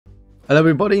Hello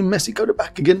everybody, Messi Coda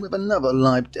back again with another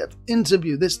live dev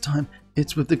interview. This time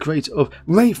it's with the creator of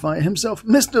Rayfire himself,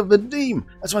 Mr. Vadim.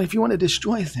 That's right, if you want to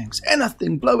destroy things,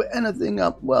 anything, blow anything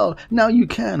up, well, now you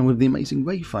can with the amazing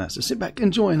Rayfire. So sit back,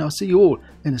 enjoy, and I'll see you all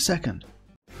in a second.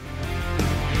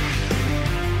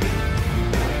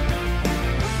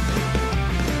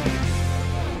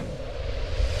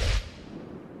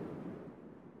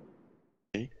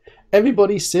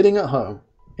 Everybody sitting at home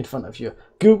in front of your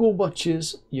Google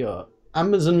Watches, your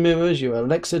Amazon mirrors, your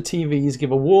Alexa TVs,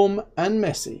 give a warm and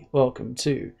messy welcome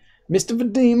to Mr.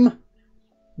 Vadim,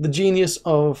 the genius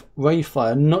of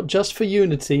Rayfire, not just for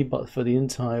Unity, but for the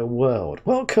entire world.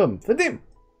 Welcome, Vadim!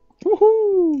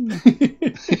 Woohoo!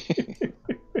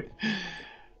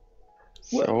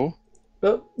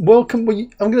 Welcome. I'm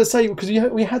going to say, because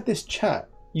we had this chat,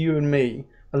 you and me,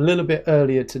 a little bit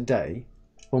earlier today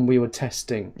when we were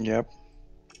testing. Yep.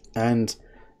 And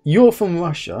you're from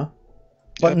Russia,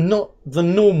 but Yep. not the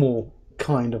normal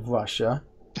kind of Russia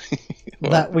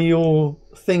that we all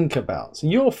think about. So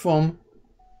you're from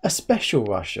a special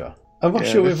Russia, a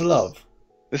Russia with love.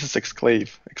 This is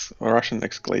exclave, a Russian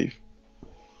exclave.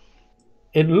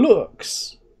 It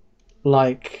looks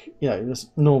like, it's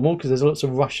normal because there's lots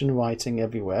of Russian writing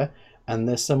everywhere, and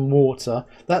there's some water.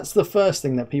 That's the first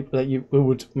thing that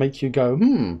would make you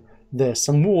go, there's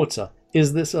some water.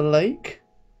 Is this a lake?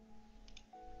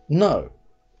 No.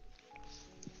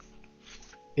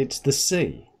 It's the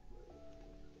sea.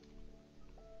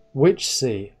 Which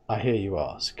sea, I hear you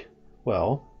ask?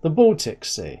 Well, the Baltic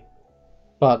Sea.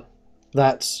 But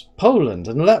that's Poland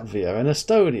and Latvia and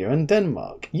Estonia and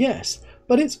Denmark. Yes,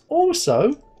 but it's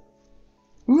also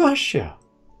Russia.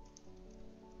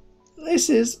 This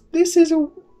is a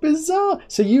bizarre.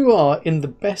 So you are in the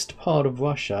best part of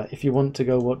Russia if you want to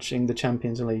go watching the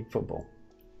Champions League football.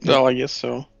 Well, I guess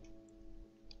so.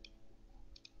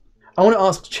 I want to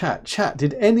ask chat,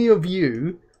 did any of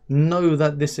you know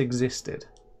that this existed?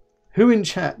 Who in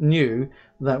chat knew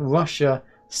that Russia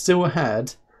still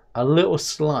had a little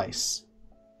slice?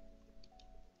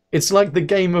 It's like the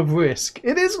game of Risk.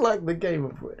 It is like the game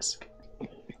of Risk.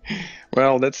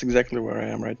 Well, that's exactly where I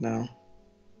am right now.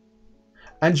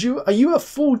 And are you a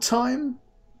full-time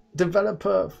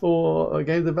developer for a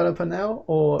game developer now,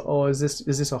 or is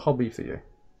this a hobby for you?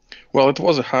 Well, it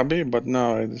was a hobby, but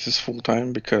now this is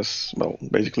full-time because, well,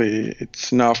 basically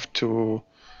it's enough to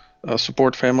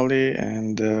support family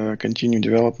and continue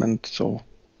development. So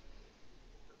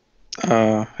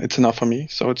it's enough for me.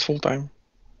 So it's full-time.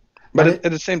 But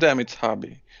at the same time, it's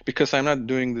hobby because I'm not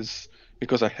doing this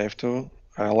because I have to.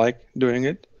 I like doing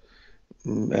it,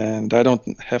 and I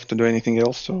don't have to do anything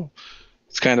else. So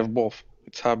it's kind of both.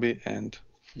 It's hobby and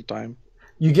full-time.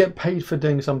 You get paid for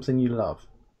doing something you love.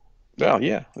 Well,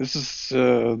 yeah, this is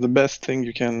the best thing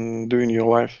you can do in your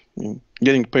life. I mean,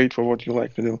 getting paid for what you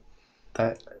like to do.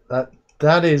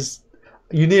 That is,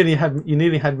 you nearly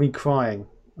had me crying,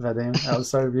 Vadim. That was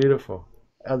so beautiful.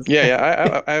 I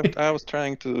was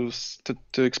trying to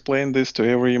explain this to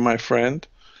every my friend.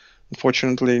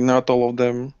 Unfortunately, not all of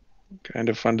them kind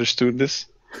of understood this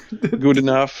good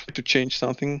enough to change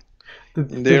something.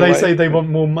 Did they say they want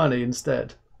more money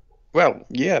instead? Well,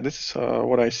 yeah, this is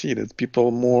what I see, that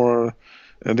people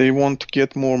they want to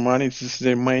get more money. This is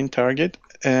their main target,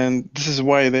 and this is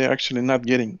why they're actually not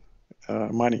getting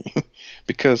money,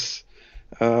 because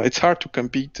it's hard to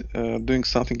compete doing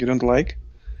something you don't like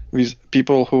with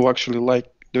people who actually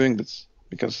like doing this,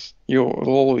 because you will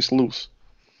always lose.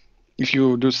 If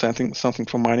you do something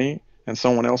for money and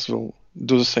someone else will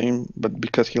do the same, but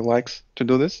because he likes to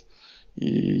do this,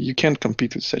 you can't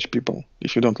compete with such people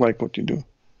if you don't like what you do.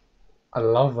 I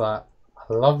love that.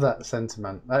 I love that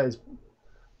sentiment. That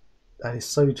is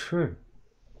so true.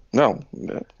 No,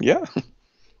 yeah.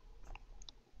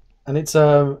 And it's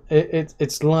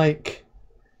like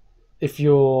if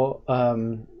you're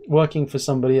working for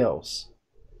somebody else,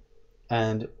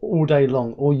 and all day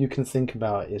long, all you can think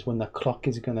about is when the clock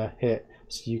is going to hit,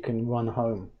 so you can run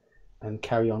home and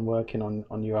carry on working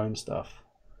on your own stuff,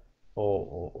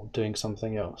 or doing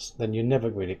something else. Then you're never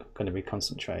really going to be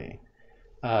concentrating.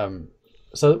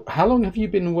 So how long have you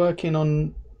been working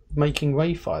on making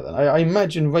Rayfire then? I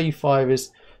imagine Rayfire is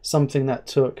something that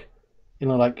took,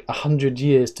 like 100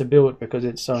 years to build because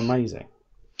it's so amazing.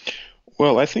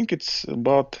 Well, I think it's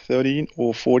about 13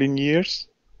 or 14 years.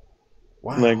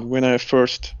 Wow. Like when I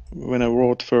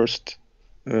wrote first,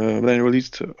 when I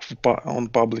released on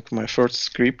public my first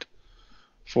script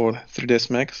for 3ds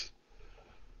Max.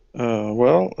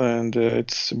 And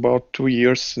it's about 2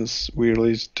 years since we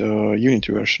released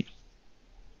Unity version.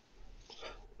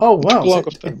 Oh wow!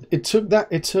 It took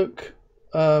it took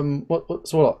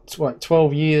what's like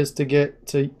 12 years to get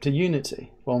to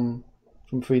Unity from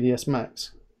 3ds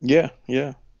Max. Yeah,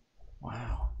 yeah.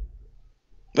 Wow.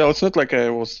 Well, it's not like I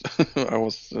was I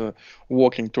was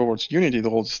walking towards Unity the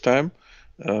whole this time.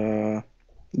 Uh,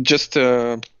 just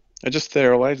I just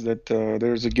realized that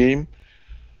there's a game.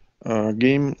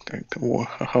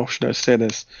 How should I say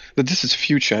this? That this is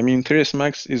future. I mean, 3ds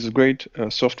Max is great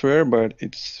software, but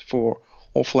it's for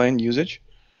offline usage.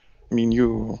 I mean,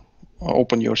 you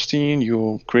open your scene,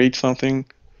 you create something,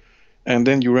 and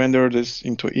then you render this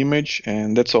into image,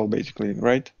 and that's all basically,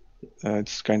 right?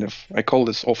 It's kind of, I call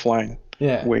this offline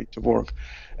Yeah. way to work.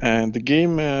 And the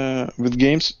game, with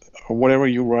games, whatever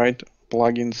you write,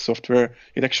 plugins, software,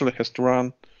 it actually has to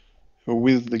run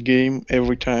with the game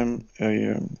every time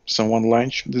someone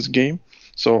launch this game.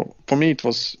 So for me, it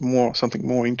was something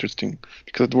more interesting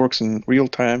because it works in real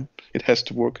time. It has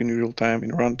to work in real time,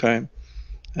 in runtime,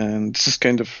 and this is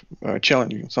kind of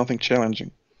challenging, something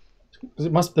challenging.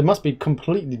 There must be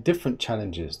completely different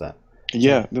challenges that.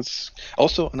 Yeah, that's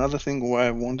also another thing why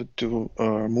I wanted to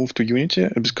move to Unity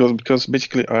because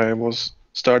basically I was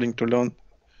starting to learn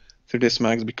 3ds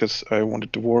Max because I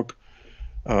wanted to work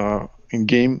in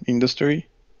game industry,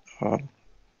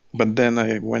 but then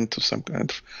I went to some kind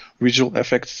of visual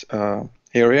effects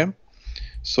area.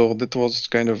 So that was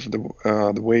kind of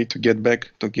the way to get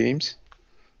back to games,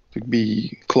 to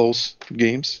be close to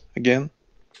games again.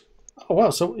 Oh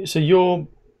wow! So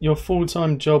your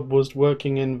full-time job was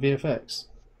working in VFX.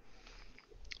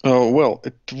 Well,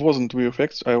 it wasn't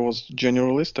VFX. I was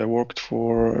generalist. I worked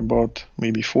for about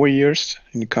maybe 4 years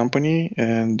in the company,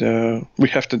 and we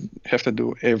have to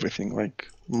do everything like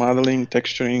modeling,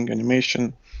 texturing,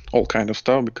 animation, all kind of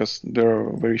stuff because there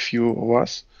are very few of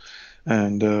us,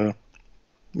 and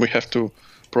we have to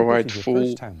provide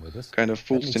full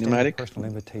cinematic.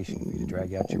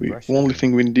 The only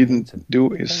thing we didn't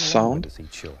do is sound,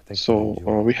 so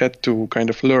we had to kind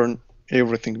of learn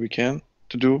everything we can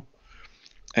to do.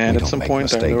 And at some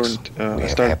point, I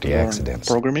started to learn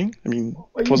programming. I mean,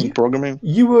 it wasn't programming.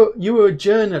 You were a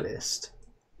journalist.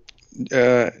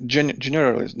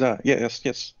 Generalist,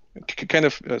 yes. Kind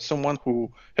of someone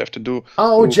who have to do.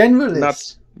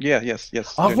 Generalist. Yes.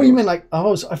 I thought you meant like I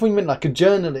thought you meant like a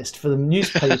journalist for the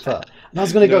newspaper, and I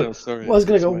was going to go. No, sorry, I was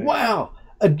going to go. Wow,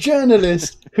 a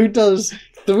journalist who does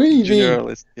 3D.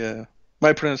 Generalist, yeah.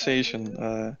 My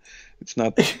pronunciation, it's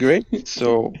not great.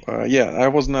 So I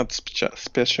was not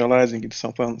specializing in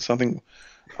something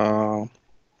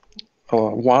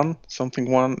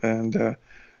one, and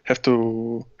had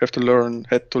to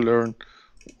learn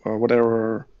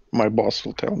whatever my boss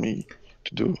will tell me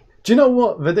to do. Do you know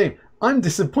what, Vadim? I'm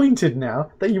disappointed now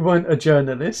that you weren't a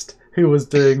journalist who was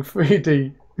doing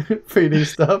 3D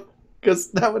stuff,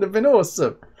 because that would have been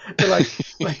awesome. You're like,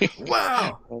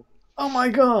 wow, oh my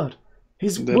god,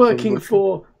 he's working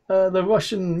for the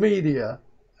Russian media,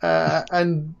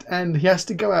 and he has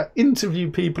to go out, interview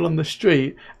people on the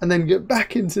street, and then get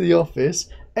back into the office,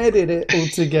 edit it all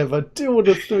together, do all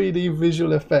the 3D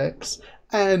visual effects,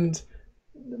 and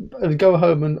go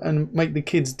home and make the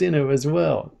kids dinner as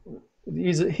well.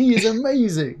 He is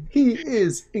amazing. He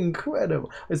is incredible.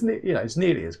 It's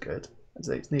nearly as good. I'd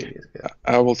say it's nearly as good.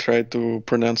 I will try to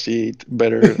pronunciate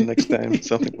better next time,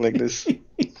 something like this.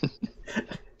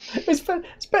 It's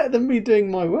better than me doing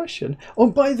my Russian. Oh,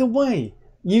 by the way,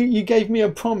 you gave me a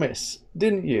promise,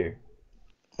 didn't you?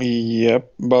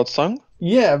 Yep, about song?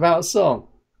 Yeah, about song.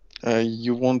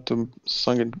 You want to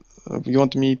sing it? You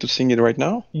want me to sing it right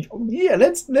now? Yeah,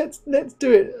 let's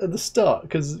do it at the start,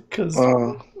 because.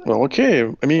 Well, okay.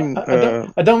 I mean,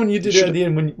 I don't want you to do it at the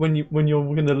end when you're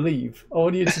going to leave. I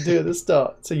want you to do it at the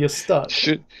start, so you're stuck.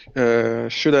 Should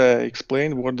I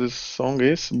explain what this song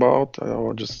is about,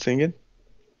 or just sing it?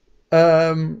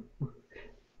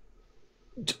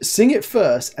 Sing it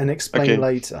first and explain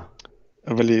later.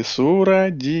 В лесу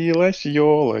родилась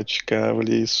елочка, в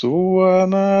лесу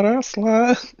она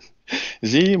росла.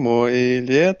 Зимой и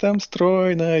летом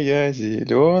стройная,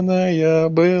 зеленая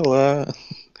была.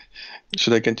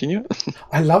 Should I continue?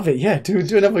 I love it. Yeah, do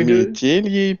another. Метель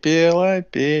ей пела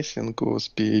песенку,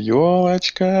 спи,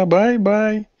 елочка,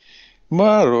 бай-бай.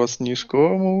 Мороз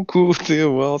снежком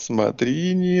укутывал,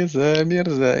 смотри, не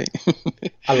замерзай.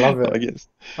 I love it. I guess.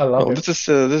 I love it. This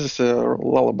is a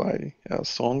lullaby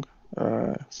song.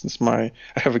 Since I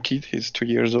have a kid, he's 2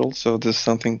 years old, so this is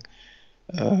something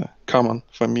common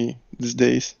for me these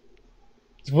days.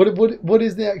 What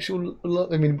is the actual?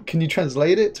 I mean, can you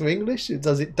translate it to English?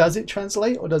 Does it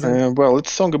translate, or does it? Well,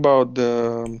 it's a song about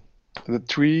the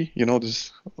tree. You know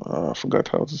this. I forgot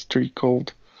how this tree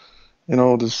called. You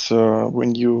know this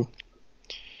when you.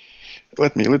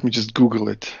 Let me just Google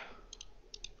it.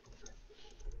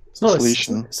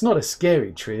 Isolation. It's not a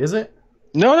scary tree, is it?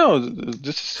 No, no,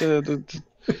 this is the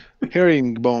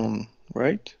herringbone,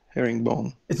 right?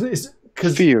 Herringbone. It's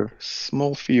because Fear,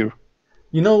 small fear.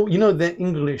 you know the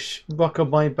English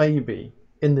Rockabye Baby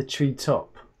in the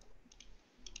treetop.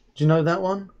 Do you know that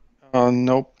one?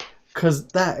 Nope. Because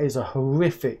that is a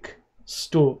horrific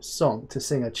song to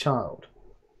sing a child.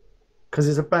 Because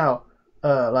it's about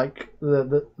like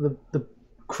the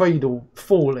cradle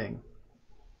falling,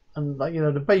 and like you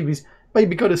know the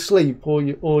baby go to sleep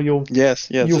you'll Yes,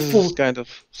 yes. you'll This fall. is kind of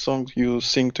song you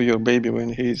sing to your baby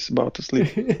when he's about to sleep.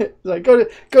 Like go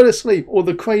to sleep, or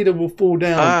the cradle will fall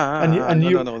down, and No,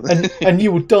 you no, no. and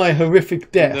you will die a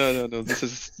horrific death. No, no, no. This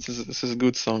is a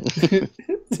good song.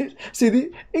 See,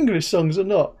 the English songs are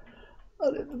not.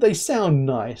 They sound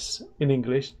nice in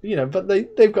English, you know, but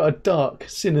they've got a dark,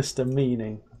 sinister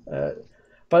meaning.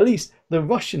 But at least the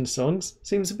Russian songs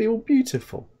seem to be all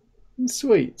beautiful and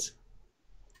sweet.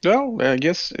 Well, I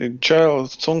guess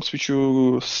child songs which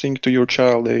you sing to your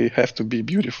child, they have to be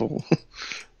beautiful.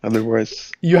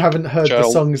 Otherwise, You haven't heard the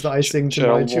child songs that I sing to my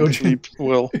child won't children. sleep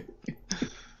well.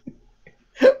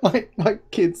 My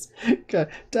kids go,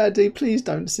 Daddy, please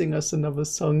don't sing us another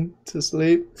song to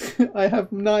sleep. I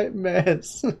have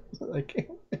nightmares. Like,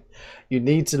 you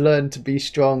need to learn to be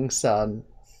strong, son,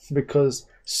 because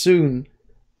soon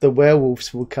the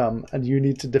werewolves will come and you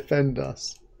need to defend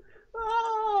us.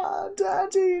 Ah,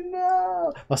 Daddy,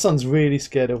 no. My son's really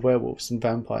scared of werewolves and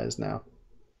vampires now.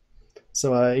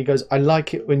 So he goes, I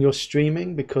like it when you're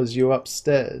streaming because you're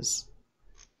upstairs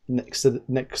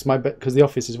next my bed, because the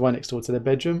office is right next door to their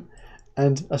bedroom.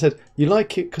 And I said, you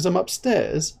like it because I'm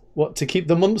upstairs? What, to keep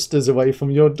the monsters away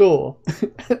from your door?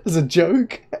 As a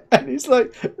joke. And he's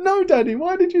like, no, Daddy,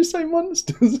 why did you say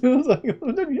monsters? And I was like,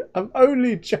 I'm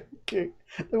only joking.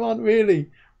 There aren't really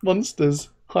monsters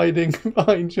hiding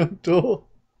behind your door.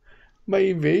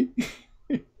 Maybe.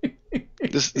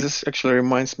 This actually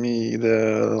reminds me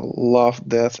the Love,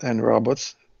 Death and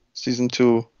Robots season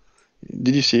 2.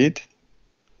 Did you see it?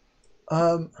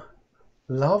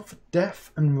 Love,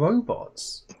 Death and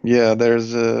Robots. Yeah,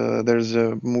 there's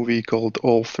a movie called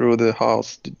All Through the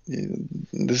House.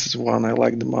 This is one I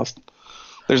like the most.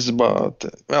 There's about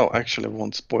actually I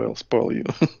won't spoil you.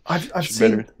 I've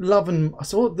seen Love and I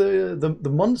saw the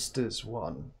Monsters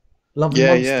one. Love and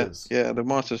Yeah, Monsters. yeah, the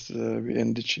monsters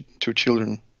and the two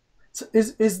children. So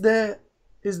is there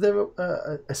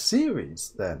a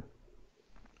series then?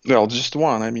 Well, just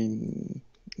one. I mean,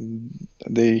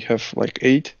 they have like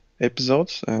 8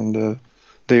 episodes, and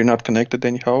they're not connected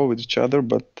anyhow with each other.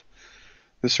 But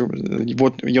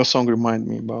what your song reminded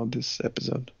me about this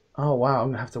episode. Oh wow, I'm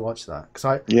gonna have to watch that because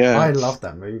I Yeah, love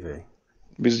that movie.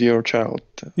 with your child.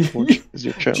 Watch with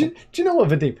your child. Do you know what,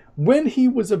 Vadim? When he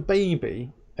was a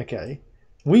baby, okay,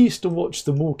 we used to watch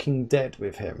The Walking Dead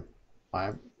with him.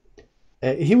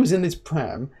 He was in his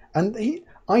pram, and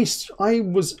I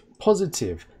was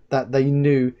positive that they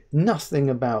knew nothing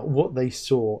about what they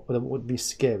saw that would be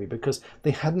scary because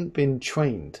they hadn't been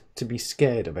trained to be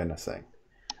scared of anything.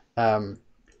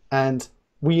 And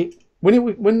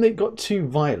when they got too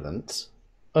violent,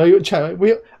 we're going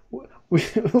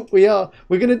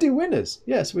to do winners.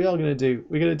 Yes, we're going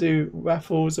to do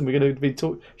raffles, and we're going to be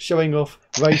showing off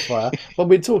Rayfire. But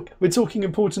we're talking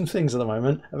important things at the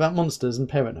moment about monsters and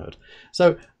parenthood.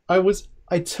 So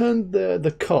I turned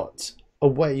the cot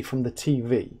away from the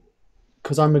TV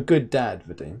because I'm a good dad,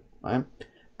 Vadim. Right?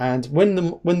 And when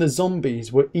the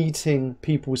zombies were eating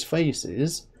people's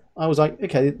faces, I was like,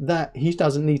 okay, that he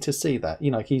doesn't need to see that.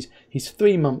 You know, he's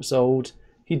 3 months old.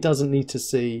 He doesn't need to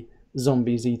see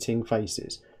zombies eating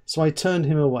faces. So I turned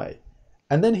him away,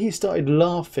 and then he started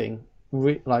laughing,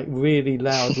 like really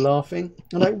loud laughing.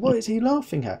 I'm like, what is he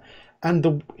laughing at?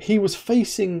 And he was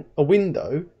facing a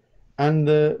window, and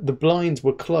the blinds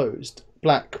were closed,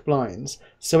 black blinds.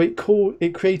 So it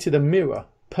created a mirror,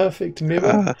 perfect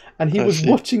mirror, and he was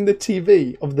watching the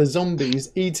TV of the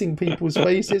zombies eating people's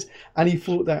faces, and he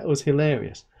thought that was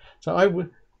hilarious. So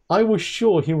I was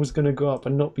sure he was going to grow up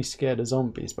and not be scared of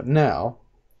zombies, but now.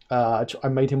 I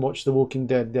made him watch The Walking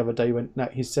Dead the other day when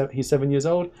he's 7 years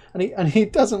old, and he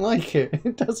doesn't like it.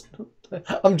 It doesn't.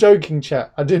 I'm joking,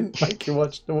 chat. I didn't make him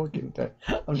watch The Walking Dead.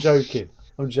 I'm joking.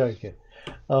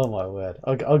 Oh my word!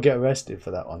 I'll get arrested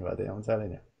for that one, right there. I'm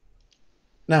telling you.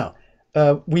 Now,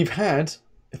 we've had,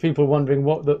 if people are wondering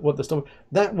what the story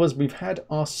that was, we've had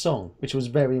our song, which was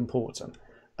very important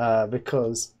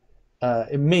because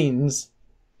it means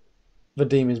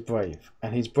Vadim is brave,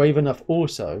 and he's brave enough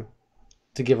also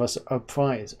to give us a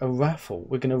prize, a raffle.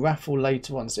 We're going to raffle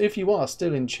later on. So if you are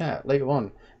still in chat later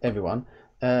on, everyone,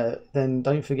 then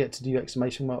don't forget to do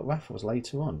exclamation mark raffles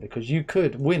later on, because you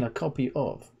could win a copy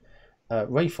of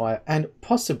Rayfire and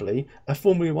possibly a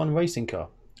Formula One racing car.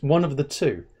 One of the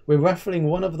two. We're raffling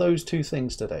one of those two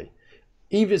things today.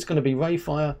 Either it's going to be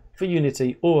Rayfire for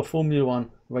Unity or a Formula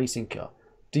One racing car.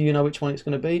 Do you know which one it's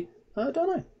going to be? I don't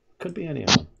know. Could be any of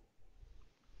them.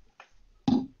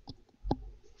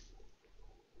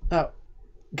 Now,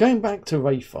 going back to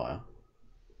Rayfire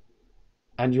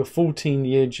and your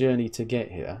 14-year journey to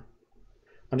get here,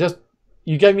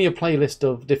 you gave me a playlist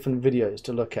of different videos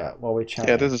to look at while we're chatting.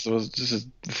 Yeah, this is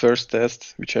the first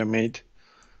test which I made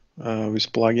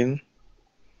with plugin,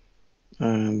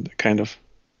 and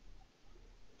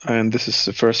this is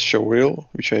the first show reel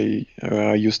which I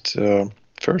used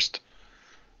first,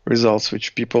 results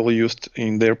which people used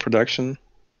in their production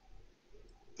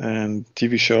and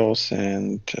TV shows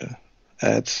and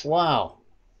ads. Wow.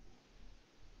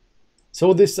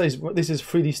 So this is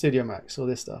 3D Studio Max, all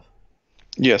this stuff?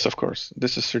 Yes, of course.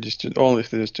 This is only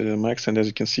 3D Studio Max, and as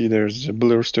you can see, there's a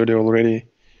Blur Studio already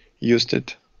used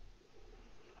it.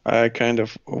 I kind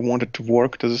of wanted to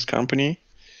work to this company,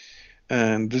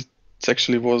 and this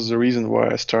actually was the reason why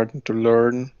I started to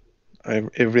learn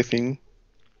everything,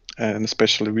 and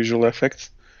especially visual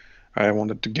effects. I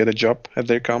wanted to get a job at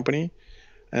their company,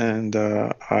 and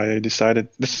I decided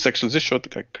this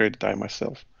shot I created I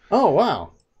myself. Oh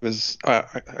wow! Was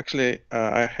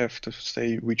I have to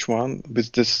say which one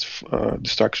with this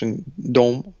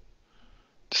dome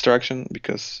distraction,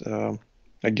 because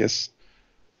I guess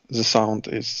the sound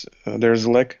is there's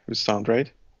a lag with sound, right?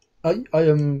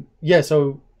 Yeah.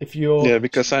 So if you're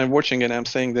because I'm watching and I'm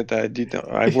saying that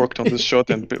I worked on this shot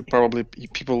and probably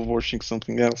people watching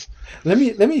something else. Let me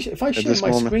if I share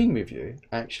my screen with you,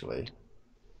 actually.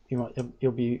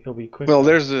 You'll be quick. Well,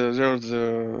 there's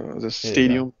the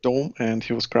stadium dome, and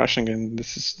he was crashing, and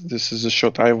this is a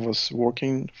shot I was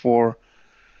working for.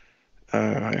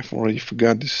 I've already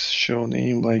forgot this show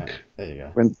name. Like there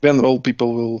you go. When all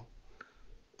people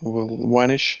will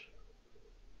vanish.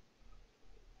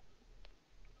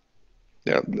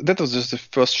 Yeah, that was just the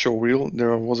first show reel.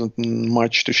 There wasn't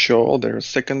much to show. There's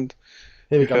second.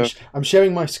 Here we go. I'm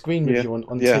sharing my screen with you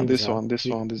on Teams this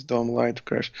now. this dome light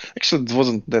crash. Actually, it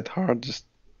wasn't that hard. Just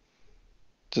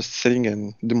sitting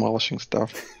and demolishing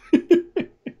stuff.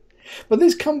 But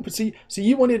this company, so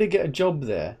you wanted to get a job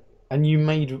there, and you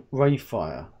made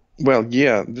Rayfire. Well,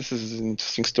 yeah, this is an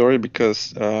interesting story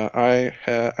because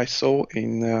I saw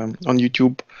on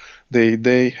YouTube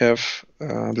they have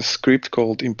the script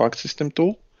called Impact System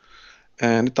Tool,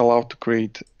 and it allowed to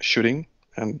create shooting.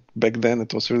 And back then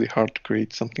it was really hard to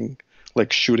create something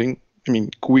like shooting. I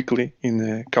mean, quickly in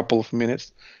a couple of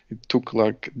minutes. It took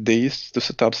like days to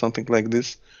set up something like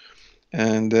this.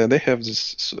 And they have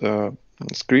this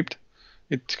script.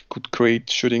 It could create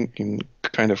shooting in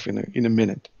a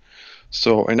minute.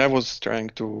 So, and I was trying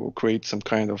to create some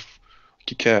kind of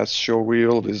kick-ass show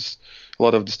reel with a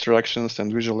lot of distractions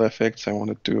and visual effects. I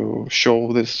wanted to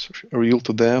show this reel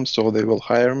to them so they will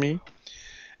hire me.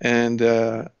 And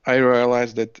I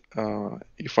realized that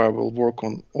if I will work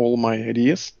on all my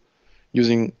ideas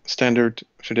using standard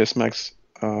 3ds Max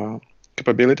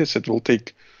capabilities, it will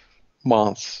take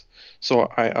months. So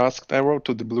I wrote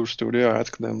to the Blur Studio, I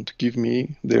asked them to give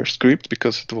me their script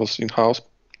because it was in-house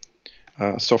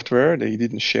software. They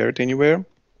didn't share it anywhere.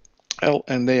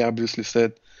 And they obviously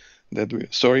said that,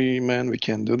 sorry, man, we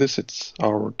can't do this. It's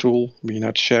our tool. We're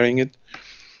not sharing it.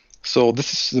 So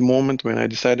this is the moment when I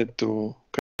decided to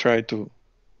try to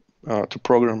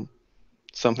program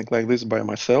something like this by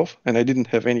myself, and I didn't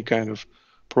have any kind of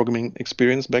programming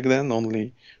experience back then,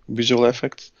 only visual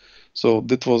effects. So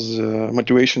that was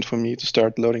motivation for me to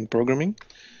start learning programming.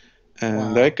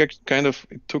 And wow.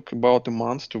 It took about a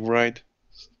month to write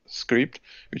script,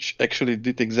 which actually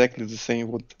did exactly the same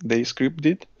what their script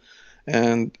did.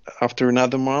 And after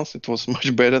another month, it was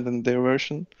much better than their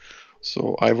version.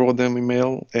 So I wrote them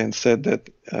email and said that,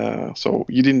 so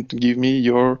you didn't give me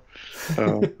your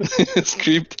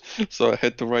script, so I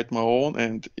had to write my own.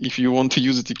 And if you want to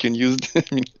use it, you can use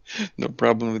it. I mean, no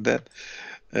problem with that.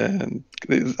 And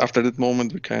after that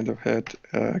moment, we kind of had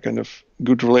a kind of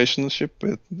good relationship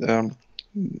with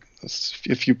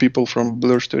a few people from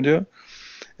Blur Studio.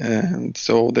 And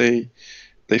so they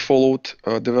followed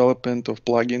development of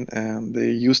plugin, and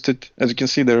they used it. As you can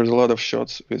see, there's a lot of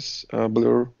shots with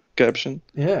Blur caption.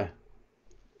 Yeah.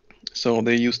 So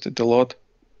they used it a lot.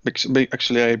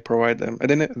 Actually, I provide them.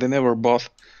 And they never bought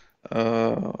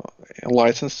a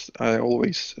license. I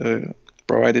always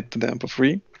provide it to them for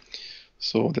free.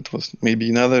 So that was maybe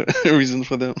another reason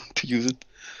for them to use it.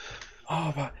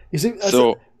 Oh, but you see,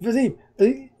 so Vadim,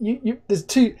 there's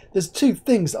two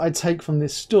things that I take from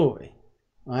this story.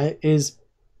 Right? Is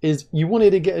you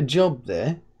wanted to get a job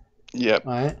there. Yep.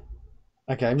 Right.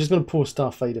 Okay, I'm just going to pause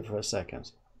Star Fader for a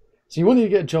second. So you wanted to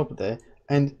get a job there,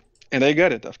 and I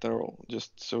got it after all.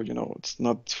 Just so you know, it's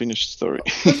not finished story.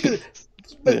 I was gonna,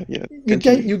 Yeah, but yeah. you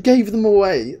Continue. gave them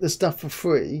away the stuff for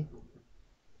free,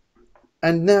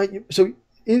 and now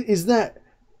is that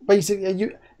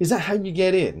basically is that how you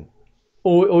get in?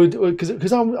 Or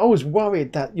because I was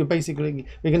worried that you're going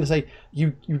to say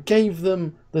you gave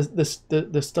them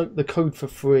the code for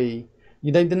free.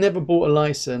 They never bought a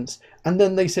license, and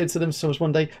then they said to themselves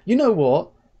one day, you know what?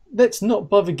 Let's not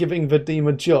bother giving Vadim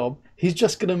a job. He's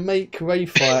just going to make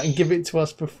Rayfire and give it to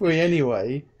us for free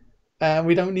anyway, and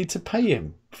we don't need to pay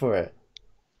him for it.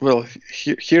 Well,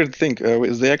 here the thing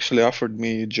is they actually offered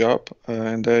me a job,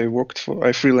 and I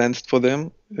freelanced for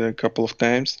them a couple of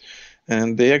times,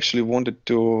 and they actually wanted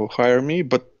to hire me,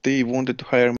 but they wanted to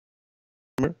hire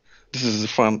me. This is the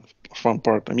fun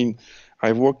part. I mean,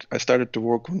 I started to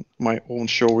work on my own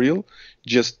show reel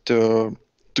just to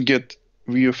get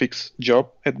VFX job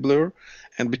at Blur,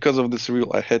 and because of this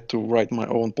reel, I had to write my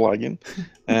own plugin,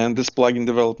 and this plugin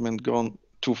development gone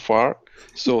too far,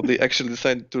 so they actually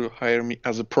decided to hire me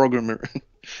as a programmer,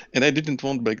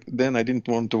 and back then I didn't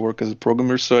want to work as a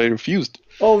programmer, so I refused.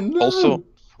 Oh Also, no!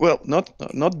 well,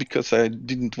 not because I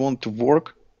didn't want to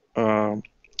work.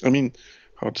 I mean,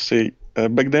 how to say?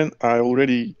 Back then, I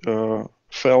already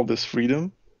felt this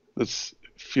freedom, this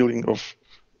feeling of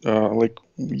like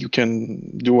you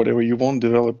can do whatever you want,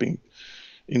 developing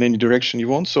in any direction you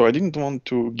want. So I didn't want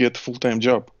to get full-time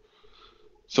job.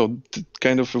 So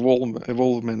kind of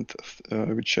evolvement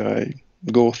which I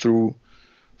go through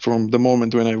from the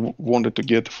moment when I wanted to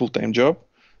get a full-time job,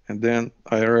 and then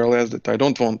I realized that I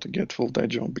don't want to get full-time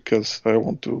job because I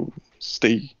want to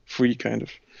stay free, kind of,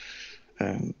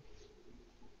 and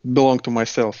belong to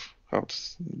myself.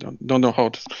 Don't know how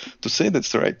to say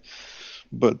that's right,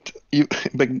 but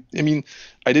back, I mean,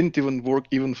 I didn't even work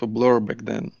even for Blur back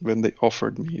then when they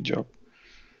offered me a job.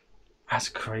 That's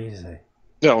crazy.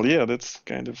 Well, yeah, that's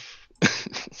kind of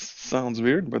sounds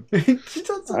weird, but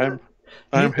I'm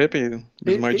I'm you happy with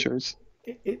it, my it, choice.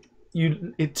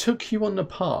 it took you on the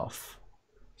path.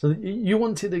 So you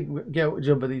wanted to get a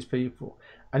job with these people,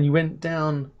 and you went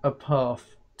down a path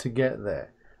to get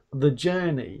there. The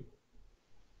journey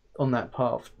on that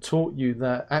path taught you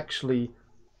that actually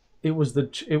it was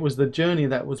the journey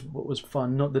that was what was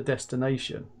fun, not the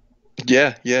destination.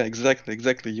 Yeah, yeah, exactly.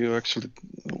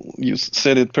 You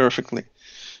said it perfectly.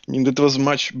 I mean, that was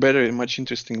much better, much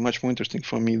more interesting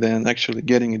for me than actually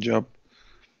getting a job.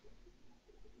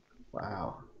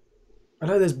 Wow. I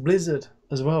know there's Blizzard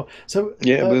as well. So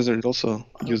Yeah, Blizzard also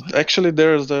used. Actually,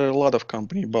 there's a lot of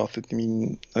company about it. I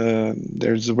mean,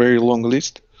 there's a very long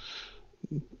list.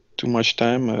 Too much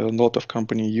time. A lot of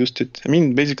company used it. I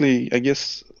mean, basically, I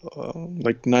guess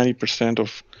like 90%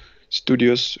 of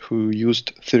studios who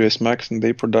used 3ds Max in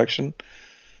their production.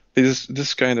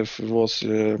 This kind of was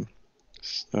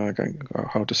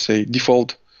how to say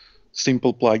default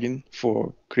simple plugin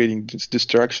for creating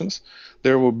distractions.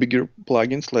 There were bigger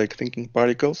plugins like Thinking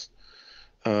Particles,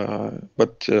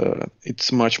 but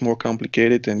it's much more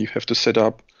complicated, and you have to set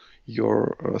up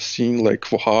your scene like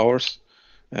for hours.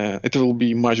 It will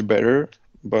be much better,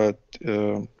 but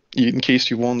in case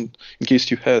you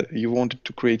wanted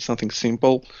to create something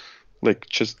simple, like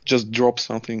just drop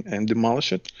something and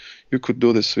demolish it, you could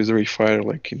do this with Rayfire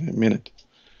like in a minute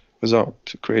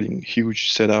without creating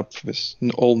huge setup with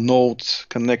all nodes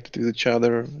connected with each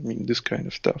other. I mean, this kind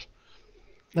of stuff.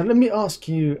 now let me ask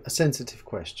you a sensitive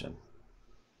question.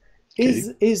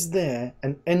 Okay. Is there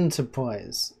an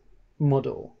enterprise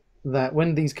model that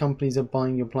when these companies are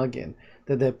buying your plugin,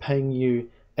 that they're paying you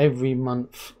every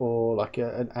month or like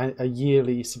a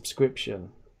yearly subscription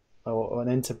or an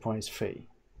enterprise fee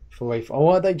for Wayfair?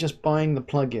 Or are they just buying the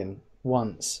plugin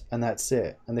once and that's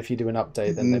it? And if you do an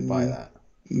update, then they buy Mm,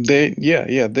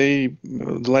 that.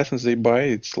 the license they buy,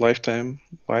 it's lifetime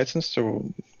license, so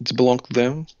it's belong to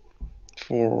them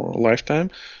for lifetime.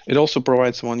 It also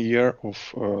provides 1 year of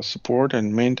support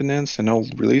and maintenance and all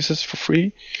releases for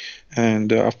free.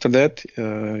 And after that,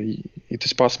 it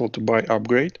is possible to buy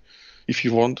upgrade if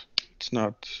you want. It's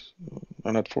not,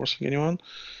 I'm not forcing anyone.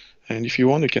 And if you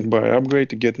want, you can buy upgrade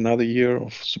to get another year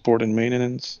of support and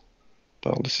maintenance.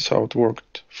 Well, this is how it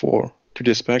worked for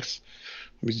 3ds Max.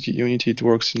 With Unity, it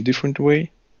works in a different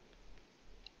way.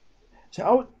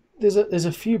 So there's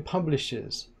a few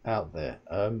publishers out there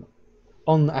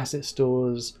on asset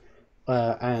stores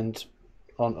and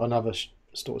on other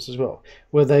stores as well,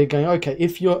 where they're going, okay,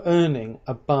 if your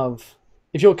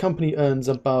company earns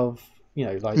above,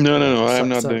 like No. I'm so,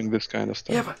 not so doing this kind of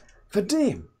yeah, stuff. but for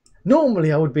Dim,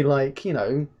 normally I would be like,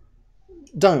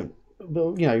 don't,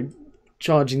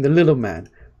 charging the little man.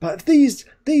 But these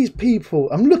people,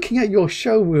 I'm looking at your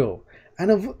show reel,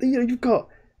 and you've got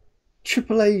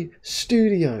AAA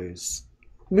studios,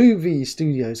 movie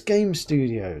studios, game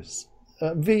studios,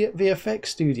 VFX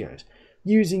studios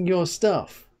using your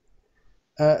stuff.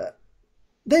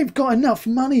 They've got enough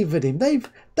money, Vadim.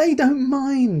 They don't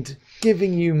mind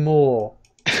giving you more.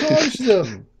 Charge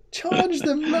them. Charge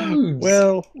them loads.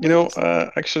 Well,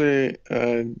 actually,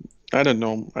 I don't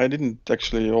know. I didn't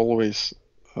actually always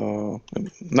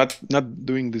not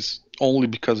doing this only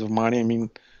because of money. I mean,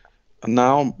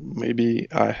 now maybe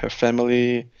I have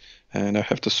family and I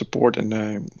have to support, and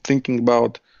I'm thinking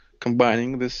about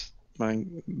combining this,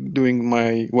 doing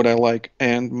what I like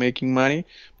and making money.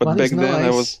 But Money's back then I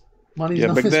nice. was Money's yeah,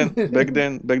 nice.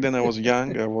 back then I was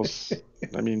young.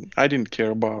 I mean, I didn't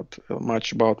care about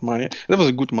much about money. That was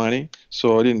a good money,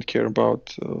 so I didn't care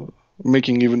about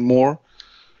making even more.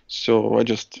 So I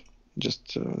just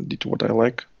did what I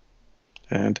like.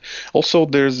 And also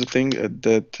there's a thing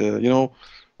that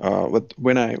but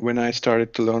when I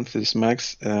started to learn this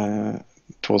Max,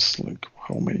 it was like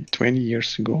how many 20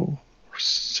 years ago or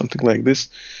something like this.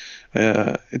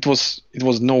 It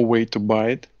was no way to buy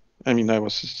it. I mean, I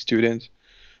was a student,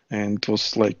 and it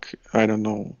was like, I don't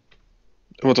know,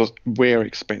 it was very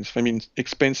expensive. I mean,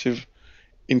 expensive,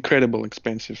 incredible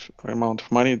expensive amount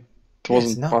of money. It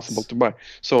wasn't possible to buy.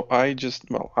 So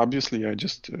obviously I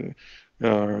just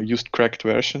used cracked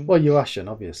version. Well, you're Russian,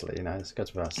 obviously, it's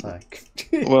got without saying.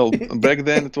 Well, back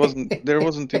then there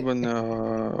wasn't even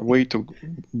a way to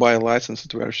buy a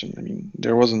licensed version. I mean,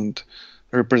 there wasn't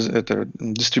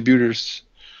distributors,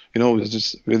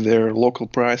 just with their local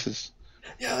prices.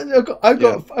 Yeah, I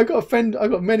got a friend. I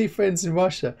got many friends in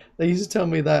Russia. They used to tell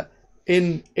me that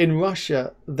in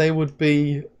Russia they would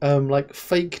be like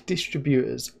fake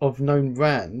distributors of known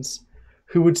brands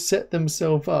who would set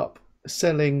themselves up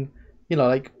selling,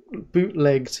 like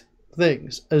bootlegged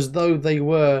things as though they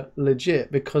were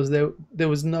legit, because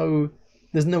there's no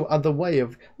other way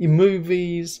of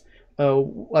movies,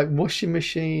 like washing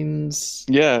machines.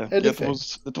 Yeah, anything.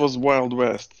 it was Wild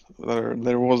West.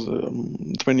 There was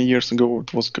 20 years ago.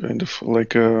 It was kind of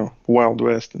like a Wild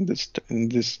West in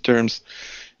these terms.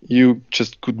 You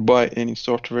just could buy any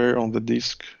software on the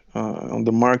disk on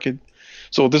the market.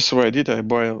 So this is what I did. I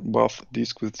bought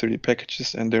disk with 30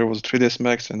 packages, and there was 3ds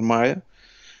Max and Maya,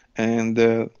 and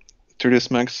 3ds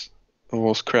Max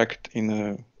was cracked in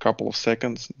a couple of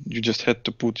seconds. You just had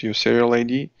to put your serial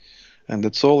ID, and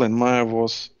that's all. And Maya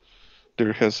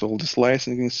there has all this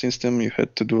licensing system. You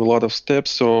had to do a lot of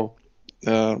steps. So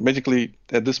basically,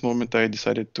 at this moment, I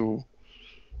decided to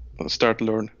start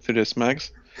learn 3ds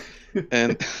Max.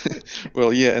 And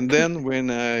well, yeah. And then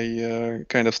when I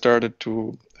kind of started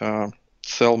to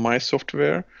sell my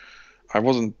software, I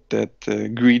wasn't that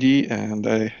greedy, and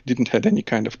I didn't have any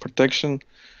kind of protection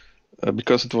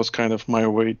because it was kind of my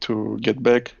way to get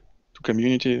back to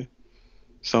community.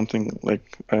 Something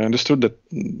like I understood that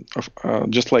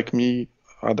just like me,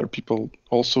 other people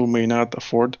also may not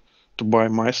afford to buy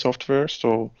my software.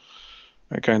 So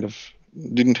I kind of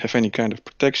didn't have any kind of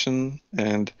protection,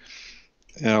 and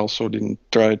I also didn't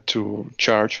try to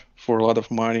charge for a lot of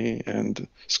money and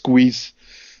squeeze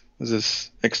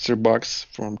this extra bucks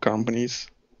from companies.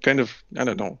 Kind of, I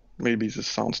don't know, maybe this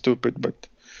sounds stupid, but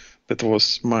that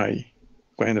was my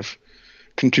kind of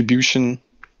contribution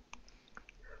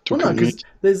to community.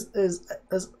 Because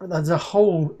there's a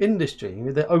whole industry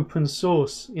with the open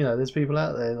source. There's people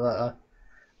out there like,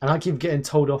 and I keep getting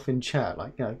told off in chat,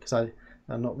 like, because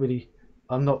I'm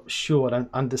not sure. I don't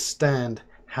understand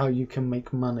how you can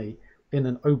make money in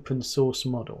an open source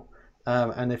model.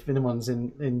 And if anyone's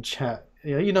in chat,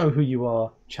 you know who you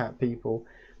are, chat people,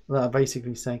 that are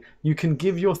basically saying you can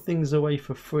give your things away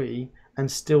for free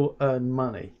and still earn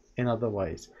money in other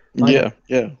ways. Yeah.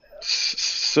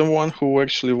 Someone who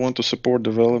actually want to support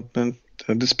development,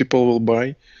 these people will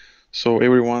buy, so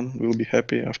everyone will be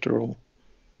happy after all.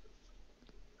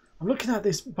 I'm looking at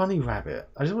this bunny rabbit.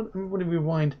 I just want to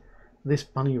rewind this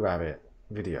bunny rabbit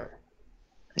video.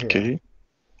 Here. Okay.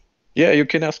 Yeah, you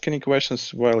can ask any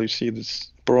questions while you see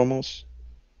these promos.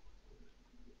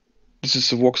 This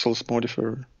is a voxels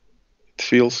modifier. It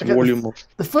feels volume of.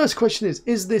 The first question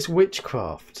is this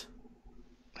witchcraft?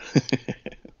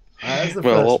 That's the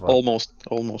well, first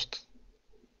one. almost.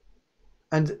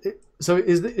 And so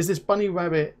is this bunny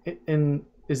rabbit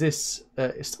is this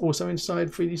it's also inside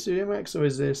 3D Studio Max, or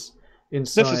is this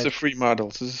inside? This is a free model.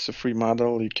 This is a free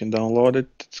model. You can download it.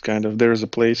 It's kind of, there's a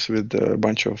place with a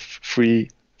bunch of free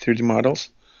 3D models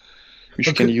which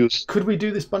you can use. Could we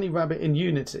do this bunny rabbit in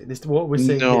Unity? This what we're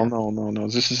seeing No, here? no.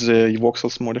 This is a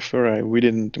voxels modifier. We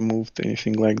didn't move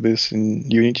anything like this in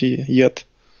Unity yet.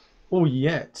 all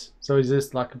yet. So is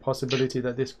this like a possibility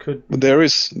that this could? There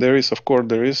is, of course,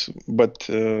 there is, but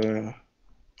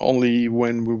only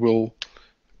when we will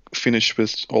finish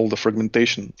with all the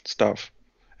fragmentation stuff,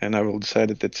 and I will decide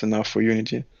that it's enough for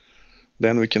Unity.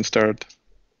 Then we can start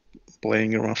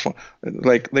playing around.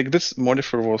 Like this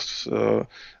modifier was,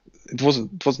 it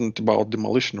wasn't about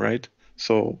demolition, right?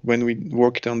 So when we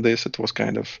worked on this, it was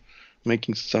kind of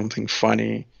making something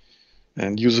funny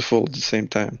and useful at the same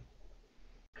time.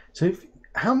 So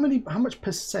how much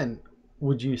percent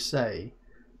would you say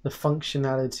the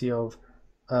functionality of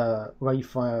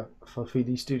Rayfire for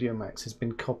 3D Studio Max has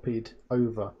been copied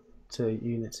over to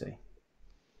Unity?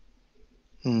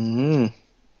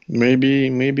 Maybe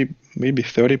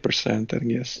 30%, I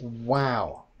guess.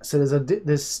 Wow. So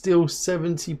there's still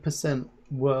 70%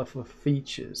 worth of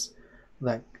features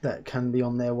that can be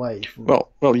on their way.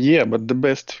 Well, yeah, but the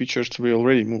best features we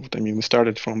already moved. I mean, we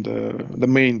started from the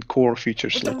main core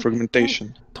features like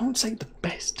fragmentation. Don't say the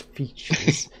best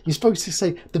features. You're supposed to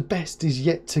say the best is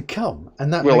yet to come,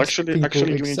 and that Well, makes actually, people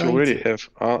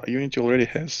Unity already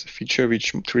has a feature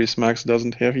which 3ds Max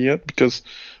doesn't have yet, because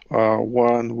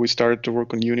when we started to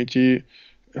work on Unity,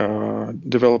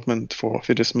 development for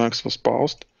 3ds Max was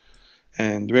paused,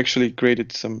 and we actually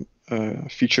created some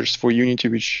features for Unity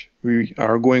which we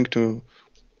are going to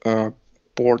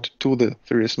port to the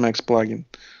 3ds Max plugin.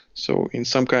 So in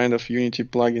some kind of Unity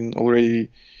plugin already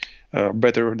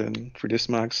better than 3ds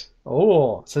Max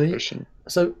version.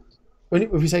 So if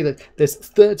we say that there's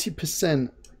 30%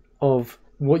 of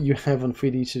what you have on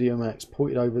 3D Studio Max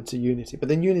ported over to Unity, but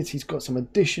then Unity's got some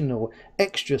additional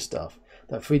extra stuff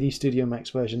that 3D Studio Max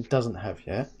version doesn't have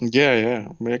yet. Yeah.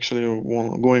 We actually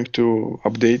going to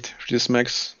update 3ds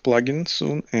Max plugin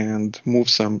soon and move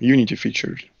some Unity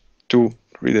features to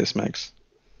 3ds Max.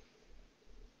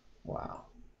 Wow.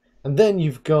 And then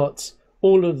you've got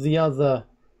all of the other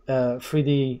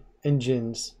 3D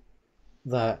engines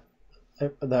that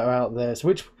are out there.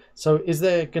 So is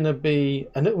there going to be,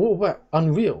 and what about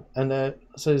Unreal? And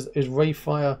so is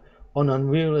Rayfire on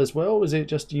Unreal as well, or is it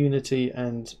just Unity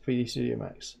and 3D Studio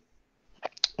Max?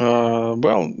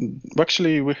 Well,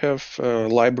 actually, we have a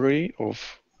library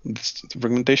of this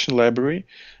fragmentation library,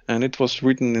 and it was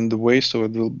written in the way so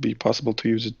it will be possible to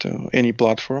use it any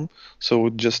platform. So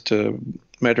it's just a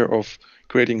matter of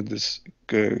creating this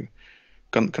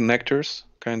connectors,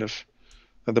 kind of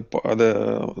the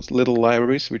little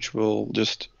libraries, which will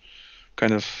just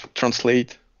kind of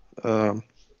translate.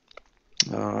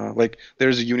 Like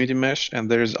there's a Unity mesh and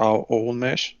there's our own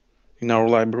mesh in our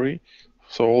library.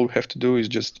 So all we have to do is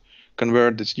just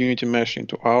convert this Unity mesh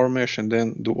into our mesh and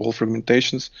then do all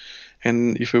fragmentations.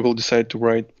 And if we will decide to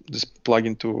write this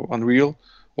plugin to Unreal,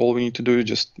 all we need to do is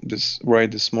just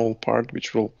write this small part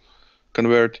which will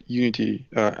convert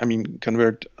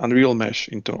convert Unreal mesh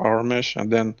into our mesh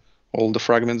and then all the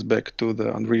fragments back to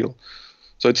the Unreal.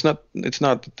 So it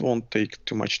won't take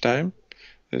too much time.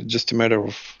 It's just a matter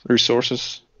of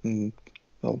resources and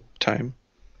time.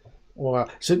 Wow.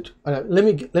 So let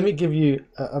me give you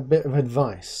a bit of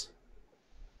advice.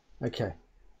 Okay.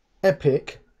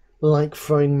 Epic like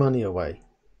throwing money away.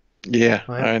 Yeah,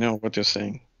 right? I know what you're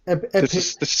saying. Epic,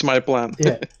 this is my plan.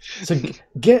 Yeah. So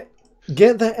get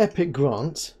that Epic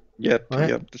grant. Yep, right?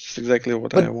 Yep. This is exactly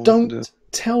what I want to do. Don't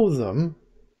tell them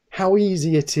how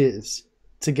easy it is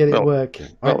to get it working.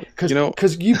 Right?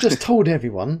 Because you've just told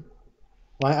everyone.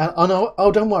 Right? And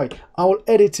don't worry, I'll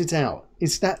edit it out.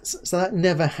 So that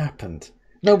never happened.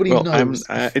 Nobody knows.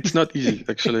 It's not easy,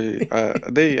 actually.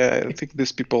 I think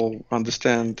these people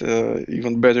understand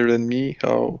even better than me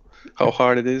how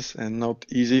hard it is and not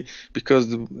easy, because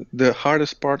the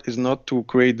hardest part is not to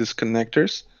create these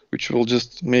connectors, which will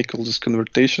just make all this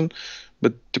conversion,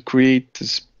 but to create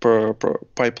this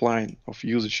pipeline of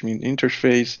usage,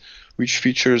 interface, which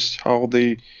features, how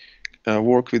they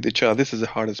work with each other. This is the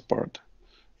hardest part.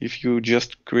 If you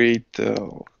just create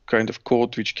kind of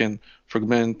code which can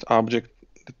fragment object,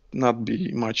 it not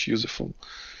be much useful.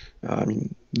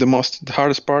 The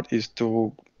hardest part is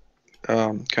to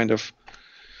kind of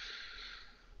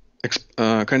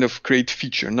create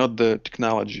feature, not the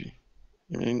technology.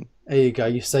 There you go.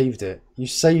 You saved it. You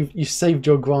saved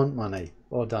your grant money.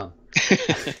 Well done.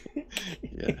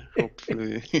 Yeah,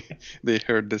 hopefully they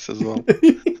heard this as well.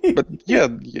 But yeah,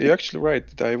 you're actually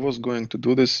right. I was going to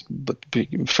do this, but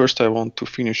first I want to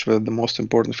finish with the most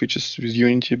important features with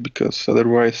Unity, because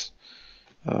otherwise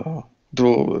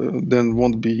then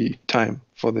won't be time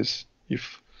for this.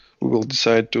 If we will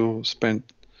decide to spend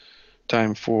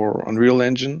time for Unreal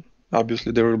Engine,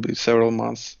 obviously there will be several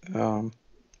months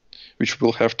which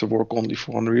will have to work only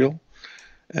for Unreal.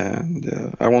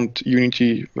 and I want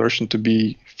Unity version to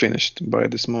be finished by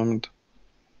this moment.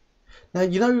 Now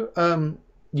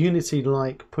Unity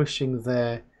like pushing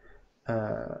their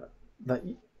that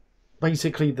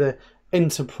basically the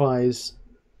enterprise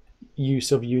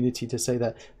use of Unity to say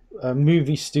that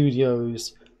movie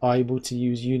studios are able to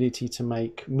use Unity to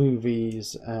make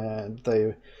movies, and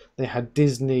they had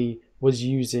Disney was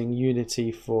using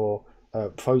Unity for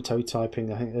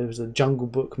prototyping. I think there was a Jungle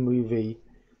Book movie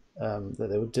that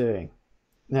they were doing.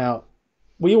 Now,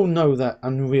 we all know that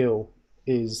Unreal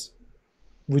is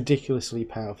ridiculously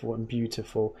powerful and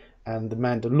beautiful, and the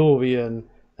Mandalorian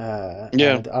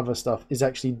Yeah, and other stuff is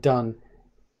actually done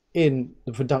in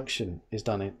the production is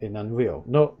done in Unreal,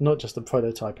 not just the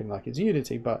prototyping like it's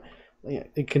Unity, but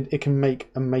it can make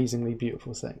amazingly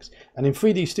beautiful things. And in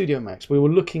 3D Studio Max, we were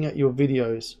looking at your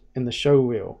videos in the show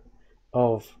reel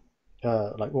of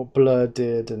like what Blur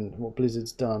did and what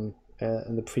Blizzard's done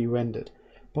in the pre-rendered.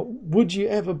 But would you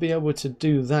ever be able to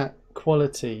do that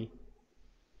quality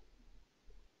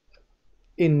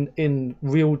in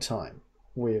real time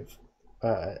with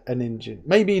an engine?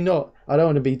 Maybe not. I don't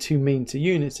want to be too mean to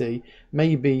Unity.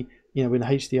 Maybe with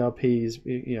HDRP is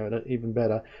even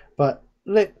better. But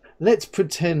let's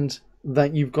pretend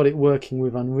that you've got it working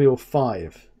with Unreal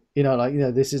 5.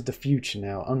 This is the future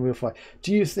now. Unreal 5.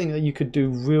 Do you think that you could do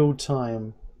real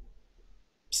time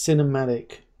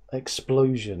cinematic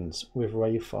explosions with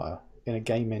Rayfire in a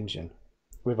game engine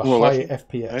with a well, high I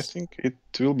FPS? think it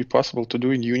will be possible to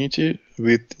do in Unity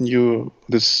with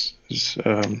this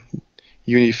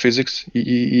Uni Physics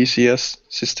ECS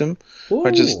system. I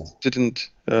Ooh. just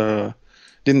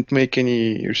didn't make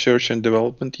any research and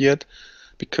development yet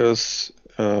because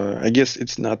I guess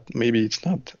maybe it's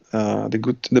not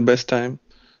the best time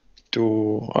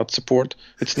to add support.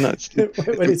 It's not.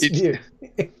 When it's new.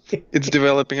 It's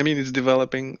developing. I mean, it's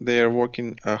developing. They are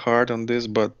working hard on this,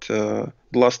 but the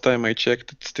last time I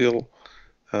checked, it's still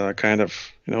kind of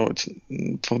it's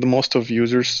for the most of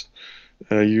users.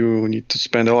 You need to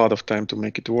spend a lot of time to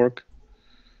make it work.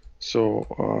 So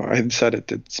I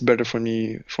decided it's better for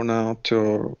me for now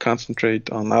to concentrate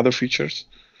on other features,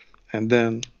 and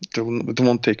then it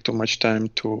won't take too much time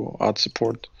to add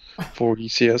support for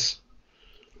ECS.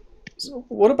 So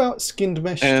what about skinned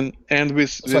mesh? And with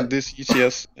Sorry. this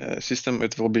ECS system,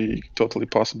 it will be totally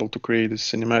possible to create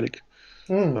this cinematic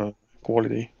Mm,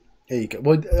 quality. there you go.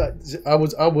 Well, I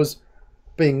was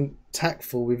being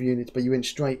tactful with Unity, but you went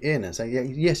straight in and saying, yeah,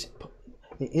 yes,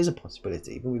 it is a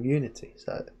possibility even with Unity.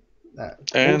 So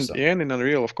that's awesome. And in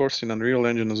Unreal, of course, in Unreal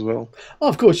Engine as well. Oh,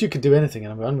 of course, you could do anything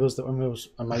in Unreal. Unreal's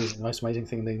amazing, the most amazing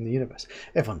thing in the universe.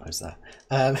 Everyone knows that.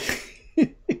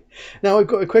 Now, I've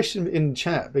got a question in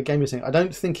chat. The game is saying, I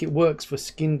don't think it works for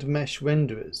skinned mesh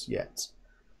renderers yet,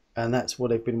 and that's what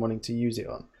they've been wanting to use it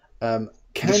on.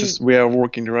 This is we are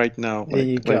working right now. There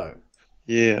you go.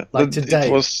 Yeah, Like today.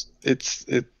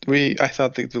 I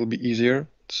thought it will be easier.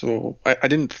 So I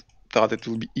didn't thought it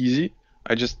will be easy.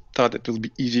 I just thought it will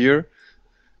be easier,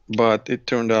 but it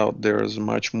turned out there's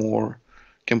much more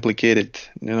complicated,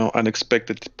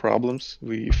 unexpected problems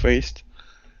we faced.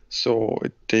 So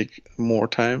it take more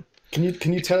time. Can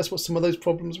you tell us what some of those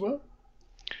problems were?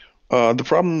 The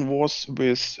problem was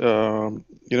with,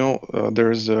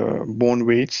 there's bone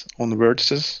weights on the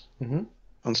vertices Mm-hmm.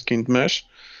 on skinned mesh.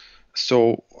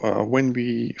 So when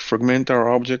we fragment our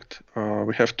object,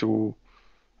 we have to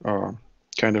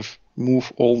kind of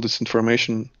move all this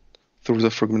information through the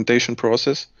fragmentation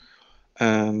process.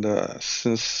 And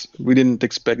since we didn't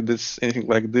expect anything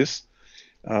like this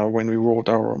when we wrote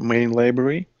our main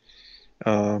library,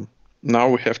 now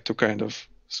we have to kind of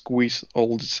squeeze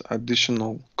all this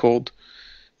additional code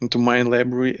into main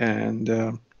library,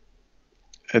 and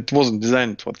it wasn't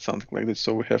designed for something like this.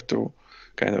 So we have to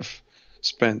kind of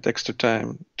spend extra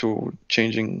time to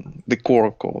changing the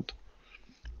core code,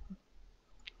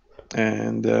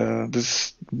 and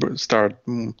this start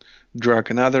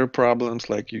dragging other problems,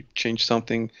 like you change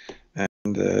something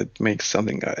and it makes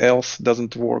something else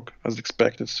doesn't work as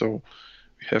expected. So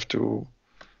we have to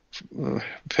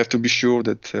be sure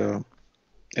that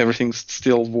everything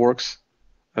still works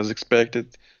as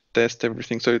expected, test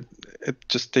everything. So it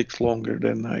just takes longer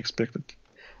than I expected.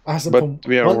 That's the But problem.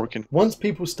 we are working. Once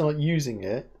people start using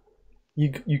it,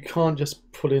 you can't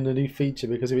just put in a new feature,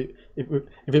 because if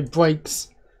it breaks,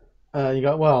 you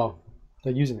go, well,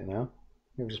 they're using it now.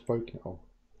 They've just broken it all.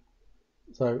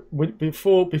 So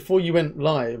before you went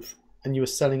live and you were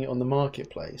selling it on the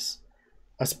marketplace,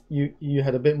 you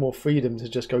had a bit more freedom to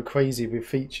just go crazy with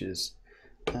features.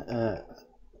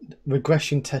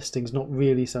 Regression testing is not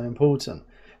really so important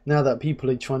now that people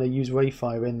are trying to use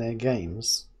Rayfire in their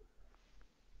games.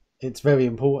 it's very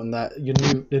important that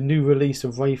the new release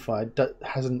of Rayfire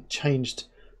hasn't changed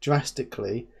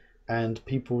drastically, and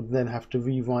people then have to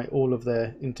rewrite all of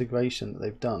their integration that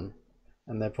they've done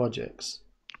and their projects.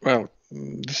 Well,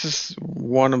 this is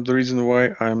one of the reasons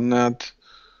why I'm not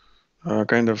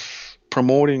kind of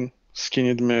promoting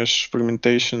skinned mesh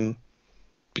fragmentation,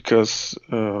 because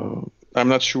I'm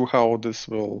not sure how this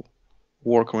will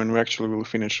work when we actually will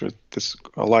finish with this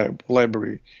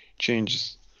library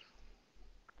changes.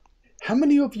 How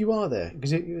many of you are there?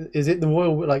 Because is it the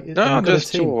royal, like, have No, you got a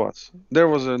just two team? of us. There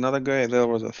was another guy. There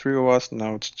was three of us.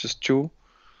 Now it's just two.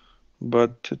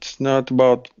 But it's not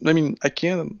about. I mean, I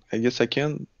guess I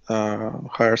can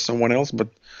hire someone else, but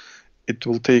it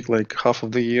will take like half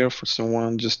of the year for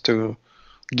someone just to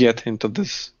get into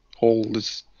this whole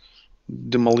this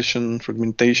demolition,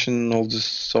 fragmentation, all these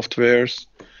softwares,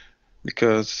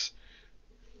 because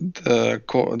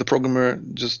the programmer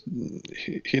just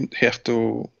he have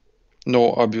to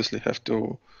know, obviously have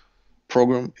to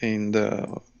program in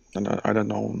the, I don't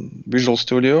know, Visual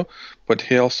Studio, but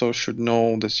he also should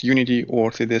know this Unity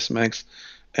or 3ds Max,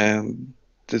 and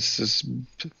this is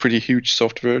pretty huge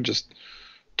software just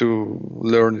to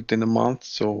learn it in a month.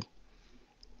 So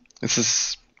this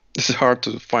is hard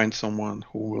to find someone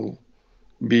who will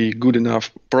be good enough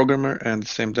programmer and at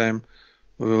the same time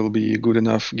will be good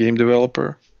enough game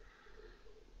developer.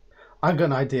 I've got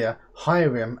an idea.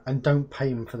 Hire him and don't pay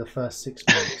him for the first 6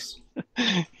 months.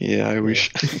 Yeah, I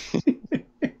wish.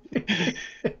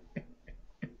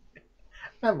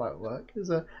 That might work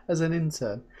as an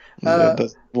intern.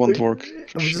 That won't work for I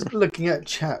was sure. just looking at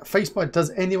chat. Facebook, does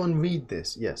anyone read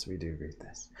this? Yes, we do read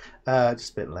this.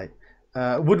 Just a bit late.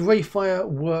 Would Rayfire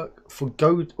work for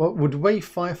Go? Would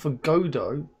Rayfire for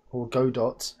Godot or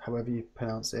Godot, however you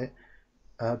pronounce it,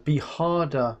 be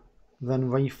harder than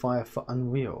Rayfire for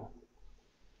Unreal?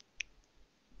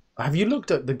 Have you looked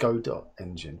at the Godot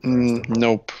engine first of all?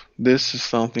 Nope. This is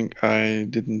something I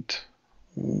didn't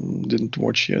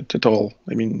watch yet at all.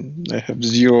 I mean, I have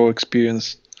zero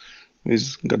experience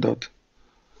with Godot.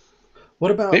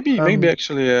 What about Maybe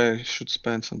actually I should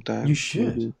spend some time. you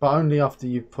should, Maybe. but only after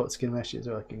you've put skin meshes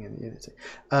working in Unity.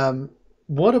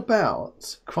 What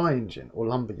about CryEngine or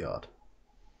Lumberyard?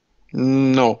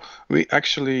 No, we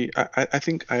actually. I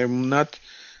think I'm not.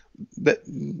 That,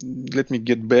 let me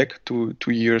get back to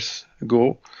 2 years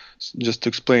ago, just to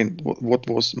explain what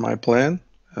was my plan.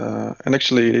 And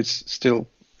actually, it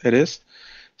is.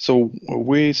 So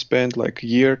we spent like a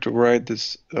year to write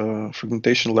this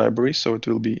fragmentation library, so it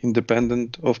will be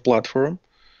independent of platform,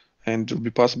 and it will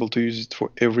be possible to use it for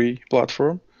every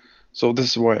platform. So this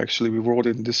is why actually we wrote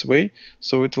it in this way.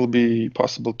 So it will be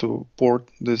possible to port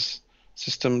this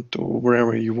system to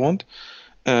wherever you want.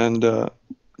 And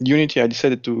Unity, I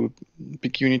decided to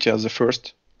pick Unity as the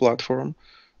first platform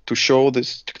to show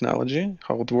this technology,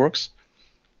 how it works,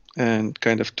 and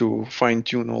kind of to fine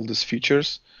tune all these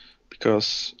features.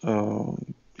 Because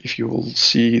if you will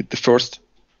see the first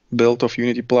build of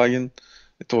Unity plugin,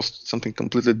 it was something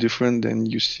completely different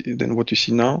than what you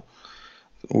see now.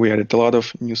 We added a lot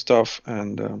of new stuff,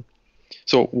 and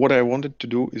so what I wanted to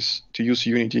do is to use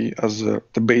Unity as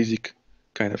the basic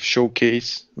kind of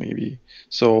showcase, maybe.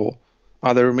 So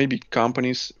other maybe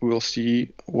companies will see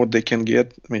what they can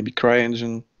get, maybe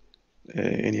CryEngine,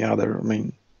 any other. I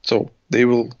mean, so they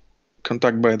will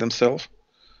contact by themselves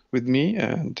with me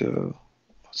and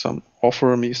some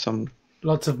offer me some.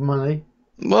 Lots of money.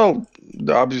 Well,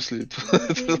 obviously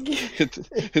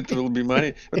it will be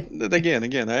money, but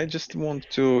again, I just want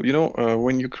to,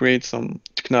 when you create some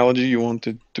technology, you want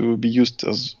it to be used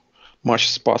as much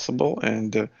as possible,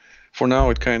 and for now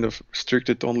it kind of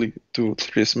restricted only to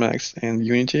 3ds Max and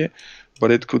Unity,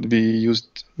 but it could be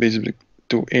used basically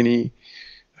to any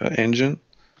engine.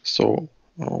 So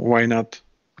why not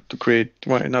to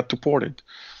port it?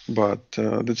 But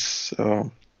this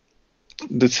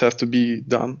has to be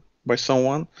done by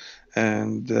someone,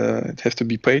 and it has to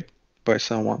be paid by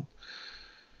someone.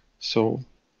 So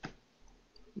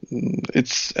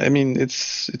it's in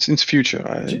the future.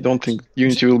 I don't think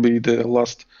Unity will be the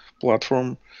last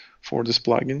platform for this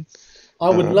plugin. I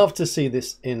would love to see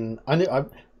this in.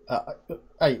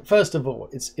 Hey, first of all,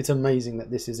 it's amazing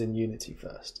that this is in Unity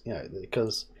first,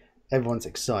 because everyone's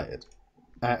excited,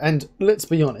 and let's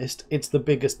be honest, it's the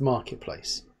biggest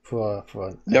marketplace for.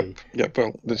 Yep.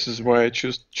 Well, this is why I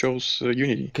chose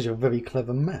Unity. Because you're a very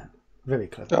clever man, very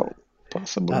clever. Oh,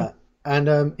 possibly.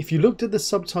 And if you looked at the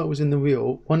subtitles in the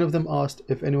reel, one of them asked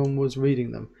if anyone was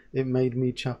reading them. It made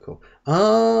me chuckle.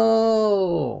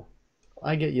 Oh,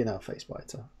 I get you now,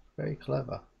 Facebiter. Very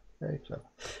clever, very clever.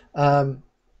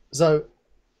 So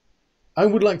I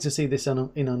would like to see this in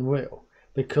Unreal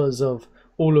because of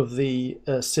all of the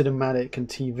cinematic and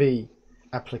TV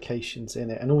applications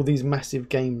in it, and all these massive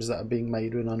games that are being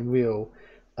made in Unreal,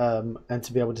 and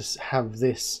to be able to have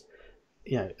this,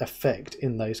 effect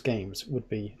in those games would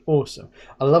be awesome.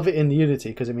 I love it in Unity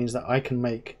because it means that I can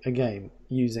make a game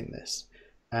using this,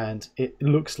 and it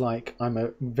looks like I'm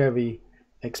a very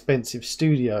expensive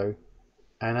studio,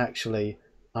 and actually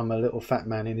I'm a little fat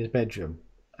man in his bedroom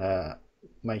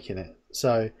making it.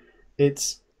 So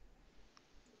it's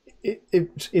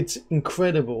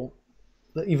incredible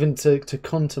that even to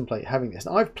contemplate having this.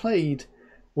 Now, I've played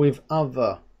with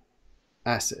other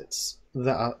assets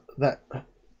that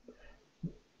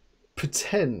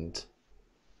pretend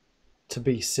to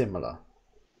be similar.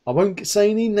 I won't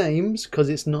say any names because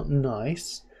it's not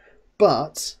nice,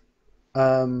 but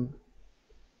they're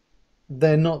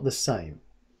not the same.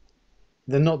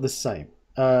 They're not the same.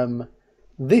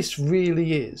 This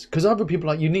really is, because other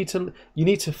people you need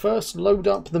to first load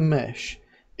up the mesh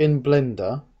in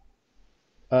Blender,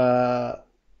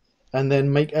 and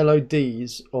then make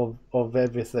LODs of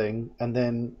everything, and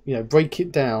then break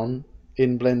it down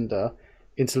in Blender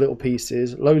into little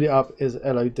pieces, load it up as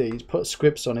LODs, put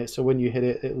scripts on it, so when you hit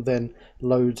it, it will then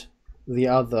load the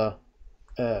other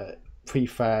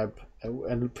prefab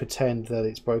and pretend that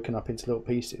it's broken up into little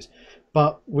pieces.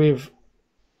 But with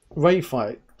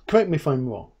Rayfire, correct me if I'm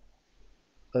wrong,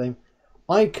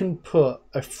 I can put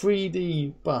a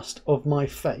 3D bust of my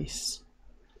face,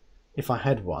 if I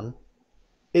had one,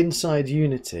 inside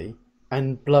Unity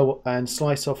and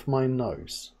slice off my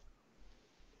nose.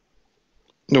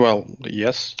 Well,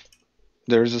 yes,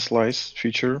 there is a slice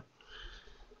feature,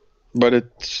 but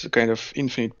it's kind of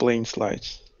infinite plane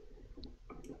slice.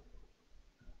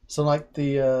 So like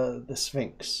the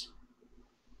Sphinx.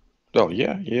 Well,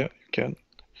 yeah, you can.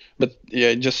 But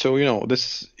yeah, just so you know,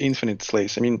 this is infinite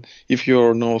slice. I mean, if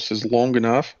your nose is long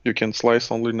enough, you can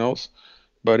slice only nose.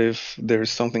 But if there's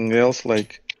something else,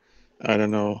 like I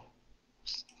don't know,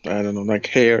 like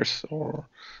hairs, or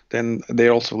then they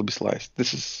also will be sliced.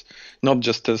 This is not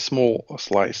just a small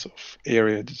slice of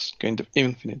area; it's kind of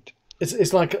infinite.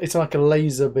 It's like a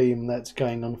laser beam that's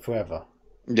going on forever.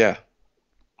 Yeah.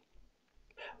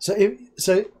 So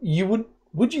you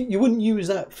wouldn't use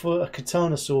that for a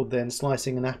katana sword then,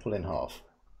 slicing an apple in half,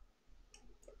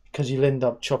 because you'll end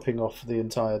up chopping off the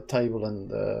entire table and.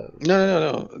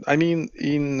 No. I mean,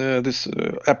 in this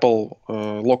Apple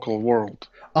local world.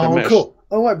 Oh, cool.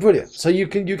 Oh, right, brilliant. So you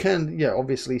can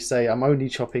obviously say I'm only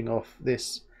chopping off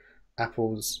this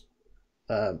apple's,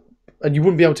 and you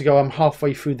wouldn't be able to go I'm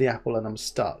halfway through the apple and I'm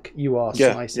stuck. You are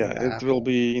slicing that it apple. will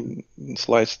be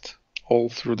sliced all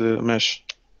through the mesh.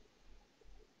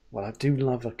 Well, I do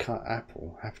love a cut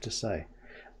apple, I have to say.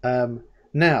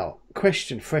 Now,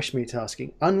 question, Fresh Meat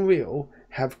asking, Unreal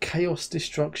have chaos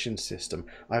destruction system.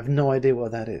 I have no idea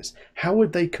what that is. How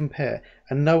would they compare?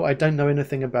 And no, I don't know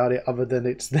anything about it other than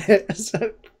it's there.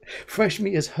 So, Fresh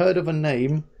Meat has heard of a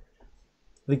name.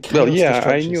 The chaos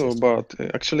destruction I knew system. about.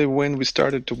 Actually, when we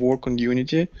started to work on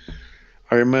Unity,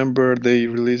 I remember they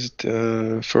released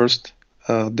first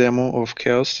demo of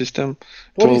chaos system.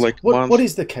 What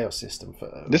is the chaos system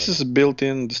for? This is a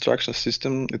built-in destruction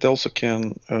system. It also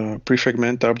can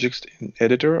pre-fragment objects in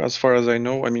editor, as far as I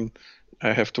know. I mean,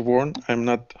 I have to warn, I'm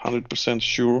not 100%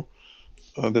 sure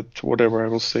that whatever I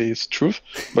will say is truth.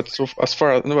 But so as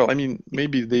far as, well, I mean,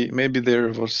 maybe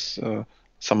there was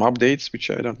some updates which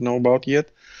I don't know about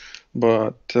yet.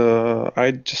 But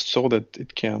I just saw that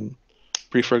it can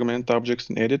pre-fragment objects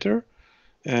in editor,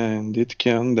 and it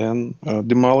can then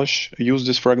use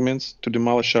these fragments to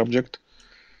demolish object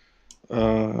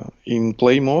in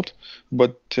play mode.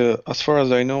 But as far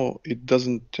as I know, it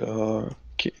doesn't.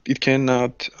 It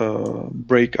cannot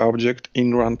break object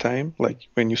in runtime, like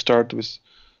when you start with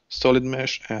solid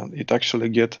mesh and it actually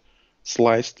get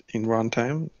sliced in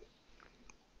runtime.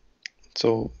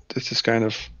 So this is kind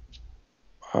of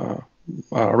a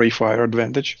Rayfire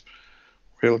advantage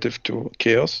relative to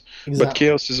Chaos. Exactly. But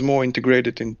Chaos is more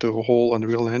integrated into the whole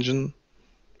Unreal Engine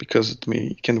because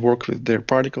it can work with their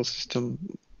particle system.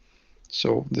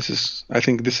 So I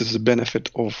think this is the benefit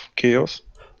of Chaos.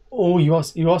 Oh, you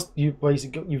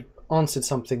answered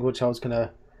something which I was going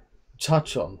to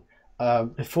touch on.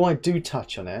 Before I do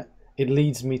touch on it, it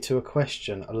leads me to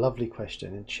a lovely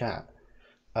question in chat.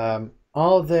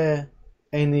 Are there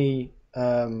any,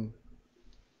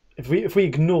 if we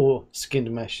ignore skinned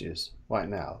meshes right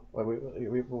now,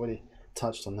 we've already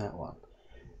touched on that one,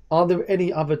 are there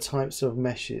any other types of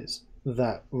meshes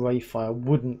that Rayfire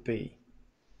wouldn't be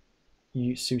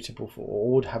suitable for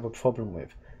or would have a problem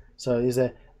with? So is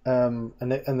there, and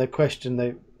the question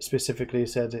they specifically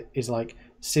said is like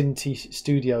Cinti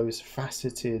Studios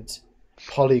faceted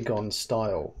polygon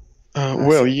style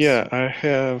Well, assets. yeah, I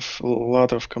have a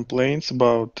lot of complaints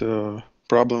about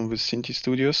problem with Cinti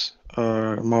Studios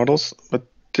models, but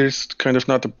there's kind of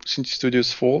not a Cinti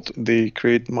Studios fault. They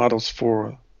create models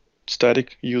for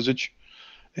static usage,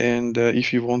 and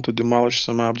if you want to demolish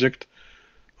some object,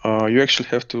 you actually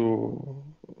have to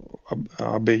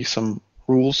obey some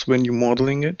rules when you're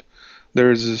modeling it.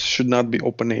 Should not be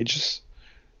open edges,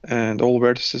 and all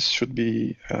vertices should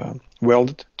be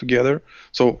welded together.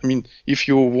 So, I mean, if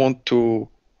you want to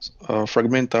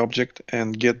fragment object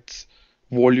and get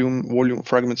volume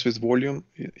fragments with volume,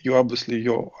 you obviously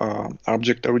your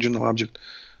original object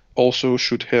also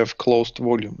should have closed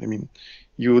volume. I mean,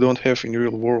 you don't have in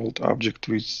real world object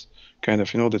with kind of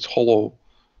that's hollow,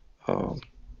 uh,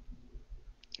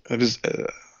 this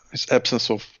absence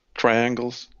of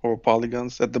triangles or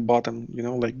polygons at the bottom,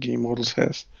 like game models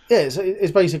has. Yeah,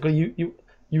 it's basically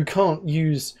you can't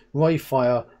use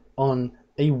Rayfire on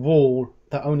a wall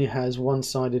that only has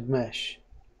one-sided mesh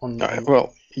on.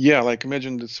 Well, yeah, like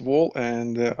imagine this wall,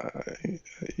 and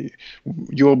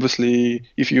you obviously,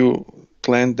 if you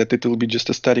plan that it will be just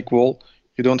a static wall,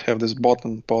 you don't have this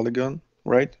bottom polygon,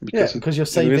 right? Yeah, Because because you're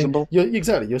it's saving. invisible.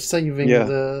 You're saving Yeah,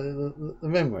 the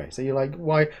memory. So you're like,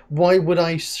 why would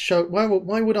I show? Why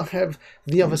would I have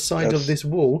the other side of yes, this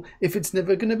wall if it's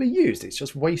never going to be used? It's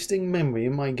just wasting memory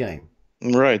in my game.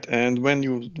 right. And when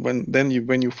you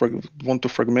want to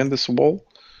fragment this wall,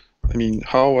 I mean,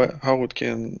 how it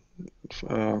can,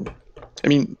 um, I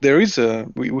mean,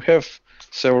 we have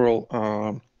several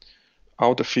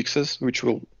auto fixes which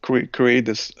will create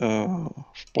this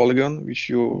polygon which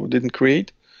you didn't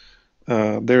create.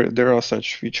 There are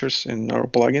such features in our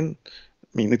plugin.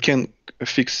 I mean, it can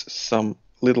fix some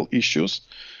little issues,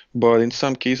 but in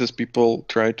some cases, people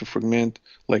try to fragment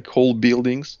like whole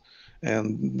buildings,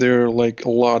 and there are like a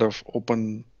lot of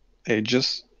open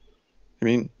edges. I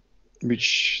mean,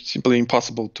 which simply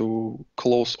impossible to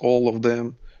close all of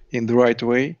them in the right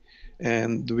way.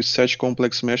 And with such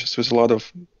complex meshes, with a lot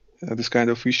of this kind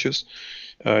of issues,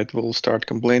 it will start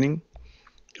complaining.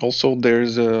 Also,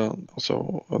 there's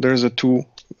a two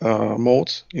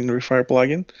modes in Rayfire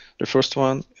plugin. The first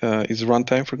one is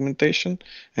runtime fragmentation,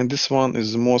 and this one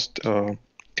is the most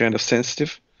kind of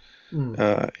sensitive.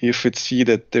 Mm. If it see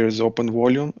that there is open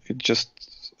volume, it just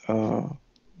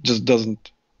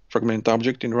doesn't fragment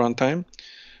object in runtime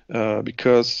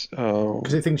because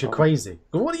Because it thinks you're crazy.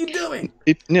 What are you doing?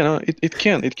 it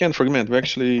can fragment. We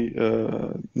actually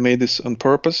made this on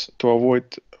purpose to avoid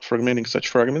fragmenting such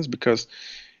fragments because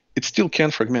it still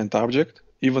can fragment object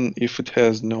even if it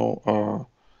has no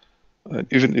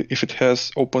even if it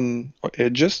has open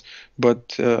edges,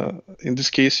 but in this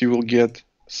case you will get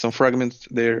some fragments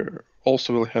there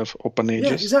also will have open Yeah,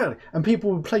 edges. exactly. And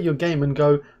people will play your game and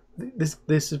go, this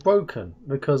is broken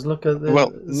because look at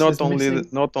Well, it's missing.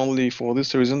 not only for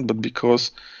this reason, but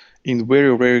because in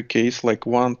very rare case, like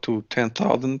 1 to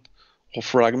 10,000 of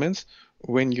fragments,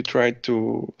 when you try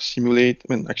to simulate,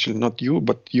 when actually not you,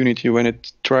 but Unity, when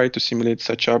it tried to simulate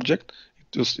such object,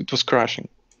 it was crashing.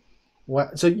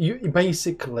 So you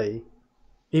basically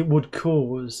it would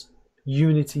cause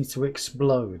Unity to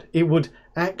explode. It would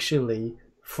actually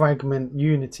fragment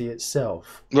Unity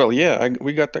itself. Well, yeah,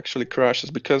 we got actually crashes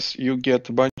because you get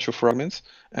a bunch of fragments,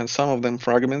 and some of them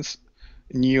fragments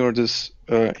near this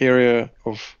area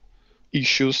of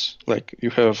issues. Like you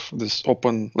have this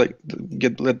open, like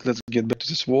let's get back to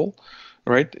this wall,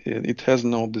 right? It has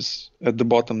no this at the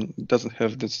bottom. It doesn't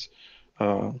have this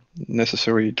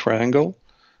necessary triangle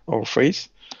or face.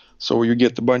 So you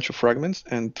get a bunch of fragments,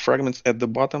 and fragments at the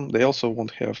bottom they also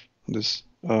won't have this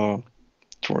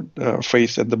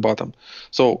face at the bottom.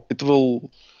 So it will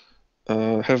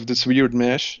have this weird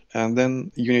mesh, and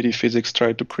then Unity physics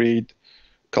try to create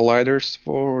colliders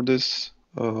for this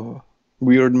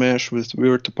weird mesh with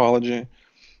weird topology,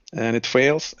 and it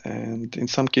fails. And in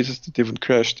some cases, it even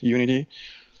crashed Unity.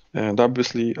 And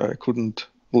obviously, I couldn't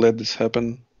let this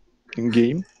happen in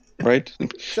game, right?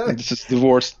 So This is the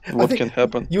worst I what think can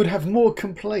happen. you would have more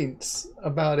complaints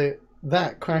about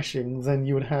that crashing than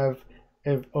you would have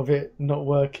of it not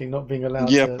working, not being allowed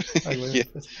Yep. to play Yeah.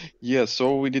 with. Yeah.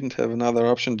 So we didn't have another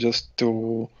option just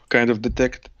to kind of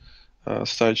detect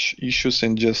such issues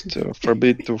and just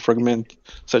forbid to fragment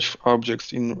such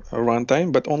objects in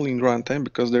runtime, but only in runtime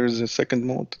because there is a second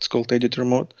mode. It's called editor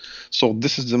mode. So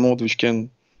this is the mode which can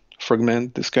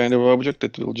fragment this kind of object.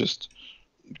 It will just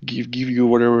give you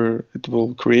whatever it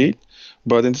will create.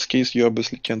 But in this case, you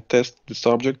obviously can test this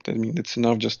object. I mean, it's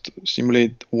enough just to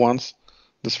simulate once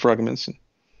these fragments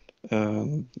uh,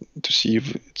 to see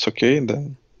if it's okay, and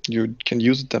then you can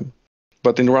use them.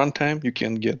 But in runtime, you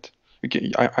can get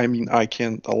I mean, I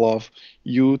can't allow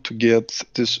you to get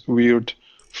this weird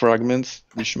fragments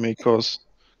which may cause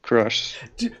crashes.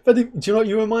 But do you know what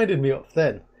you reminded me of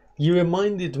then? You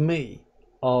reminded me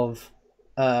of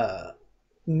uh,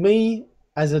 me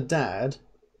as a dad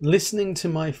listening to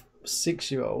my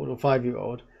 6-year-old or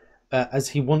 5-year-old as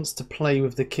he wants to play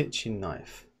with the kitchen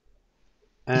knife.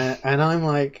 And I'm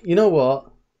like, you know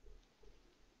what?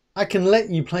 I can let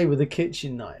you play with the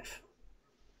kitchen knife.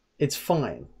 It's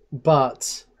fine.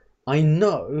 But I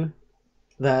know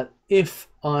that if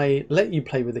I let you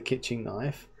play with the kitchen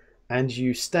knife and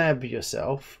you stab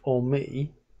yourself or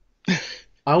me,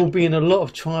 I will be in a lot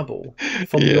of trouble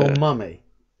from your Yeah, mummy.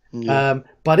 yeah,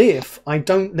 But if I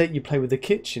don't let you play with the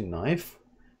kitchen knife,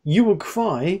 you will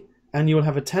cry and you will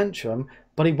have a tantrum,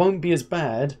 but it won't be as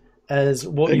bad as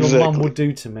what your mum exactly, would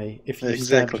do to me if you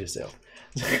stabbed exactly. yourself.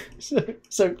 so,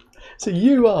 so, so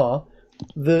you are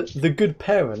the good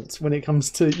parent when it comes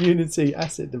to Unity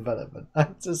asset development. I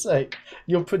have to say,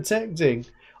 you're protecting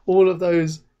all of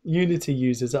those Unity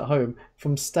users at home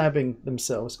from stabbing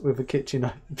themselves with a kitchen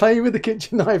knife. Play with a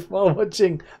kitchen knife while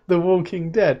watching The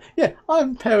Walking Dead. Yeah,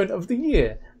 I'm parent of the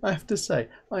year. I have to say,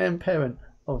 I am parent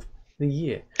of the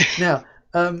year. Now,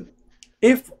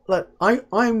 if like I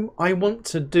want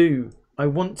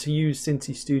to use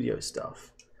Cinti Studio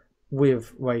stuff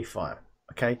with Rayfire.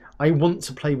 Okay, I want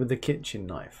to play with the kitchen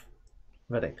knife.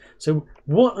 Ready? So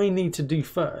what I need to do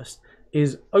first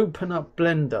is open up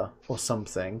Blender or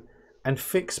something and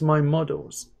fix my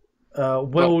models, Well,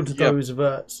 weld yeah, those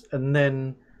verts, and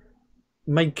then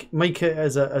make it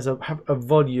as a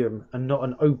volume and not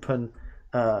an open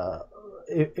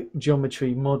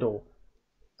geometry model,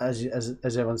 as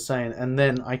everyone's saying. And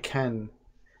then I can,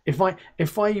 if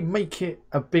I make it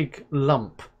a big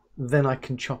lump, then I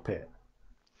can chop it.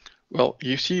 well,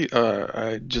 you see,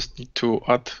 I just need to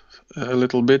add a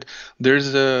little bit.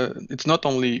 There's a, it's not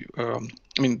only, I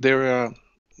mean, there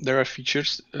are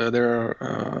features, there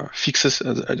are fixes,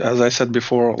 as I said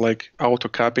before, like auto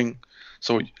capping.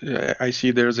 So I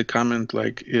see there's a comment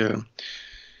like,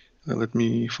 let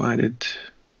me find it.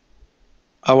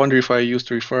 I wonder if I used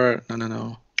to refer. No, no,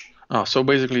 no. So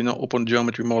basically, no open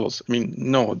geometry models. I mean,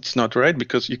 no, it's not right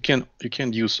because you can't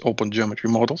use open geometry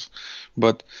models,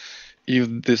 but if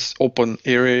this open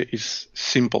area is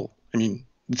simple, I mean,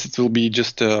 it will be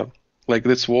just like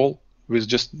this wall with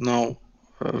just now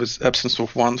with absence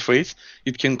of one face,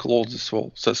 it can close this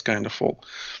wall, such kind of wall.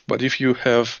 But if you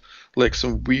have like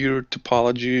some weird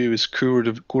topology with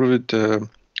curved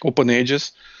open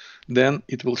edges, then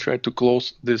it will try to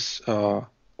close this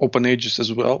open edges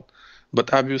as well.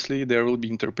 But obviously there will be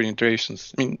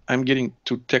interpenetrations. I mean, I'm getting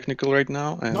too technical right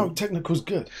now, No, and technical's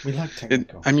good. We like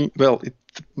technical. I mean, well, it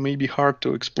may be hard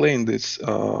to explain this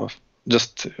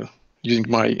just using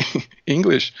my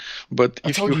English, but I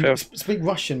if told you you, have, speak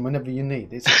Russian whenever you need.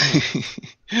 It's fine.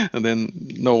 and then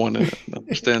no one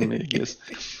understand me, I guess.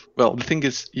 Well, the thing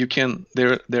is, you can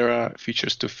there are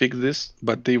features to fix this,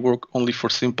 but they work only for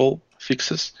simple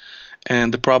fixes.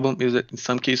 And the problem is that in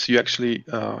some cases you actually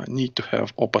need to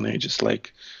have open edges.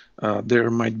 Like there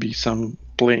might be some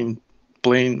plane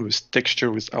with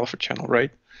texture with alpha channel,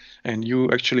 right? And you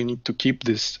actually need to keep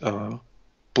this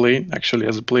plane actually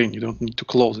as a plane. You don't need to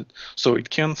close it. So it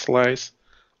can slice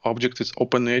objects with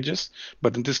open edges,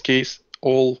 but in this case,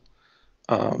 all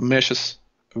meshes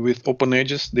with open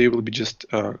edges, they will be just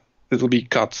it will be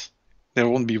cuts. There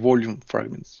won't be volume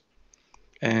fragments.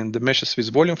 And the meshes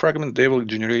with volume fragments, they will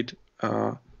generate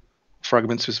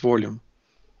fragments with volume.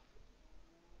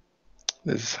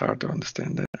 This is hard to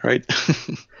understand that, right?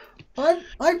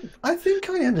 I think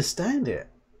I understand it.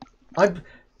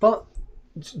 But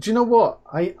do you know what?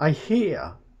 I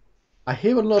hear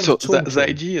a lot So of the talking.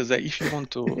 idea is that if you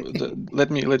want to, let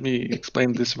me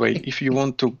explain this way. If you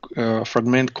want to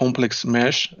fragment complex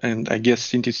mesh, and I guess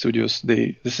Cinti Studios,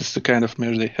 this is the kind of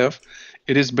mesh they have,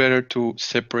 it is better to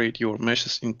separate your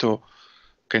meshes into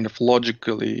kind of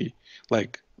logically,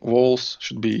 like walls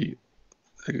should be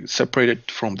separated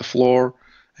from the floor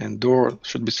and door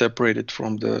should be separated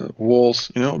from the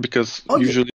walls, because Oh yeah,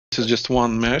 usually this is just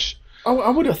one mesh.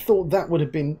 I would have thought that would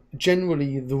have been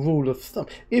generally the rule of thumb.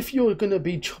 If you're going to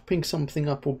be chopping something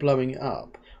up or blowing it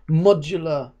up,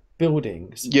 modular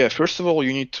buildings. Yeah, first of all,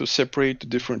 you need to separate the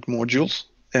different modules,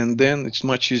 and then it's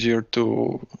much easier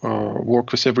to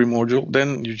work with every module.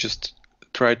 Then you just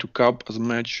try to cap as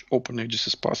much open edges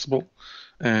as possible,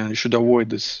 and you should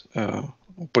avoid this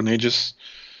open edges,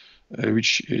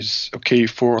 which is okay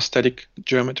for static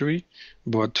geometry,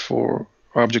 but for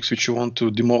objects which you want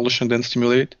to demolish and then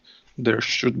stimulate, it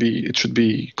should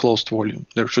be closed volume.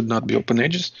 There should not be open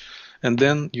edges, and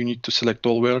then you need to select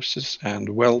all vertices and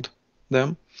weld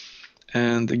them.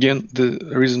 And again, the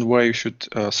reason why you should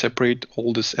separate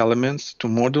all these elements to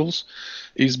modules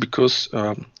is because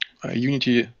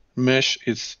Unity mesh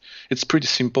it's pretty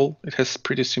simple. It has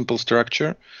pretty simple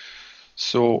structure.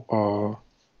 So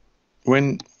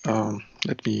when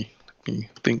let me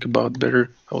think about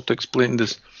better how to explain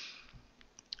this.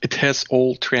 It has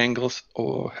all triangles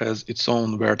or has its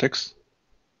own vertex.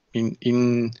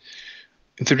 In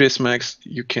 3ds Max,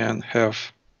 you can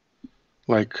have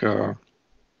like one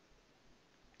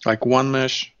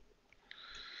mesh.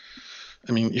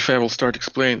 I mean, if I will start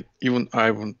explaining, even I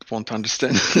won't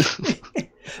understand.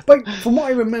 But from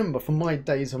what I remember from my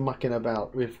days of mucking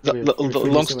about with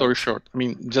long story short, I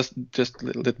mean, just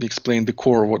let me explain the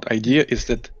core. What idea is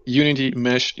that Unity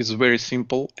mesh is very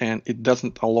simple and it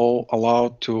doesn't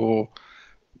allow to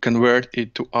convert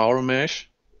it to our mesh.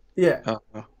 Yeah.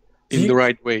 In the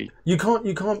right way. You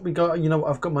can't be going, you know,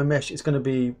 I've got my mesh, it's going to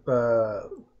be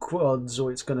quads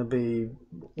or it's going to be...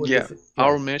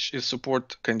 Our mesh is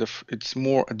support kind of, it's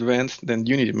more advanced than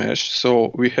Unity mesh.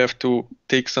 So we have to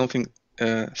take something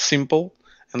simple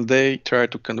and they try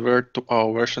to convert to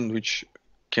our version, which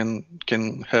can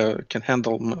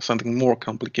handle something more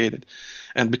complicated.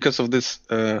 And because of this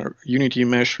Unity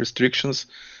mesh restrictions,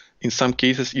 in some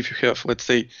cases, if you have, let's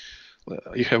say,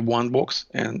 you have one box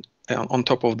and on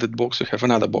top of that box you have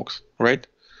another box, right?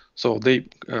 So they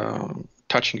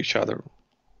touching each other.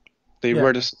 They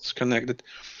vertices connected.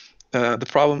 The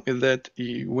problem is that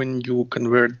when you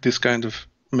convert this kind of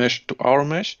mesh to our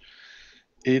mesh,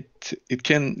 it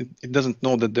doesn't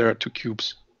know that there are two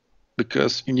cubes,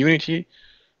 because in Unity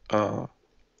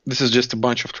this is just a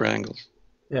bunch of triangles.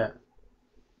 Yeah.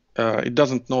 It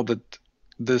doesn't know that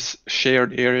this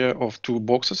shared area of two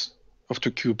boxes, of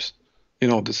two cubes, you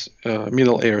know, this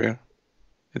middle area,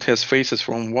 it has faces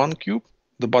from one cube,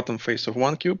 the bottom face of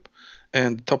one cube,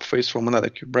 and the top face from another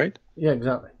cube, right? Yeah,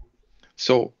 exactly.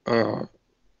 So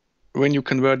when you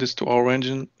convert this to our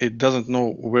engine, it doesn't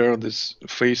know where this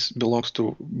face belongs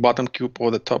to, bottom cube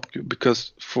or the top cube,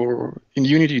 because in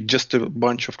Unity, just a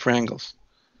bunch of triangles.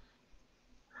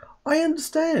 I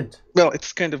understand. Well,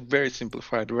 it's kind of very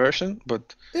simplified version,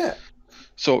 but yeah.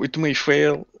 So it may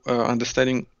fail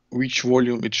understanding which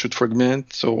volume it should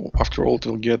fragment. So after all, it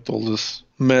will get all this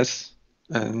mess,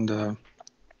 and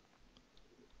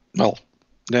well,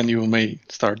 then you may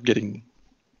start getting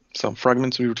some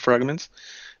fragments, weird fragments,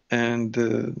 and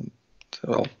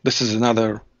well, this is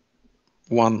another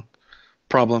one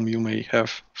problem you may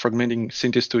have fragmenting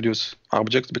Synty Studio's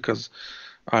objects, because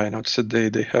I noticed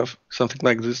that they have something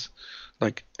like this,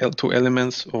 like two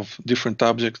elements of different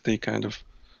objects. They kind of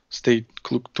stay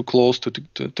too close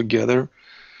together,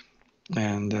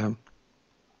 and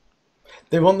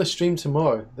they're on the stream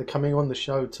tomorrow. They're coming on the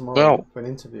show tomorrow for an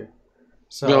interview.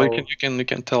 So well, you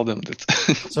can tell them that.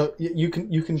 So you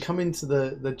can come into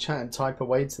the chat and type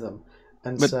away to them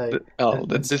and say.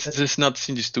 This is not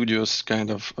Synty Studio's kind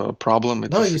of problem.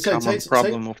 It's a common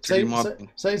problem of 3D modeling.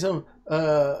 Say to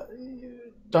them,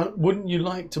 wouldn't you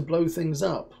like to blow things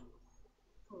up?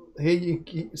 Here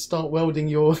you start welding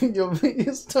you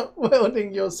start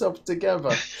welding yourself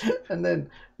together, and then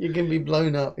you can be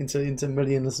blown up into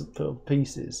millions of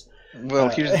pieces. Well,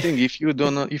 here's the thing: if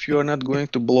you are not going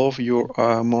to blow up your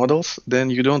models, then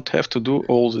you don't have to do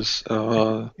all this.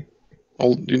 You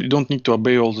don't need to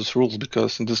obey all these rules,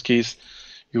 because in this case,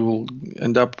 you will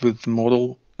end up with a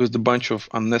model with a bunch of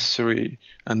unnecessary,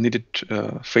 unneeded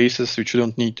faces which you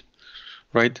don't need,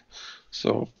 right?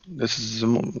 So this is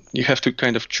you have to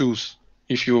kind of choose.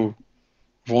 If you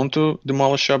want to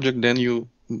demolish object, then you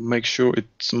make sure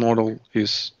its model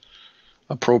is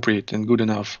appropriate and good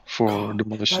enough for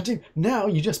demolition. Now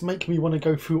you just make me want to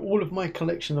go through all of my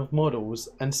collection of models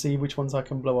and see which ones I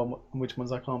can blow up and which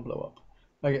ones I can't blow up.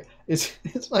 Okay, it's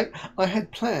like I had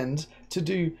planned to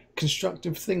do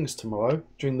constructive things tomorrow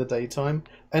during the daytime,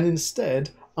 and instead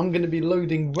I'm going to be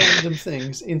loading random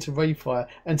things into Rayfire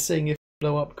and seeing if they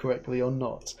blow up correctly or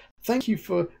not. Thank you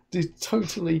for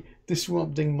totally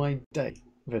disrupting my day,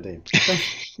 Vadim.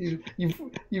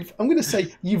 I'm going to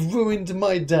say you've ruined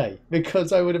my day,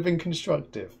 because I would have been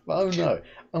constructive. But oh no,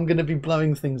 I'm going to be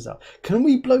blowing things up. Can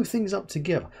we blow things up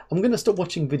together? I'm going to stop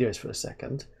watching videos for a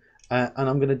second, and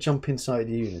I'm going to jump inside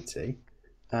Unity,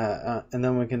 and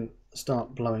then we can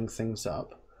start blowing things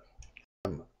up.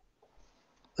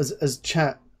 As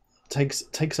chat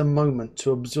takes a moment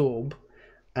to absorb,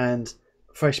 and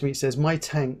Fresh Meat says, my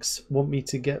tanks want me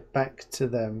to get back to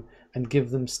them and give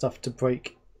them stuff to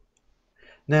break.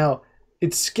 Now,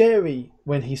 it's scary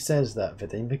when he says that,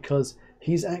 Vadim, because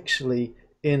he's actually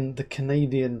in the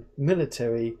Canadian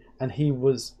military and he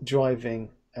was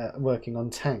driving, working on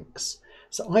tanks.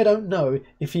 So I don't know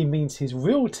if he means his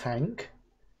real tank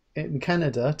in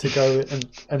Canada to go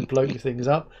and blow things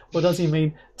up, or does he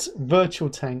mean virtual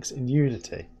tanks in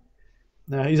Unity?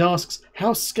 Now he asks,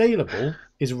 how scalable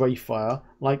is Rayfire?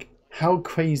 Like, how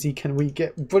crazy can we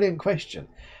get? Brilliant question.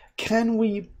 Can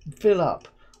we fill up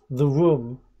the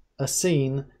room, a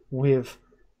scene, with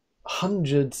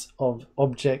hundreds of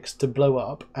objects to blow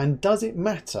up? And does it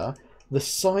matter the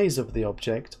size of the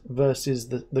object versus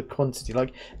the quantity?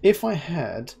 Like, if I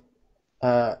had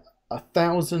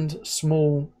 1,000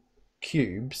 small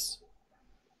cubes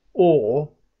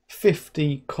or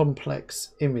 50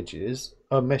 complex images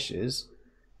or meshes,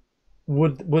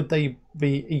 would they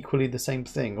be equally the same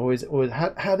thing, or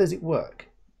how does it work?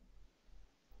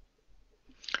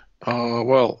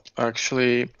 Well,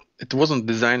 actually, it wasn't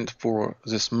designed for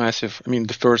this massive. I mean,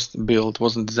 the first build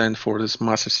wasn't designed for this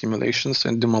massive simulations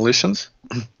and demolitions.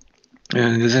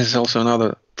 And this is also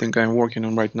another thing I'm working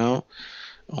on right now.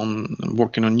 I'm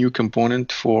working on new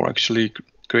component for actually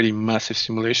creating massive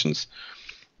simulations,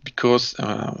 because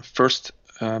first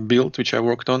build which I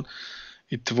worked on,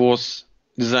 it was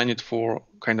designed for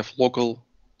kind of local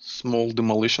small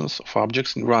demolitions of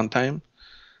objects in runtime,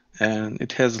 and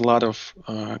it has a lot of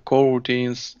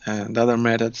coroutines and other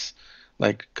methods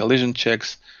like collision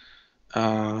checks.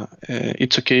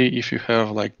 It's okay if you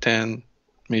have like 10,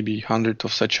 maybe 100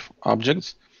 of such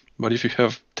objects, but if you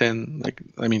have 10, like,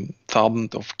 I mean,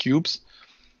 1,000 of cubes,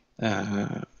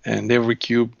 and every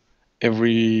cube,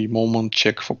 every moment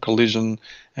check for collision,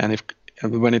 and if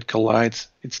when it collides,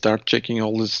 it starts checking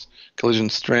all this collision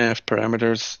strength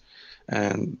parameters,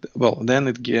 and well, then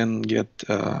it can get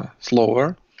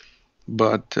slower.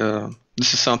 But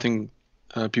this is something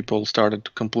people started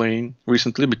to complain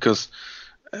recently, because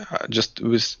just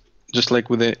like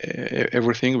with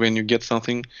everything, when you get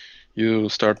something, you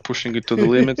start pushing it to the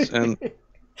limits, and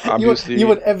obviously you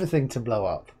want everything to blow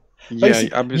up. Yeah,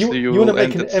 Basically, obviously you want to will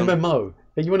make end an at some. MMO.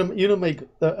 You want to make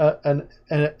an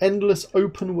endless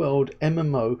open world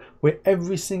MMO where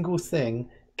every single thing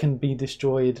can be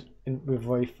destroyed with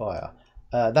Rayfire.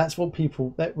 That's what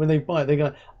people, when they buy it, they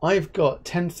go, I've got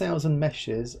 10,000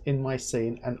 meshes in my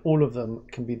scene and all of them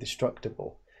can be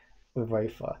destructible with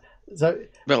Rayfire. So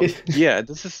Well, yeah,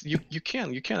 this is you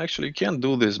can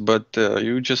do this, but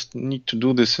you just need to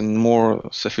do this in more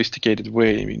sophisticated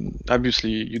way. I mean,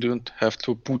 obviously you don't have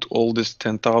to put all this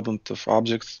 10,000 of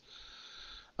objects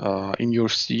in your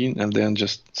scene and then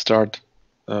just start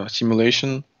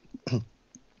simulation.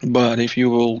 But if you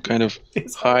will kind of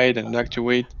hide and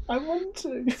activate. I want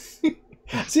to.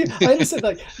 See, I understand,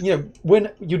 like,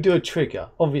 when you do a trigger,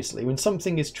 obviously, when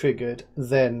something is triggered,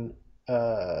 then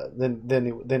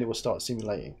it will start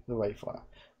simulating the Rayfire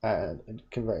and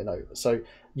convert it over. So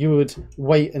you would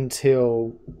wait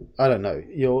until, I don't know,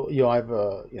 you're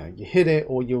either you hit it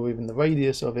or you're within the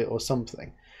radius of it or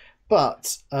something.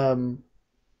 But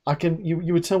I can.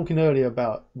 You were talking earlier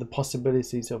about the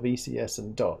possibilities of ECS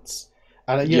and dots.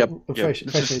 And Yep.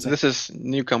 This is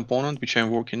new component which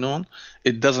I'm working on.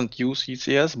 It doesn't use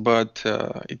ECS, but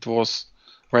it was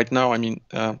right now. I mean,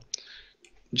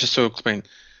 just to explain,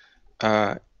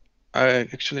 I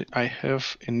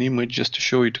have an image just to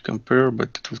show you to compare,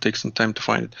 but it will take some time to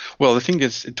find it. Well, the thing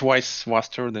is, it's twice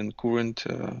faster than current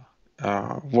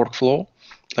workflow.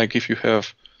 Like if you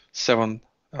have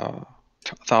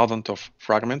 7,000 of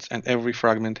fragments, and every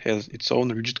fragment has its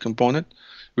own rigid component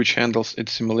which handles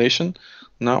its simulation.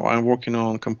 Now I'm working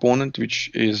on a component which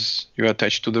is you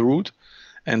attach to the root,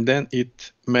 and then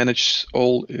it manages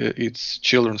all its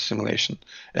children's simulation.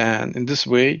 And in this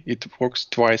way, it works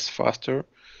twice faster.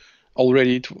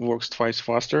 Already it works twice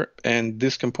faster, and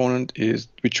this component is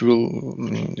which will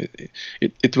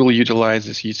it will utilize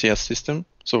this ECS system.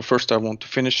 So first I want to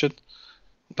finish it,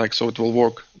 like so it will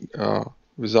work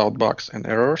without bugs and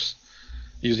errors,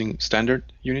 using standard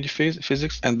Unity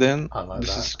physics, and then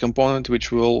this is component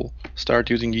which will start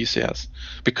using ECS,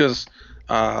 because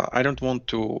I don't want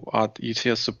to add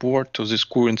ECS support to this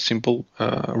current simple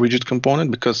rigid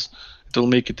component, because it will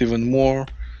make it even more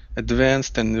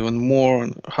advanced and even more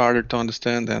harder to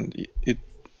understand, and it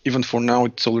even for now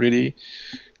it's already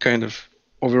kind of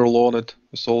overloaded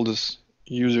with all this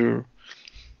user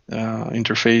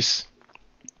interface.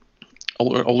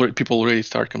 People already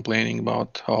start complaining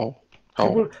about how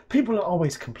people are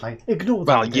always complaining. Ignore them.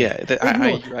 Well, again.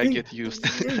 yeah, I get used.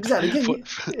 Exactly.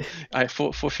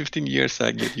 for 15 years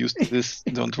I get used to this.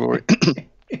 Don't worry.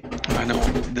 I know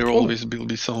there always will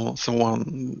be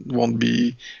someone won't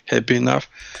be happy enough,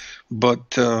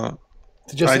 but I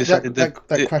decided that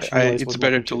it's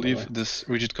better to leave this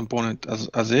rigid component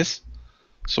as is,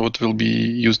 so it will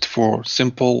be used for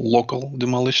simple local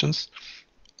demolitions.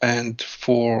 And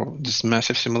for this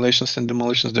massive simulations and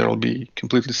demolitions, there will be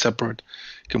completely separate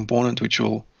component which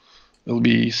will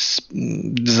be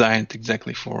designed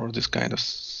exactly for this kind of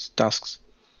tasks.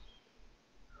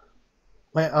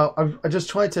 I just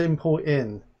tried to import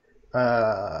in,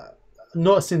 not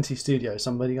a Cinti Studio,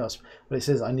 somebody else, but it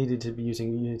says I needed to be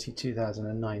using Unity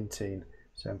 2019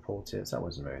 to import it. So that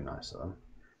wasn't very nice of them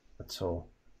at all.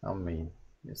 How mean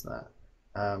is that?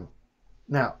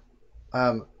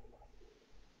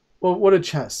 Well, what are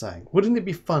chat saying? Wouldn't it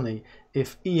be funny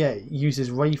if EA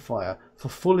uses Rayfire for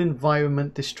full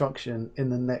environment destruction in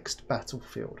the next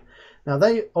Battlefield? Now,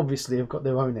 they obviously have got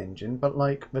their own engine, but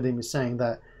like Vadim is saying,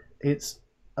 that it's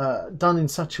done in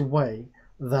such a way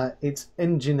that it's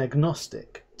engine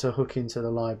agnostic to hook into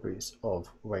the libraries of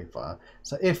Rayfire.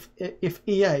 So if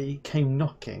EA came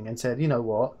knocking and said, you know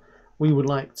what, we would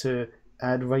like to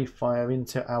add Rayfire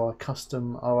into our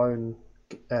own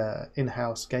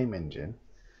in-house game engine,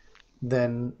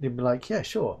 then you'd be like, yeah,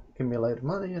 sure, give me a load of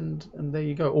money, and there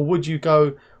you go. Or would you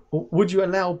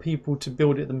allow people to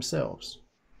build it themselves?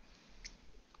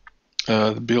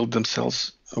 Build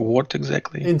themselves what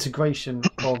exactly? Integration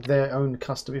of their own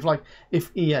custom.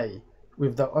 If EA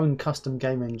with their own custom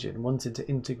game engine wanted to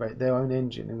integrate their own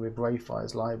engine in with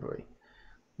Rayfire's library,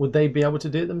 would they be able to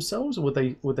do it themselves, or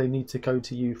would they need to go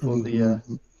to you for the?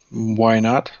 Why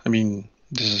not? I mean,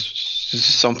 this is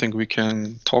something we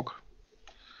can talk.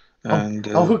 And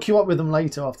I'll hook you up with them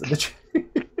later after the.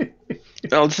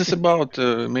 Well, this is about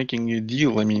making a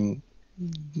deal. I mean,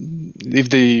 if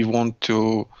they want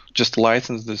to just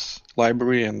license this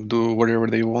library and do whatever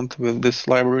they want with this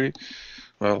library,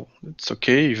 well, it's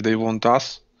okay. If they want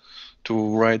us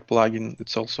to write plugin,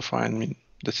 it's also fine. I mean,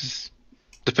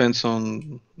 depends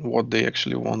on what they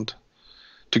actually want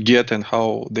to get and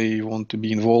how they want to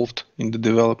be involved in the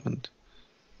development.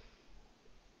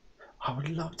 I would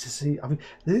love to see. I mean,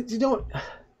 you know what?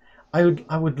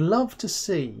 I would love to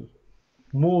see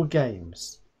more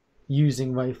games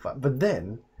using Rayfire. But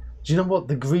then, do you know what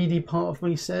the greedy part of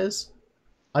me says?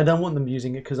 I don't want them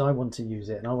using it because I want to use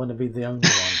it and I want to be the only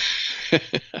one.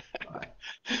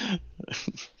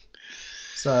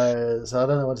 So I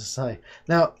don't know what to say.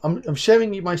 Now I'm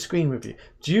sharing my screen with you.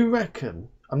 Do you reckon?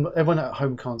 Everyone at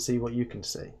home can't see what you can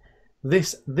see.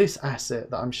 This asset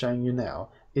that I'm showing you now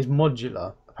is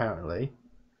modular, apparently.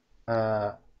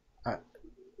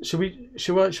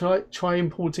 Should I try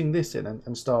importing this in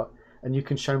and start? And you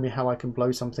can show me how I can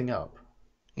blow something up.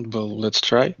 Well, let's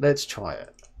try. Let's try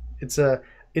it. It's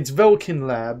Velkin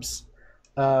Labs.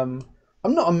 I'm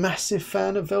not a massive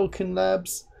fan of Velkin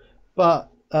Labs, but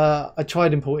I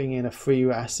tried importing in a free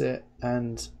asset,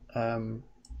 and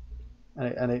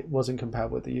it wasn't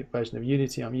compatible with the version of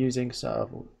Unity I'm using, so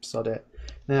I've sod it.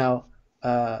 Now,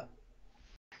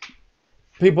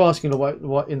 people asking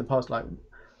what in the past, like,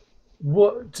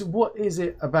 what is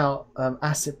it about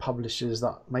asset publishers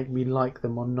that make me like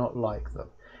them or not like them?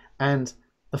 And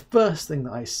the first thing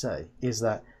that I say is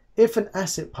that if an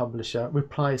asset publisher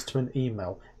replies to an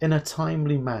email in a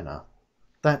timely manner,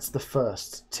 that's the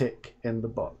first tick in the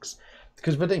box.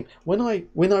 Because Vadim, when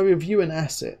I review an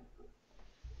asset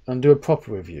and do a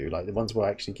proper review, like the ones where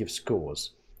I actually give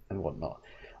scores and whatnot,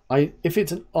 if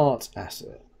it's an art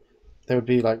asset, they would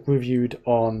be like reviewed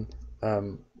on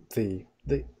the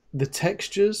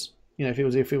textures. You know, if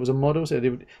it was a model, so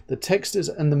the textures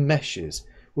and the meshes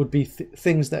would be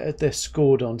things that they're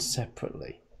scored on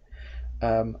separately.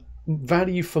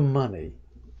 Value for money,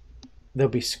 they'll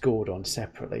be scored on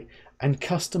separately. And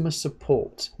customer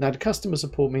support. Now, the customer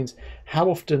support means how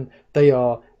often they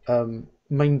are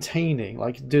maintaining.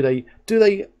 Like, do they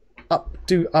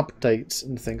do updates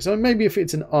and things? So maybe if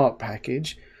it's an art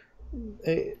package,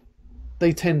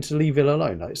 they tend to leave it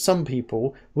alone. Like, some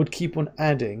people would keep on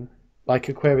adding, like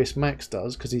Aquarius Max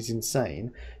does, because he's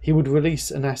insane. He would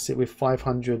release an asset with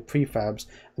 500 prefabs,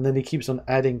 and then he keeps on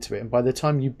adding to it. And by the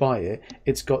time you buy it,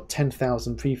 it's got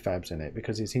 10,000 prefabs in it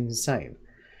because he's insane.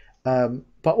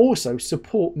 But also,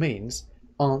 support means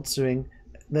answering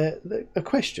a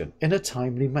question in a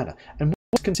timely manner. And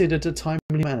what's considered a timely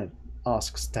manner?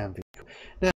 Asks Stanley.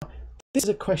 Now, this is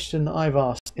a question that I've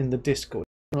asked in the Discord.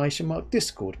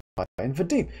 Discord. And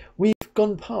Vadim, we've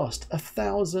gone past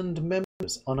 1,000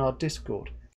 members on our Discord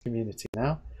community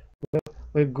now.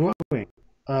 We're growing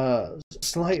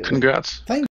slightly. Congrats.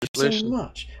 Thank you so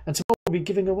much. And tomorrow we'll be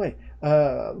giving away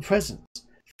presents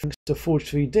thanks to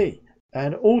Forge 3D.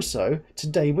 And also,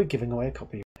 today we're giving away a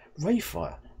copy of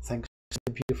Rayfire, thanks to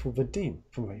the beautiful Vadim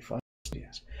from Rayfire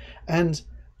Studios. And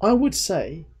I would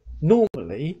say,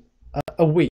 normally, a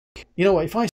week. You know what,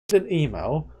 if I send an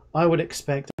email, I would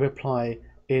expect a reply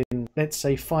in, let's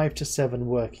say, 5 to 7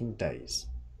 working days.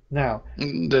 Now,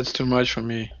 That's too much for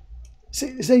me.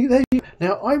 see there you,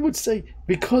 now I would say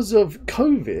because of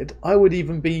COVID, I would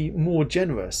even be more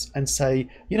generous and say,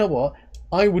 you know what,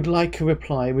 I would like a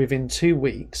reply within 2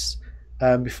 weeks.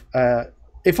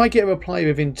 If I get a reply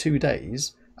within 2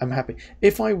 days, I'm happy.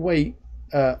 If I wait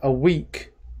a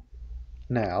week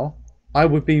now, I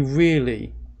would be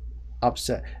really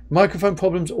upset. Microphone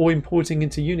problems or importing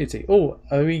into Unity. Oh,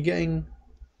 are we getting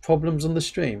problems on the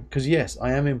stream? Because yes,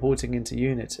 I am importing into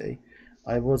Unity.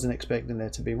 I wasn't expecting there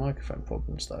to be microphone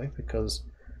problems though, because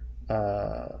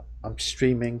I'm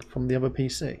streaming from the other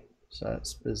PC, so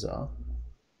that's bizarre.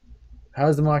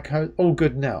 How's the mic? All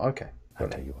good now. Okay. I'll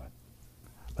tell you what.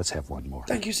 Let's have one more.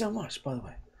 Thank you so much, by the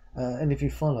way. And if you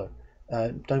follow,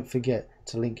 don't forget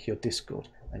to link your Discord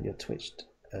and your Twitch,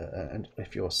 and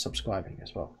if you're subscribing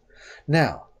as well.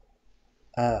 Now,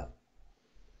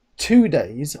 2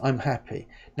 days, I'm happy.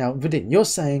 Now, Vadim, you're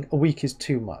saying a week is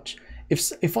too much.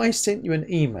 If I sent you an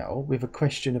email with a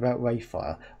question about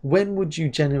Rayfire, when would you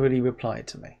generally reply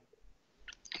to me?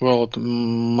 Well,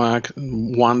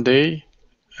 one day,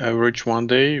 average 1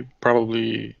 day,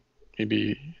 probably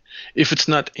maybe. If it's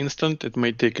not instant, it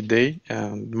may take a day,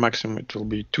 and maximum it will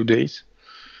be 2 days.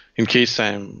 In case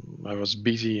I was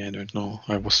busy, I don't know,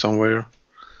 I was somewhere.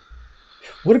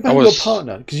 What about your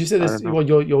partner? Because you said there's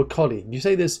your colleague. You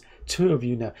say there's two of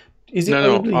you now. Is it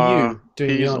only you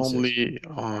doing the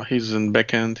answers? He's in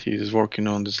backend. He's working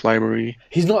on this library.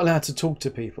 He's not allowed to talk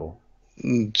to people.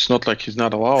 It's not like he's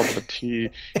not allowed, but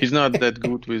he's not that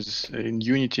good with in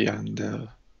Unity, and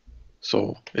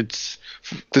so it's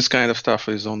this kind of stuff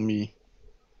is on me.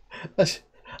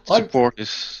 Support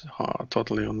is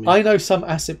totally on me. I know some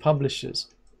asset publishers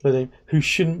who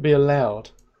shouldn't be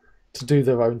allowed to do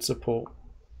their own support.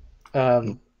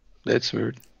 That's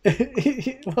weird.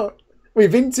 Well,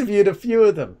 we've interviewed a few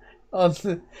of them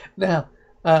now,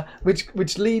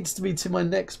 which leads me to my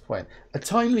next point. A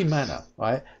timely manner,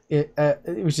 right?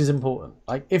 Which is important.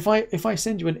 Like if I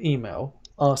send you an email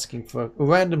asking for a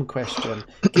random question,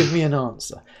 give me an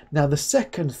answer. Now the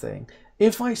second thing,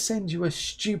 if I send you a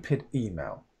stupid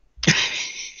email,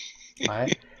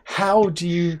 right? How do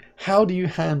you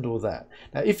handle that?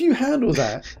 Now, if you handle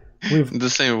that with the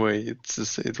same way,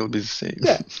 it'll be the same.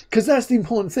 Yeah, because that's the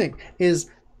important thing. Is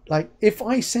like if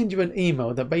I send you an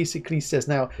email that basically says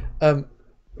now,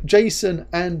 Jason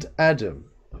and Adam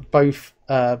both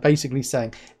basically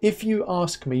saying, if you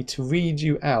ask me to read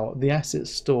you out the asset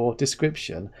store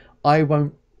description, I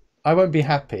won't be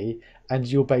happy, and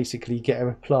you'll basically get a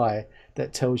reply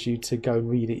that tells you to go and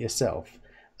read it yourself.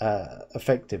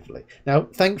 Effectively. Now,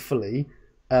 thankfully,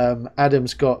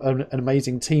 Adam's got an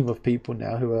amazing team of people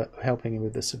now who are helping him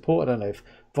with the support. I don't know if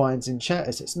Brian's in chat.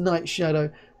 It's Night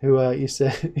Shadow, who you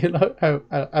said, you know, how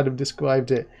Adam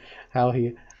described it, how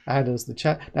he handles the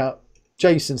chat. Now,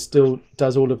 Jason still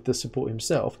does all of the support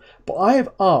himself, but I have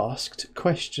asked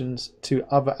questions to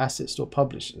other asset store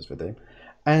publishers with him,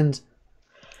 and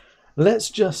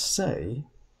let's just say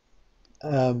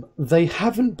they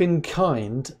haven't been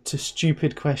kind to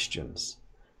stupid questions.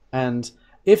 And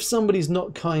if somebody's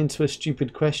not kind to a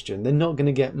stupid question, they're not going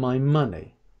to get my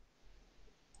money.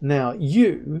 Now,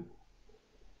 you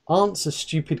answer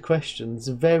stupid questions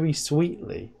very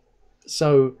sweetly.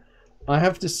 So I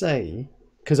have to say,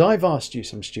 because I've asked you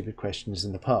some stupid questions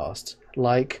in the past,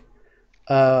 like,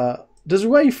 does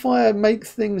Rayfire make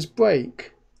things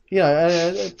break? You're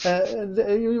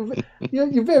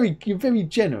very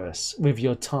generous with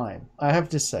your time, I have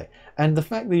to say. And the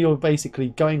fact that you're basically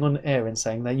going on air and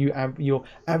saying that you're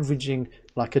averaging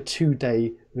like a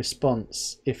 2-day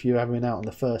response if you're having out on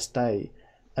the first day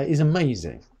is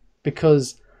amazing.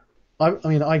 Because I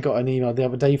got an email the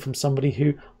other day from somebody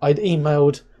who I'd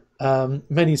emailed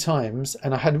many times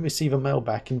and I hadn't received a mail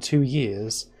back in 2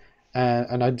 years,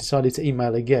 and I decided to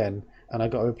email again and I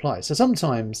got a reply. So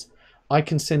sometimes I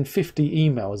can send 50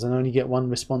 emails and only get one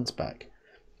response back.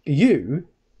 You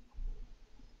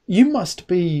must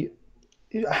be...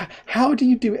 How do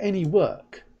you do any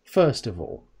work, first of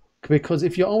all? Because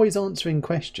if you're always answering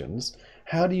questions,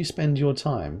 how do you spend your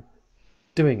time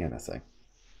doing anything?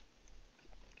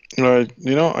 I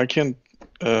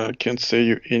can't say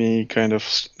you any kind of,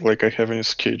 like I have any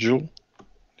schedule.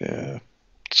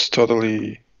 It's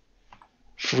totally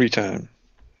free time.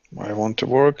 I want to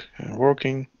work, I'm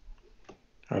working.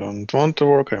 I don't want to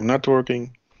work, I'm not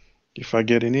working. If I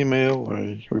get an email,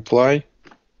 I reply.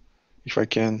 If I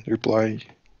can reply.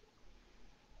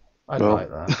 I like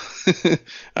that.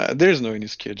 There's no any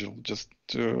schedule, just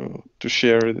to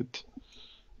share it.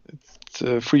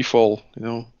 It's free fall, you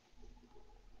know.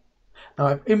 Now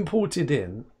I've imported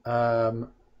in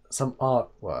some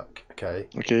artwork, okay.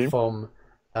 From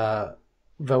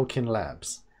Velkin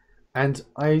Labs, and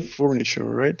Furniture,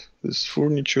 right? This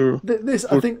furniture.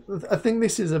 I think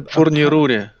this is a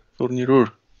Furnirure.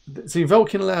 Furnirur. see,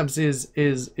 Velkin Labs is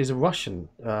a Russian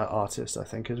artist, I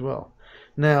think, as well.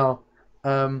 Now,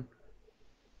 I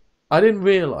didn't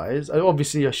realize.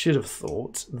 Obviously, I should have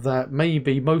thought that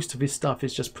maybe most of his stuff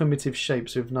is just primitive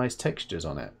shapes with nice textures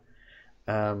on it,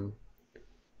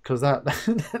 because that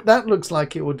that looks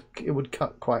like it would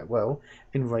cut quite well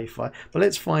in Rayfire. But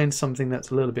let's find something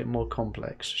that's a little bit more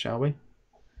complex, shall we?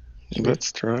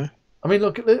 Let's try. I mean,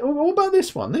 look. What about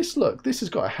this one? This has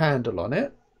got a handle on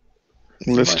it.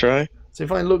 Let's try. So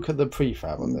if I look at the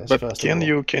prefab on this, But first can of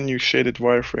all, you shade it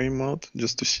wireframe mode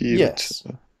just to see? Yes.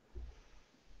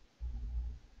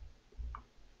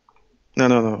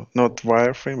 No, not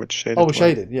wireframe, but shaded. Oh,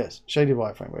 shaded. Yes, shaded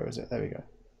wireframe. Where is it? There we go.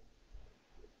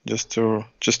 Just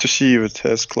to see if it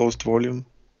has closed volume.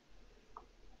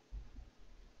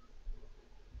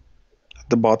 At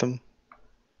the bottom.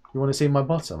 You want to see my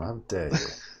bottom? How dare you?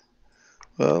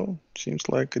 Well, seems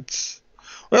like it's.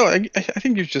 Well, I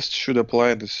think you just should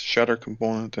apply this shutter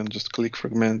component and just click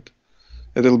fragment.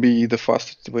 It'll be the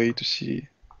fastest way to see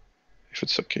if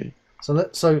it's okay.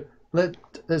 Let's do.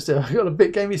 I've got a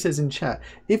bit. Gamey says in chat,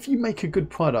 if you make a good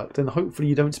product, then hopefully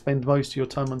you don't spend most of your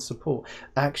time on support.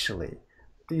 Actually,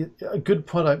 a good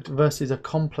product versus a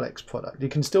complex product.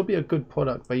 It can still be a good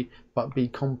product, but be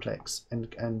complex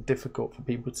and difficult for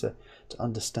people to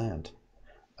understand.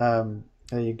 There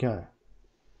you go.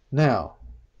 Now,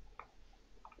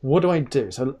 what do I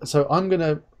do? So I'm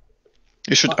gonna.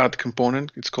 You should add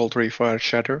component. It's called Rayfire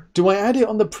Shatter. Do I add it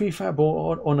on the prefab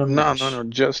or on a mesh? No.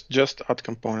 Just add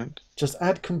component. Just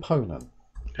add component.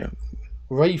 Yeah.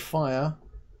 Rayfire.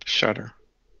 Shatter.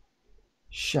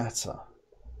 Shatter.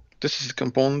 This is a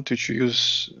component which you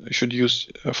should use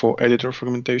for editor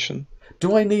fragmentation.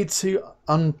 Do I need to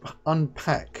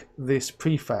unpack this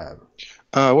prefab?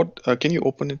 Can you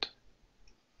open it?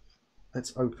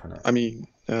 Let's open it. I mean,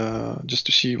 just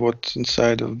to see what's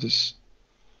inside of this.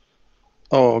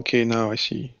 Oh, okay, now I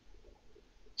see.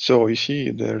 So you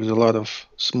see, there's a lot of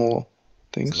small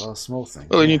things. There's a lot of small things.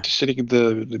 Well, you need to select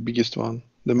the biggest one,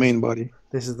 the main body.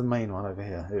 This is the main one over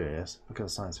here. Here he is. Look at the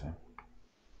size of him.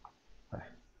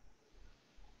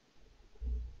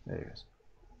 There he is.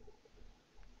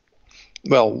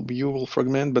 Well, you will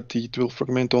fragment, but it will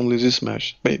fragment only this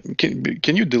mesh.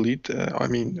 Can you delete,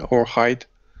 or hide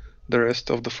the rest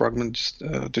of the fragment just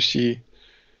to see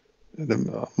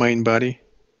the main body?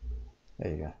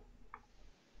 There you go.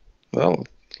 Well,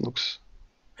 it looks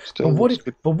still.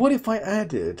 But what if I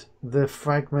added the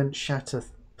fragment shatter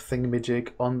thingamajig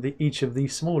on each of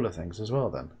these smaller things as well?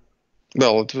 Then.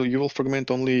 Well, you will fragment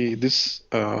only this.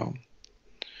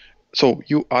 So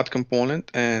you add component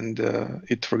and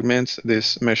it fragments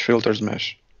this mesh filters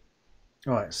mesh.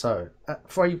 All right. So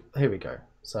here we go.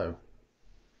 So.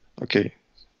 Okay.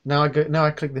 Now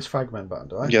I click this fragment button,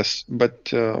 do I? Yes, but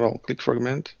click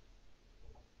fragment.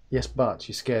 Yes, but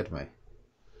you scared me.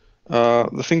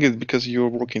 The thing is because you're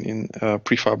working in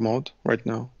prefab mode right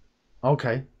now.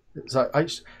 Okay. So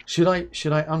should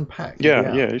I unpack?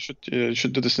 Yeah. You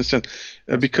should do this instead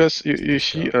because you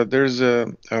see there's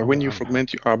when you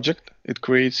fragment your object, it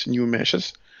creates new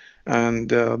meshes, and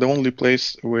the only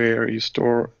place where you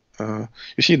store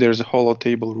you see there's a hollow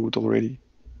table root already,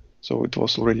 so it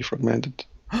was already fragmented.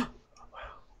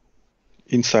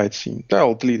 Inside scene.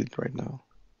 I'll delete it right now.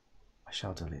 I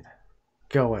shall delete it.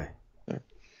 Go away. Yeah.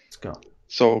 Let's go.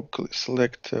 So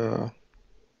select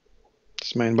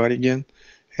this main body again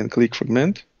and click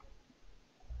fragment.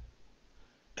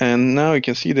 And now you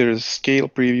can see there is scale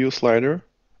preview slider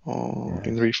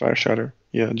in Rayfire Shatter.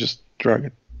 Yeah, just drag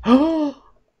it. Oh,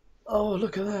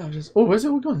 look at that. Where's it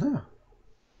all gone now?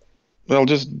 Well,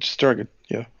 just drag it.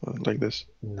 Yeah, like this.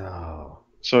 No.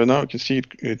 So now you can see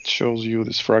it shows you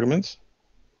these fragments.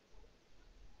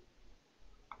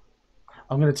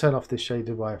 I'm going to turn off this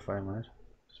shaded wireframe mode.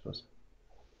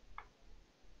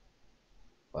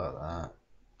 Like that.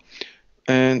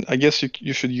 And I guess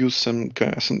you should use some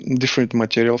different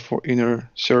material for inner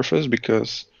surface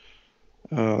because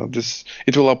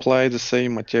it will apply the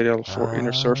same material for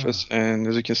inner surface, and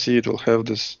as you can see, it will have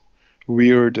this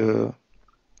weird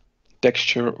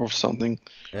texture of something.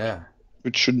 Yeah.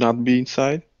 Which should not be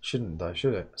inside. Shouldn't though,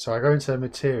 should it? So I go into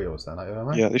materials then.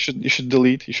 Yeah, you should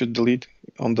delete. You should delete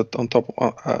on top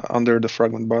under the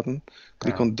fragment button.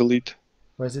 Click on delete.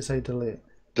 Where does it say delete?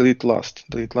 Delete last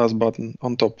button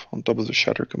on top of the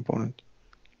shutter component.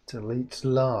 Delete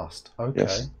last. Okay.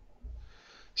 Yes.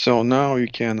 So now you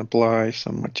can apply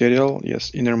some material.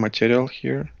 Yes, inner material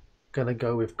here. Gonna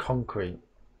go with concrete.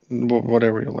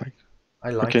 Whatever you like. I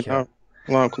like it.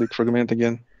 Now click fragment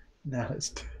again. Now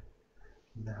let's.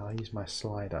 Now I use my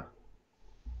slider.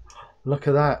 Look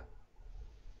at that.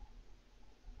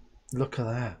 Look at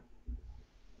that.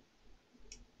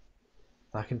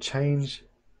 I can change.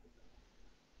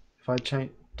 If I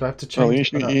change, do I have to change? Well,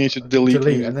 it? you No, need to delete.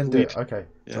 delete and then do it. Okay,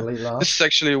 Yeah. delete last. This is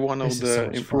actually one of This is so the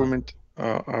much improvement we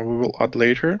will add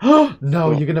later. No,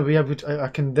 So- you're gonna be able to. I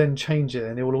can then change it,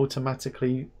 and it will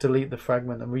automatically delete the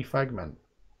fragment and refragment.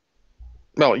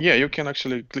 Well, yeah, you can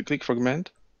actually click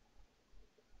fragment.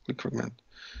 Click fragment.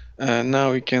 And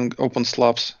now you can open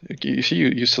slabs. You see,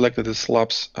 you selected the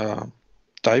slabs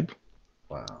type.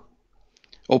 Wow.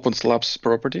 Open slabs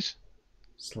properties.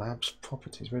 Slabs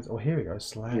properties. Oh, here we go.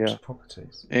 Slabs Yeah.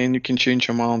 properties. And you can change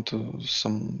amount to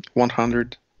some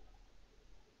 100.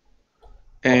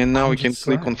 And now we 100 can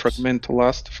click on slabs.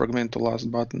 fragment to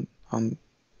last button on.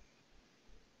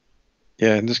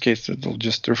 Yeah, in this case, it'll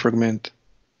just refragment.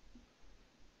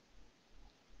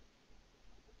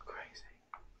 Crazy.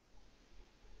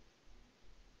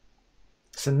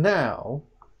 So now,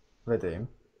 Vadim.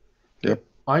 Yep.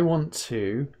 I want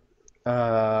to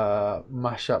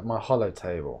mash up my hollow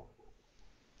table.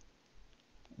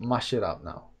 Mash it up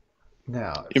now.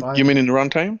 Now, if You mean in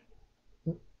runtime?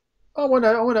 I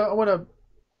wanna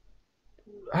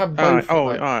have both.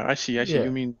 I see. Yeah.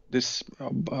 You mean this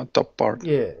top part?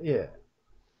 Yeah.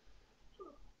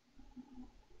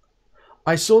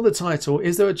 I saw the title.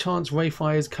 Is there a chance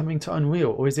Rayfire is coming to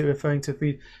Unreal, or is it referring to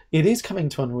food? It is coming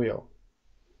to Unreal.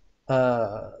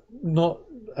 Not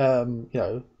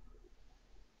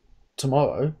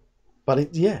tomorrow,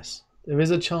 but yes, there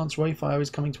is a chance Rayfire is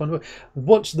coming to Unreal.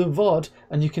 Watch the VOD,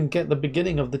 and you can get the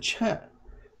beginning of the chat.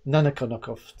 Nanaka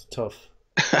knockoff tough.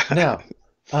 Now,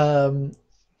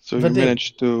 So you Vadim,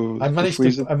 managed to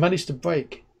freeze it? I managed to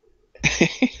break.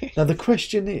 Now the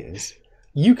question is,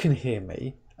 you can hear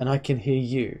me and I can hear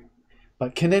you,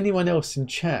 but can anyone else in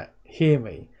chat hear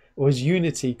me, or has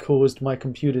Unity caused my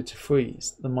computer to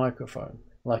freeze the microphone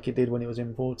like it did when it was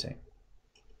importing?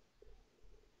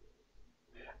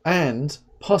 And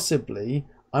possibly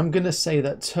I'm going to say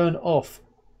that turn off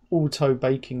auto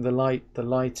baking the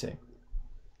lighting.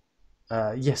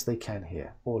 Yes, they can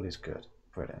hear. All is good.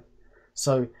 Brilliant.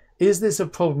 So is this a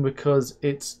problem because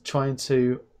it's trying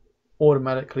to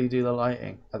automatically do the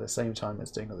lighting at the same time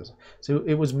as doing all this? So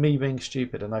it was me being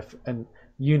stupid, and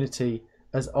Unity,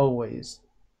 as always,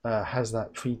 has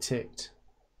that pre-ticked.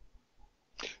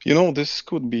 This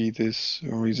could be this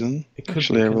reason.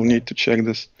 Actually, I will need to check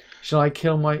this. Shall I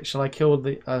kill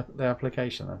the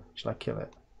application then? Shall I kill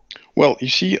it? Well, you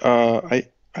see, I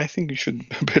think you should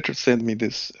better send me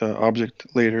this object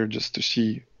later just to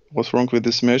see what's wrong with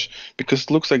this mesh, because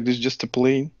it looks like this is just a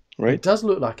plane, right? It does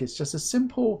look like it's just a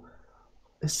simple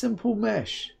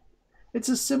mesh. It's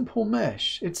a simple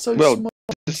mesh. It's so small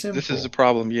and simple. This is the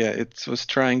problem. Yeah, it was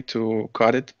trying to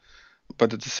cut it,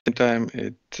 but at the same time,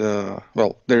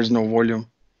 there's no volume.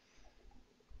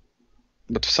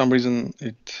 But for some reason,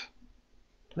 it.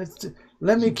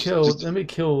 Let me kill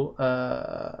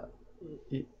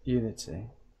Unity.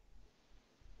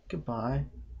 Goodbye.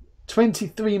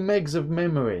 23 megs of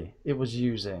memory it was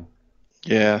using.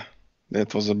 Yeah,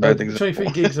 that was a bad example.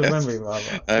 23 gigs of memory,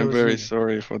 rather. I'm very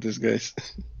sorry for this, guys.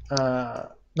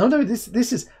 No, this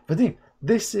is Vadim.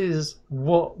 This is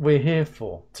what we're here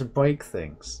for, to break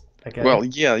things. Okay. Well,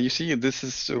 yeah, you see, this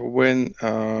is when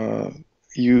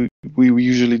we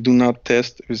usually do not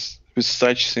test with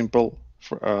such simple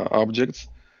objects.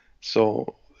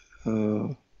 So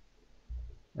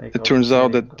it turns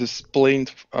out that this plain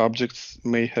objects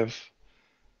may have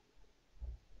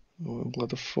a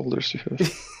lot of folders you have.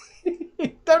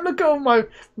 Don't look at all my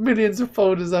millions of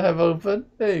folders I have open.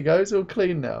 There you go. It's all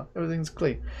clean now. Everything's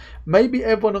clean. Maybe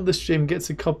everyone on the stream gets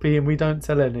a copy and we don't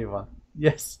tell anyone.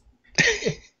 Yes.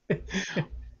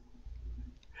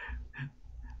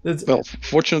 Well,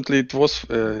 fortunately, it was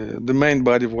the main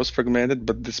body was fragmented,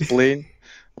 but this plane,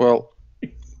 well,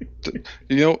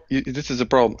 this is a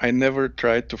problem. I never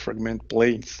tried to fragment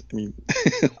planes. I mean,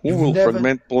 who will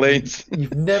fragment planes?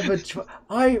 You've never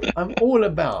tried. I'm all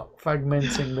about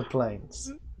fragmenting the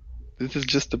planes. This is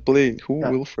just a plane. Who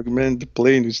will fragment the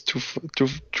plane with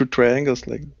two triangles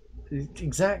like?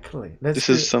 Exactly. This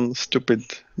is some stupid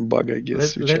bug, I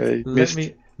guess, which I missed.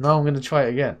 No, I'm going to try it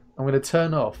again. I'm going to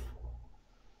turn off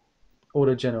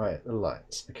auto-generate the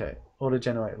lights. Okay,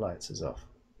 auto-generate lights is off.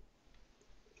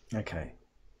 Okay,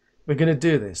 we're going to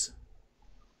do this.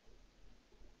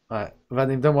 All right,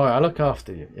 Vadim, don't worry. I'll look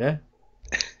after you, yeah?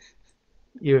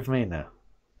 You with me now.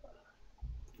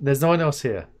 There's no one else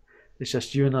here. It's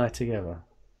just you and I together.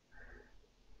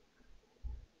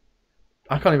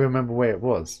 I can't even remember where it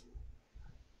was.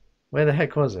 Where the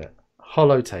heck was it?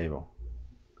 Hollow table.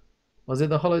 Was it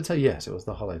the hollow table? Yes, it was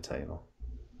the hollow table.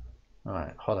 All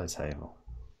right, hollow table.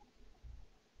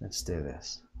 Let's do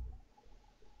this.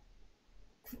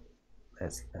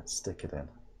 Let's stick it in.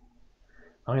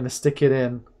 I'm going to stick it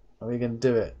in. Are we going to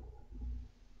do it?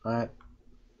 All right.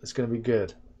 It's going to be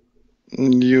good.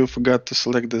 You forgot to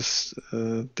select this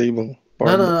table.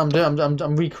 No.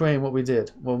 I'm recreating what we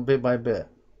did, well, bit by bit.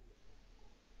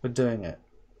 We're doing it.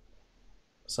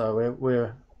 So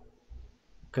we're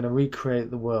going to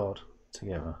recreate the world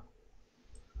together.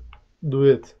 Do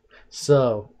it.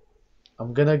 So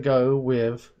I'm going to go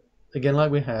with, again,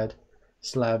 like we had,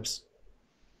 slabs.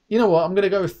 You know what? I'm going to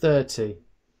go with 30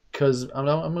 because I'm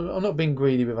not being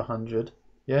greedy with 100.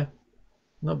 Yeah?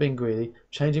 I'm not being greedy.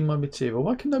 Changing my material.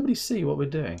 Why can nobody see what we're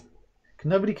doing?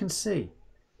 Nobody can see.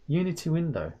 Unity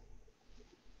window.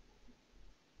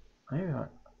 Alright.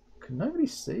 Can nobody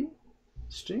see?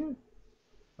 Stream?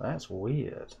 That's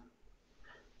weird.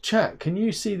 Chat, can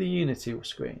you see the Unity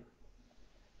screen?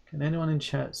 Can anyone in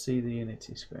chat see the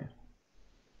Unity screen?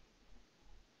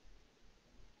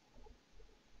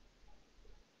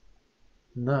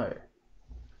 No.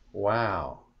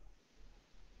 Wow.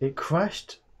 It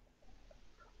crashed.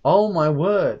 Oh my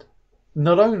word.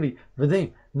 Not only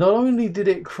did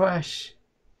it crash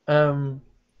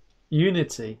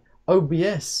Unity,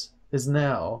 OBS is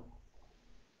now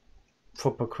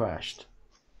proper crashed.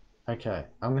 Okay,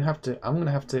 I'm gonna have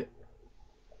to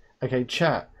okay,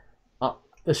 chat.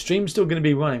 The stream's still gonna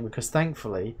be running because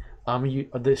thankfully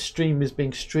the stream is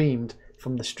being streamed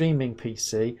from the streaming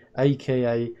PC,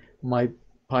 aka my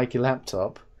Pikey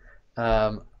laptop.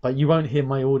 But you won't hear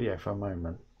my audio for a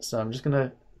moment. So I'm just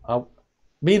gonna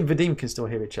me and Vadim can still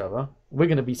hear each other. We're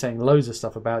going to be saying loads of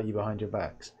stuff about you behind your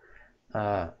backs.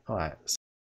 All right.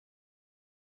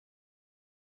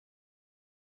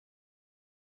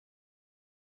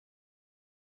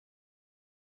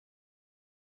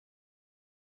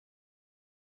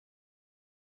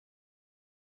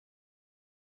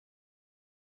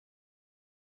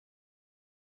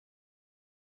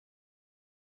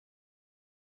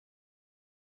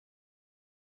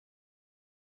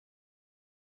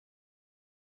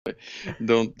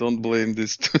 Don't blame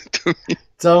this to me.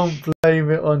 Don't blame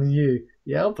it on you.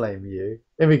 Yeah, I'll blame you.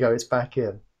 There we go. It's back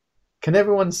in. Can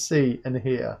everyone see and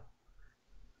hear?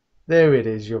 There it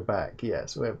is. You're back.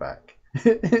 Yes, we're back.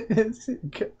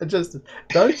 Just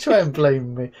don't try and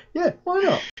blame me. Yeah, why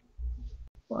not?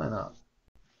 Why not?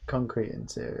 Concrete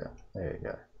interior. There we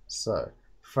go. So,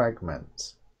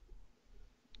 fragment.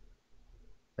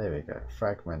 There we go.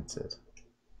 Fragmented.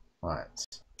 Right.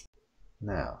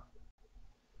 Now,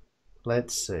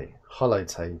 let's see. Hollow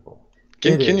table.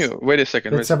 Can you wait a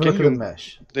second? Let's have a look at the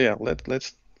mesh. Yeah,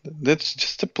 let's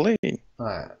just a play. All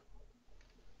right.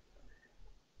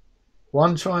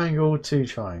 1 triangle, 2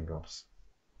 triangles.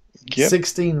 Yep.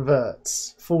 16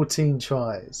 verts, 14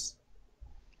 tries.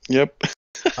 Yep.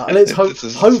 Let's hope.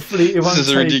 Hopefully, this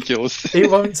is ridiculous. It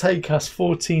won't take us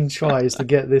 14 tries to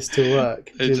get this to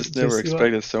work. I just never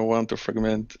expected someone to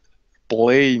fragment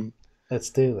plane.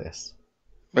 Let's do this.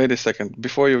 Wait a second.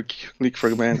 Before you click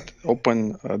fragment,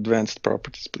 open advanced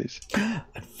properties, please.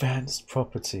 Advanced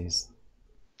properties.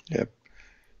 Yep.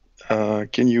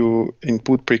 Can you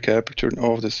input precap? Turn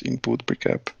off this input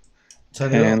precap.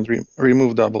 And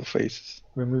remove double faces.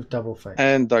 Remove double face.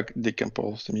 And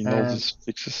decompose. I mean, all these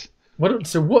fixes. What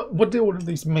do all of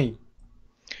these mean?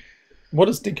 What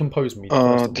does decompose mean?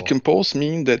 Decompose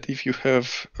mean that if you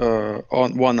have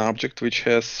on one object which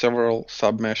has several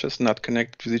submeshes not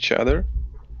connected with each other,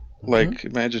 like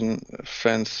imagine a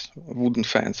fence, wooden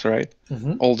fence, right?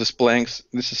 All these planks,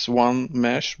 this is one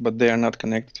mesh, but they are not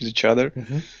connected with each other.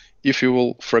 If you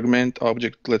will fragment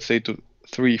object, let's say to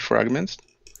 3 fragments,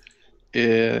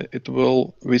 it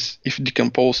will, if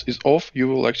decompose is off, you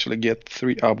will actually get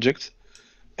 3 objects,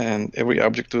 and every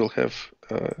object will have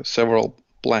several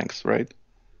planks, right?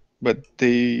 But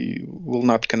they will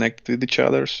not connect with each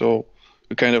other, so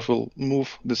you kind of will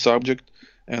move this object,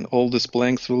 and all these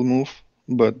planks will move,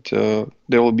 but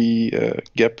there will be a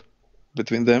gap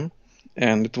between them,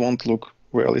 and it won't look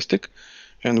realistic.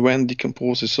 And when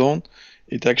decompose is on,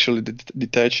 it actually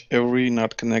detach every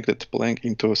not connected plank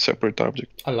into a separate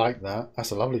object. I like that.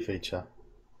 That's a lovely feature.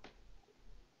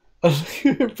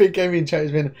 Big gaming chat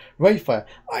has been Rayfire.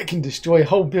 I can destroy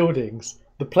whole buildings.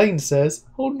 The plane says,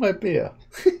 "Hold my beer."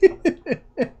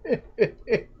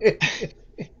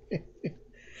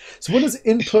 So, what does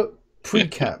input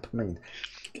precap mean?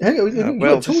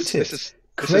 Well, this is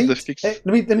the fix.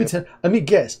 Let me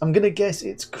guess. I'm going to guess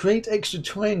it's create extra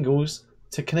triangles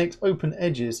to connect open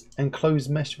edges and close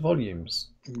mesh volumes.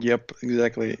 Yep,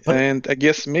 exactly. And I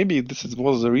guess maybe this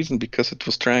was the reason, because it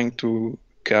was trying to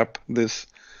cap this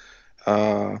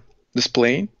this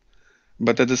plane,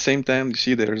 but at the same time, you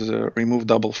see there's a remove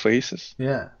double faces,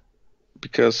 Yeah.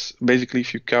 because basically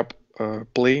if you cap a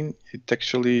plane, it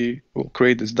actually will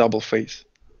create this double face,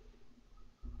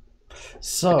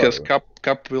 So, because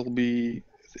cap will be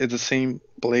at the same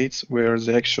plates where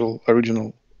the actual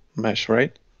original mesh,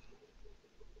 right?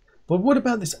 but what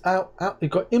about this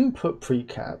you've got input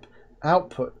precap,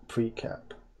 output precap.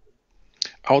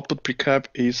 Output precap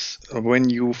is when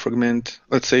you fragment,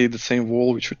 let's say the same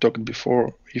wall which we talked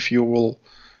before. If you will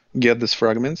get these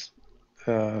fragments,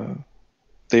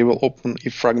 they will open.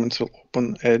 If fragments will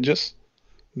open edges,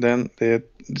 then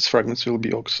these fragments will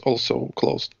be also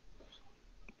closed.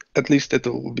 At least it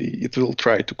will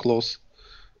try to close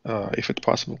if it's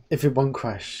possible. If it won't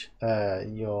crash,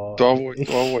 your To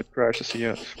avoid crashes,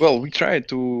 yeah. Well, we try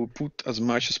to put as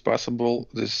much as possible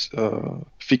these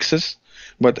fixes,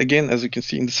 but again, as you can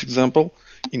see in this example,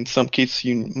 in some cases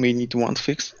you may need one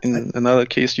fix, in another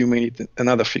case you may need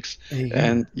another fix,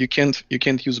 and you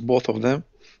can't use both of them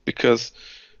because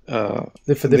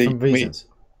they're for different reasons.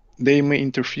 They may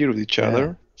interfere with each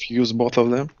other if you use both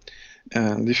of them,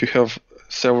 and if you have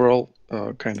several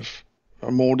kind of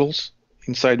models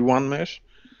inside one mesh,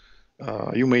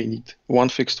 you may need one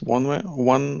fix to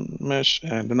one mesh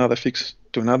and another fix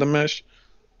to another mesh.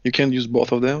 You can't use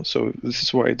both of them, so this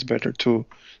is why it's better to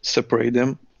separate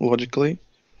them logically.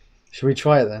 Should we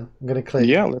try it then? I'm going to click.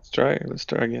 Yeah, let's try. Let's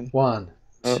try again. 1,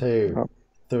 2,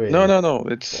 3. No.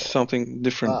 It's something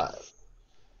different.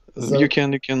 5. So you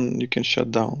can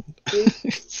shut down.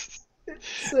 6.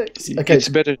 Okay. It's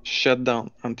better shut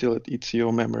down until it eats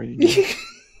your memory.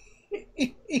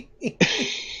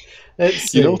 Let's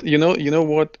see. You know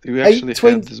what? We actually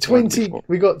had this bug 20. before.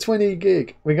 We got 20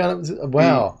 gig. We got up to,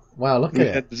 wow. Look at it. We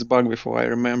had this bug before. I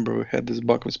remember we had this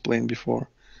bug with plane before.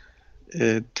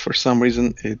 For some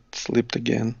reason it slipped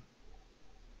again.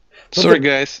 Sorry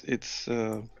guys, it's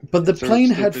but the plane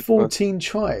had stupid, 14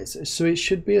 tries, so it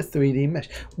should be a 3D mesh.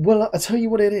 Well, I'll tell you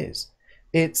what it is.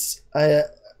 It's a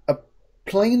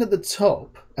plane at the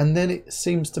top, and then it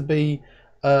seems to be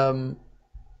it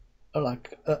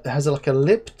has like a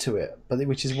lip to it, but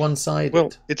which is one-sided.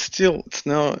 Well, it's still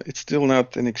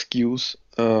not an excuse.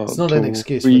 It's not an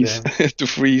excuse to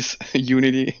freeze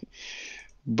Unity,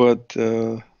 but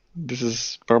this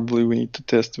is probably we need to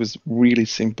test with really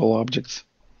simple objects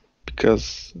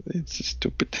because it's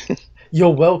stupid.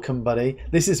 You're welcome, buddy.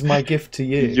 This is my gift to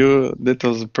you. That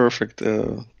was a perfect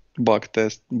bug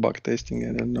testing.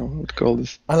 I don't know what to call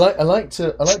this. I like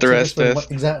to stress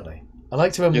test. Exactly. I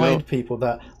like to remind people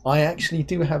that I actually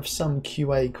do have some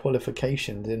QA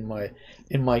qualifications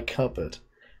in my cupboard,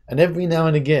 and every now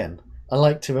and again I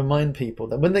like to remind people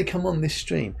that when they come on this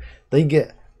stream, they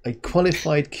get a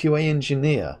qualified QA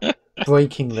engineer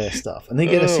breaking their stuff, and they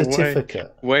get a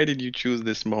certificate. Why did you choose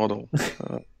this model?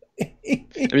 I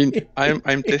mean,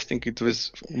 I'm testing it with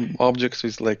objects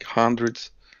with like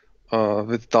hundreds,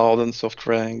 with thousands of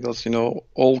triangles.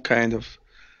 All kind of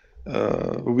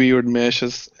weird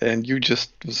meshes, and you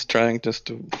just was trying just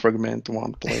to fragment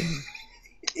one plane.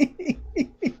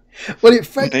 Well,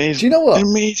 do you know what?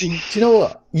 Amazing. Do you know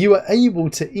what? You were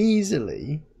able to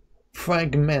easily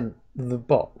fragment the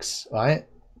box, right,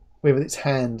 with its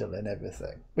handle and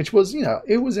everything, which was,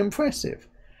 it was impressive.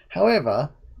 However,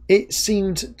 it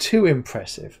seemed too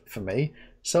impressive for me.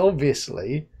 So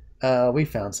obviously, we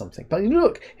found something. But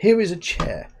look, here is a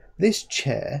chair. This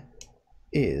chair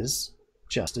is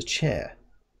just a chair.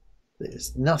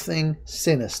 There's nothing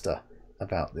sinister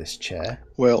about this chair.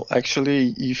 Well,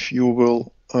 actually, if you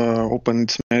will open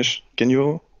its mesh, can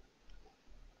you?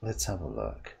 Let's have a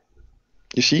look.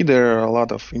 You see, there are a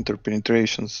lot of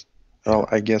interpenetrations. Well,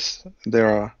 I guess there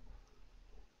are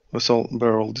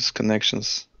all these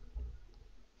connections,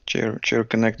 chair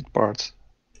connected parts.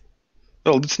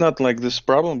 Well, it's not like this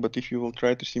problem, but if you will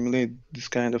try to simulate this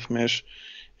kind of mesh,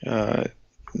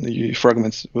 the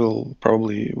fragments will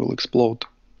probably explode.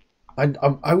 I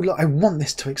want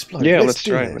this to explode. Yeah, let's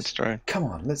try. Come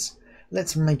on, let's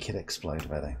make it explode,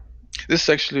 Vadim. This is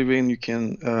actually when you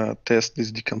can test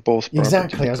this decompose property.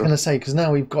 Exactly, I was going to say, because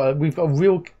now we've got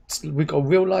a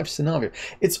real life scenario.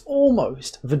 It's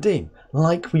almost, Vadim,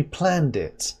 like we planned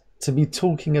it to be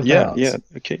talking about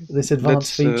this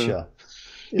advanced feature.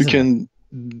 You can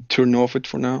turn off it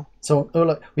for now. So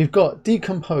look, we've got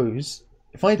decompose.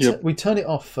 If we turn it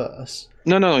off first.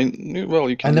 No. Well,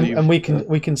 you can. And we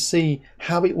can see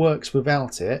how it works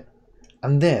without it,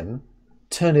 and then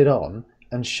turn it on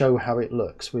and show how it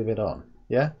looks with it on.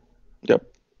 Yeah. Yep.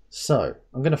 So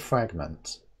I'm going to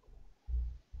fragment.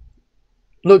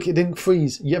 Look, it didn't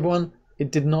freeze. Everyone, it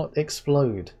did not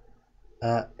explode.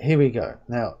 Here we go.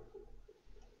 Now,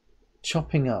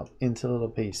 chopping up into little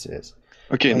pieces.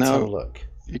 Okay, Let's have a now look.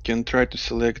 you can try to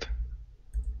select.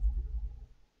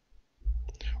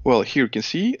 Well, here you can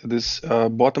see this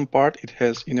bottom part, it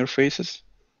has interfaces,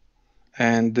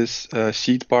 and this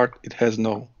seed part, it has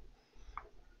no.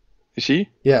 You see?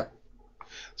 Yeah.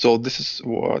 So this is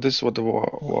what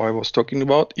I was talking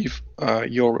about. If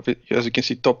your, as you can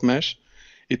see, top mesh,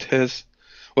 it has,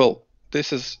 well,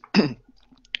 this is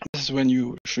this is when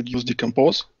you should use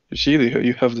decompose. You see,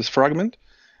 you have this fragment,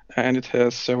 and it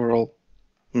has several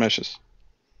meshes.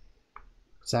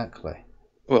 Exactly.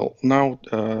 Well, now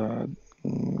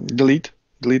delete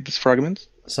this fragment.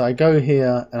 So I go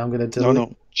here and I'm going to delete.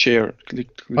 No, chair. Click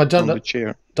I don't on know. the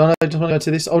chair. Don't I just want to go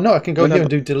to this? Oh no, I can go No, here and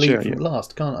do delete chair, from yeah.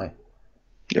 last, can't I?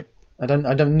 Yep. I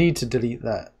don't need to delete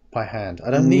that by hand.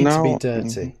 I don't need to be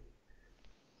dirty.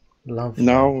 Lovely.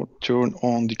 Now turn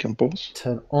on decompose.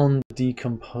 Turn on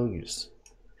decompose.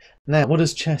 Now, what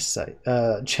does chess say?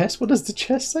 Chess? What does the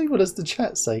chess say? What does the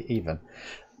chat say even?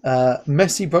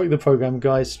 Messi broke the program,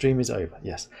 guys. Stream is over.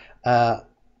 Yes.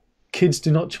 Kids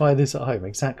do not try this at home.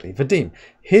 Exactly. Vadim,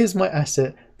 here's my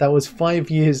asset that was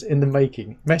 5 years in the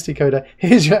making. Messi Coda,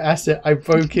 here's your asset. I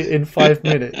broke it in 5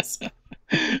 minutes.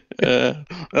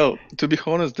 Well, to be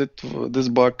honest, this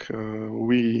bug,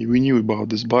 we knew about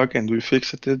this bug and we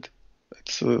fixed it.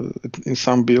 It's in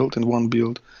some build, in one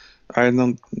build. I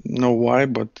don't know why,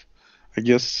 but I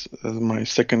guess my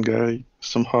second guy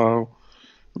somehow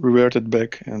reverted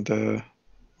back, and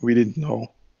we didn't know.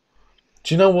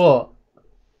 Do you know what?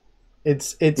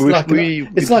 It's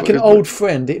like an old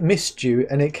friend. It missed you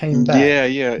and it came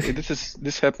back. Yeah.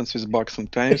 This happens with bugs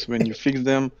sometimes when you fix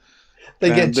them. They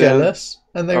get jealous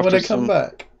and they want to come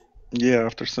back. Yeah,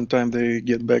 after some time they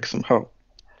get back somehow.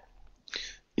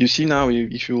 You see now,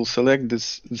 if you will select the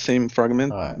same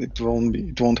fragment, right, it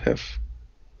won't have.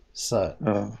 So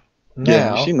now,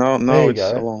 yeah, you see now it's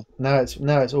alone. Now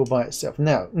it's all by itself.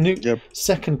 Now,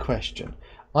 second question.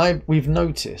 We've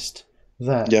noticed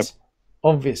that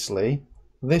obviously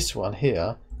this one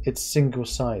here, it's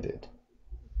single-sided.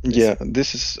 Yeah,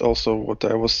 this is also what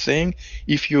I was saying.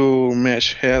 If your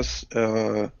mesh has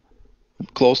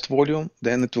closed volume,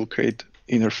 then it will create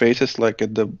interfaces like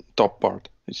at the top part.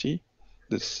 You see,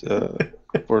 this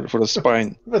for the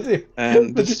spine,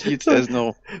 and the seat has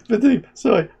no.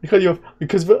 Sorry, I cut you off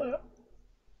because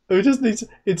it just needs.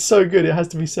 It's so good. It has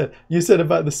to be said. You said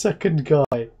about the second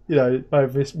guy. You know,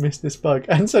 I've missed this bug,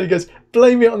 and so he goes,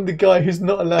 blame it on the guy who's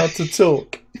not allowed to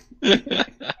talk.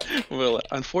 Well,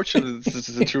 unfortunately, this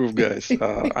is the truth, guys.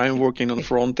 I'm working on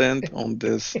front end on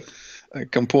this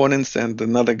components, and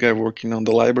another guy working on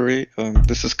the library.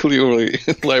 This is clearly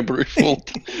library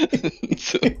fault.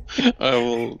 So I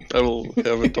will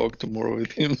have a talk tomorrow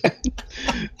with him.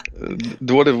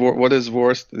 What is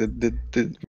worse,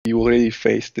 that you already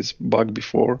faced this bug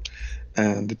before,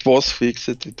 and it was fixed.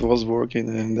 It was working,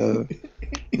 and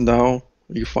now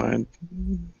you find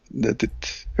that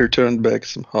it returned back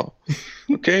somehow.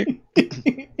 Okay,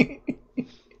 you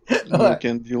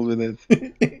can deal with it.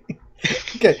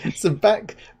 Okay, so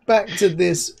back to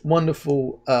this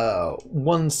wonderful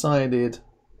one-sided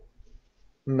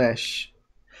mesh.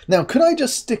 Now, could I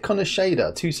just stick on a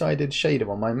shader, two-sided shader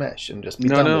on my mesh, and just be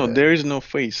done with it? No, there is no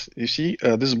face. You see,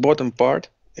 this bottom part,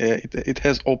 it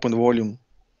has open volume.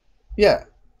 Yeah,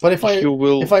 but if I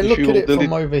look at it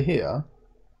from over here,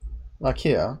 like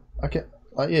here, I can.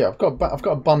 Yeah, I've got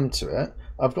a bum to it.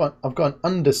 I've got an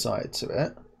underside to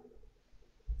it,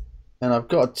 and I've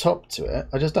got a top to it.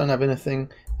 I just don't have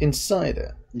anything inside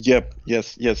it. Yep.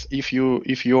 Yes. If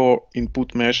your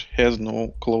input mesh has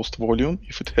no closed volume,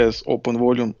 if it has open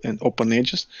volume and open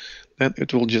edges, then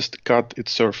it will just cut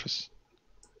its surface.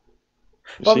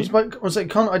 But I was like,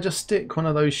 can't I just stick one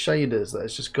of those shaders that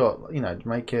it's just got, to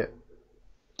make it?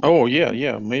 Oh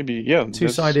yeah, maybe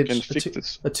two-sided,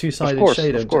 a two-sided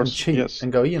shader and cheat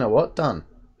and go. You know what? Done.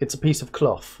 It's a piece of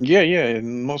cloth. Yeah.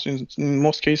 In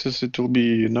most cases, it will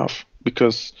be enough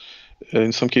because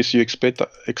in some cases you expect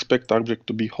object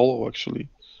to be hollow actually.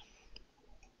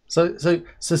 So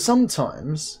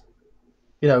sometimes,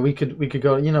 we could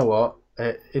go. You know what?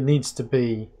 It needs to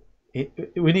be.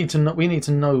 We need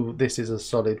to know this is a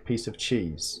solid piece of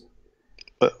cheese.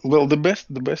 Well, the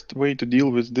best way to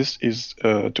deal with this is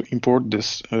to import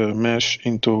this mesh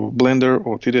into Blender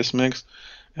or 3ds Max,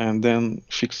 and then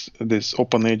fix this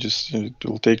open edges. It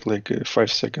will take like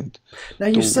 5 seconds. Now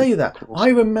you say that. I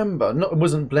remember. It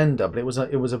wasn't Blender, but it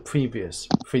was a previous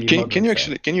 3D.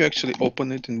 Can you actually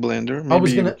open it in Blender? Maybe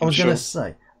I was gonna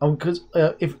say because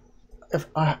if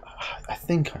I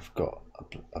think I've got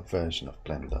a version of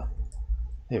Blender.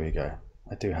 Here we go.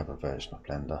 I do have a version of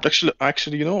Blender.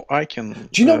 Actually, you know, I can.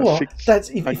 Do you know what? Fix,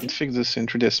 That's I can fix this in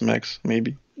 3ds Max,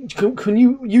 maybe. Can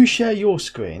you share your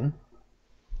screen?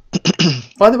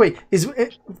 By the way,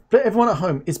 for everyone at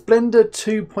home, is Blender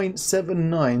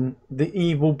 2.79 the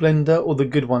evil Blender or the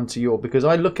good one to you? Because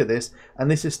I look at this and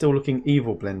this is still looking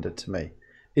evil Blender to me.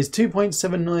 Is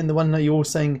 2.79 the one that you're all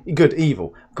saying good,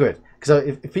 evil, good?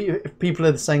 Because if people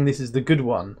are saying this is the good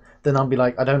one, then I'll be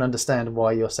like, I don't understand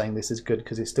why you're saying this is good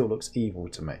because it still looks evil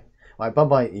to me. Right, bye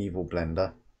bye, evil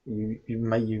Blender.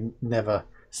 You never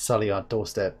sully our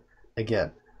doorstep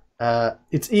again.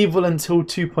 It's evil until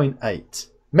 2.8.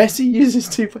 Messi uses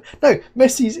 2. No,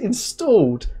 Messi's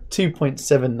installed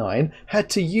 2.79, had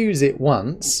to use it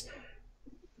once,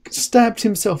 stabbed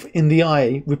himself in the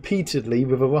eye repeatedly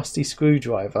with a rusty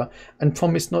screwdriver and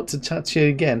promised not to touch it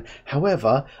again.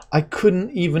 However, I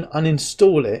couldn't even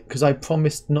uninstall it because I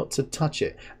promised not to touch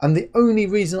it. And the only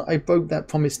reason I broke that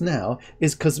promise now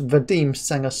is because Vadim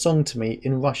sang a song to me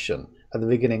in Russian at the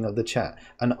beginning of the chat.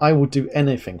 And I will do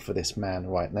anything for this man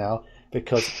right now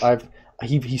because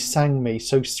he sang me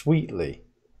so sweetly.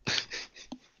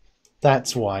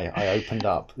 That's why I opened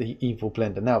up the evil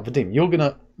Blender. Now, Vadim, you're going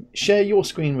to share your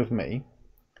screen with me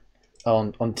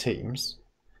on Teams,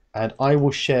 and I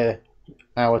will share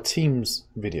our Teams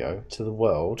video to the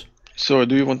world. So,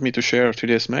 do you want me to share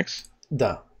 3ds Max?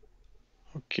 Da.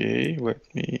 Okay, let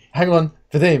me... Hang on,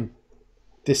 Vadim.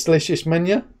 Delicious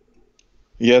menu?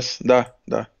 Yes, da.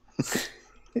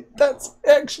 That's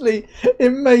actually,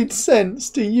 it made sense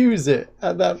to use it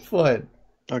at that point.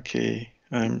 Okay,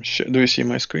 I'm sure. Do you see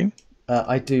my screen?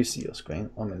 I do see your screen.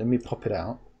 Let me pop it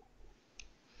out.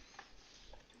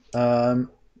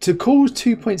 To call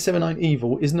 2.79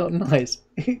 evil is not nice,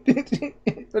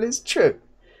 but it's true.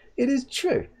 It is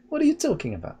true. What are you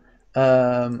talking about?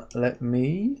 Let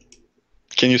me...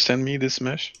 Can you send me this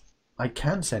mesh? I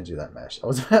can send you that mesh. I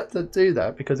was about to do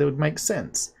that because it would make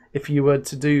sense. If you were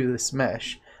to do this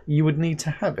mesh, you would need to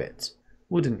have it,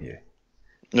 wouldn't you?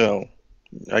 No,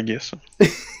 I guess so.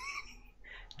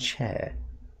 Chair.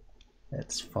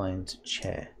 Let's find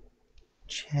chair.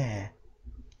 Chair.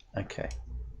 Okay.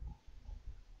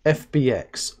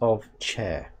 FBX of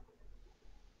chair.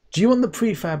 Do you want the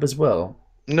prefab as well?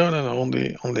 No,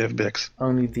 only FBX.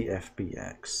 Only the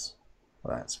FBX.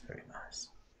 Well, that's very nice.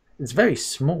 It's very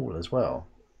small as well.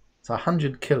 It's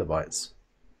 100 kilobytes.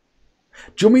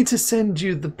 Do you want me to send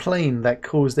you the plane that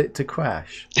caused it to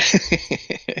crash?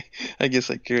 I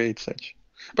guess I create such.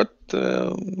 But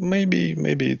maybe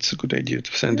it's a good idea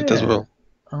to send it as well.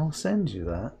 I'll send you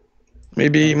that.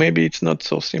 Maybe it's not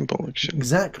so simple actually.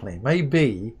 Exactly.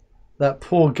 Maybe that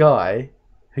poor guy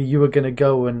who you were going to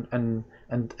go and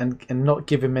not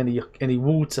give him any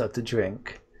water to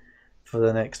drink for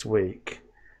the next week.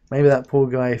 Maybe that poor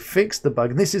guy fixed the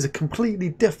bug. And this is a completely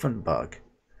different bug.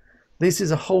 This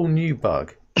is a whole new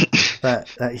bug that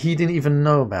he didn't even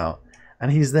know about.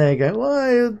 And he's there going, why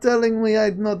are you telling me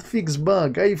I'd not fix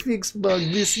bug? I fixed bug,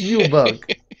 this new bug.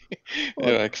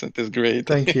 Your accent is great.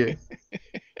 Thank you.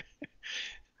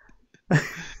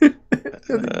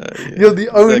 You're the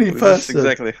only person. That's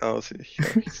exactly how it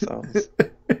sounds.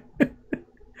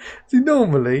 See,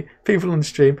 normally people on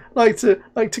stream like to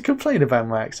complain about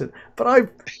my accent, but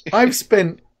I've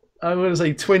spent, I want to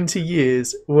say, 20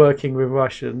 years working with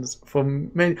Russians.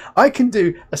 I can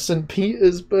do a St.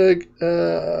 Petersburg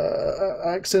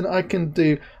accent. I can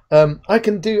do a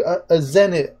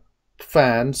Zenit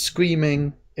fan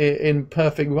screaming in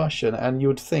perfect Russian, and you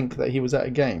would think that he was at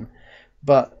a game.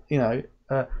 But you know,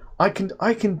 I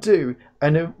can do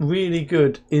a really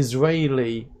good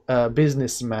Israeli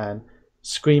businessman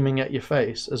screaming at your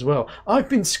face as well. I've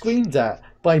been screamed at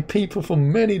by people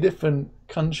from many different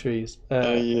countries.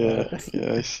 Yeah,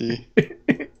 I see.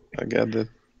 I get that.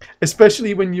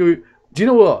 Especially when do you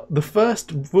know what? I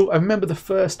remember the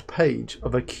first page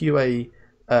of a QA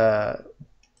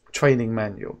training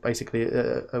manual, basically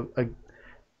the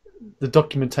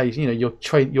documentation, your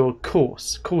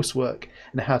coursework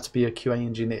and how to be a QA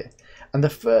engineer. And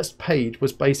the first page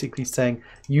was basically saying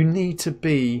you need to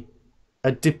be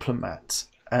a diplomat,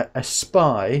 a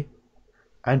spy,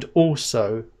 and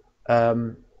also how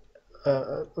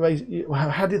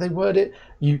did they word it?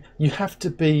 You have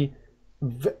to be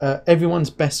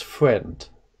everyone's best friend.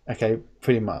 Okay,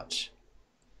 pretty much.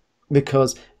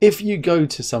 Because if you go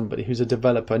to somebody who's a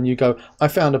developer and you go, I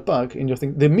found a bug, and you're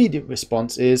thinking, the immediate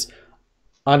response is,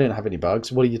 I don't have any bugs.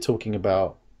 What are you talking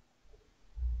about?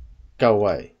 Go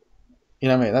away. You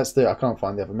know what I mean? I can't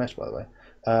find the other mesh, by the way.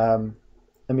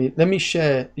 Let me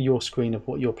share your screen of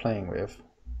what you're playing with,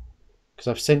 because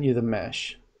I've sent you the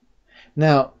mesh.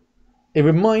 Now, it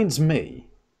reminds me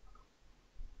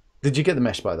Did you get the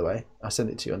mesh, by the way? I sent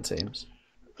it to you on Teams.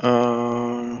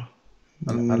 Uh,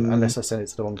 Unless I sent it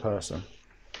to the wrong person.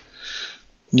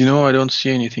 You know, I don't see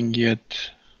anything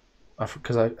yet.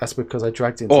 That's because I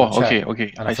dragged it into the chat.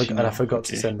 Okay. And I forgot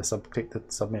to Okay. click the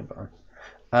submit button.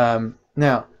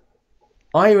 Now,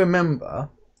 I remember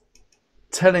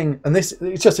telling, and it's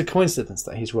just a coincidence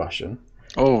that he's Russian.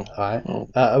 Oh. Right? Oh.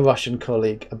 A Russian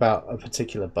colleague about a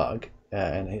particular bug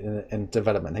in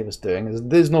development he was doing.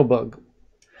 There's no bug.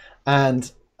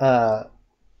 And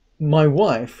my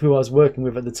wife, who I was working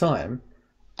with at the time,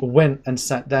 went and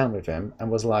sat down with him and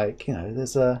was like, you know,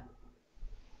 there's a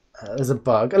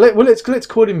bug. Well, let's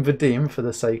call him Vadim for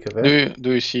the sake of it.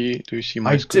 Do you see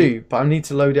my I screen? do, but I need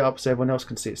to load it up so everyone else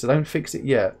can see it. So don't fix it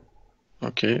yet.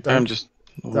 Okay, I'm just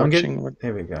watching.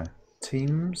 Here we go.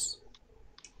 Teams.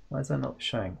 Why is that not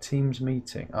showing? Teams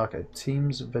meeting. Okay,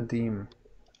 Teams Vadim.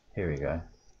 Here we go.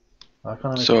 I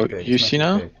can't make So it big. you see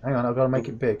now? Big. Hang on, I've got to make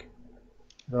it big.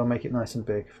 I've got to make it nice and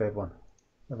big for everyone.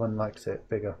 Everyone likes it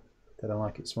bigger. They don't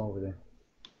like it small with him.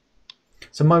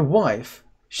 So my wife,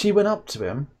 she went up to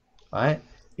him, right?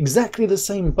 Exactly the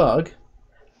same bug,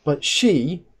 but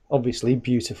she, obviously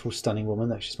beautiful, stunning woman,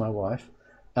 that's just my wife,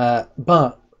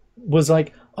 but was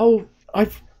like, oh,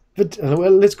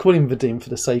 well, let's call him Vadim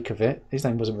for the sake of it. His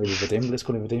name wasn't really Vadim, but let's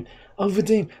call him Vadim. Oh,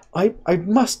 Vadim, I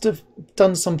must have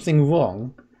done something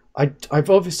wrong. I've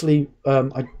obviously,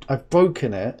 I've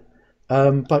broken it.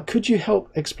 But could you help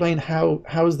explain how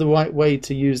is the right way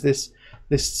to use this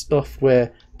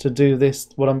software to do this,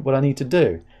 what I need to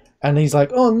do? And he's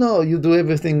like, oh no, you do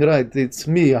everything right. It's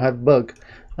me, I have bug.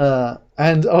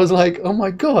 And I was like, oh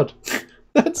my god,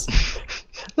 that's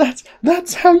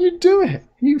how you do it.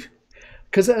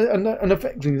 Because and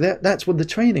effectively that's what the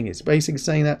training is. Basically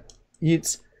saying that you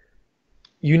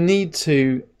need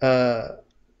to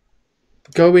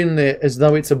go in there as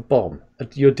though it's a bomb.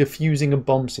 You're diffusing a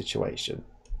bomb situation.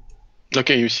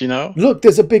 Okay, you see now? Look,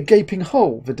 there's a big gaping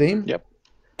hole, Vadim. Yep.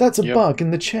 That's a bug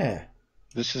in the chair.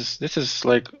 This is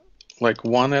like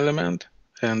one element,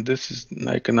 and this is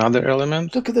like another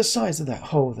element. Look at the size of that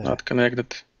hole there. Not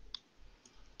connected.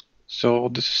 So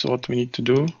this is what we need to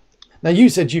do. Now you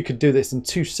said you could do this in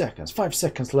 2 seconds, 5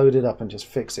 seconds, load it up and just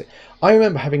fix it. I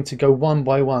remember having to go one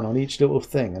by one on each little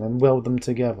thing and then weld them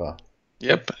together.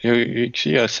 Yep, you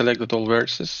see I selected all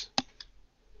vertices.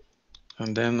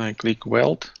 And then I click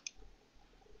weld.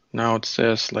 Now it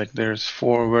says like there's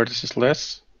 4 vertices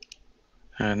less.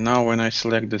 And now when I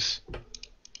select this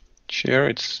chair,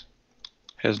 it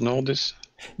has no this.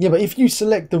 Yeah, but if you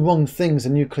select the wrong things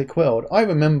and you click weld, I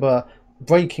remember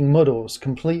breaking models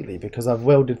completely because I've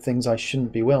welded things I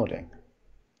shouldn't be welding.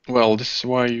 Well, this is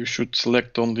why you should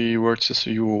select only vertices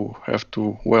you have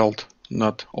to weld,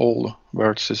 not all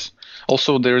vertices.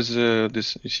 Also, there's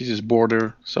this, you see this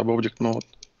border sub-object mode,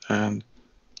 and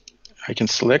I can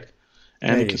select,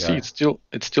 and you can see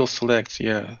it still selects.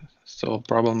 Yeah, so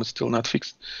problem is still not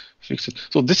fixed.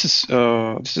 So this is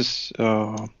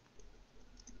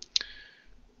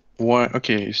why.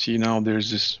 Okay, you see now there's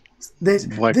this. This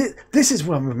is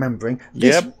what I'm remembering.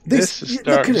 This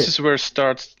is where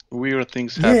starts weird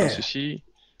things happen. You see,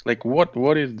 like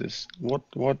what is this? What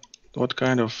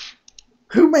kind of?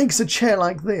 Who makes a chair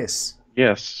like this?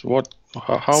 Yes.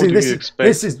 How do you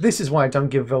expect? This is why I don't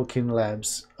give Velkin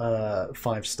Labs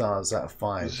 5 stars out of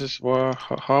 5. This is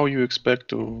how you expect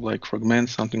to like fragment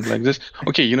something like this.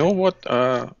 Okay, you know what?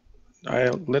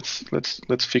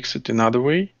 Let's fix it another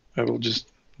way. I will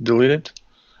just delete it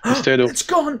instead of. It's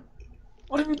gone.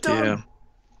 What have you done? Yeah.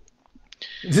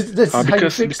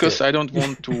 Because I don't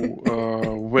want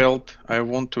to weld. I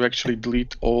want to actually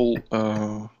delete all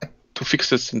to fix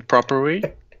this in proper way.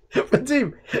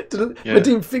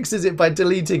 Vadim fixes it by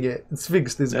deleting it. It's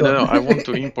fixed. It's gone. No. I want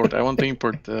to import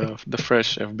the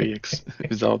fresh FBX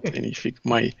without any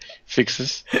my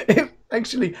fixes.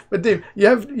 Actually, Vadim,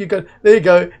 you go. There you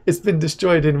go. It's been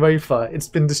destroyed in Rayfire. It's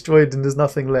been destroyed and there's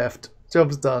nothing left.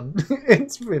 Job's done.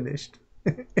 It's finished.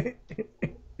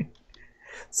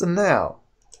 So now,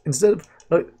 instead of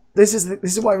this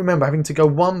is what I remember, having to go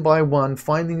one by one,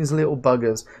 finding these little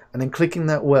buggers, and then clicking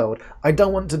that weld. I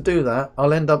don't want to do that.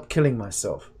 I'll end up killing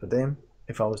myself, Vadim,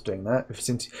 if I was doing that.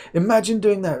 Imagine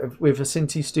doing that with a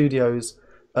Cinti Studios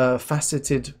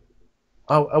faceted.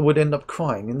 I would end up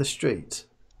crying in the street.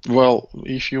 Well,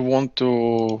 if you want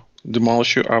to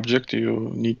demolish your object,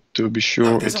 you need to be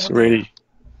sure it's ready.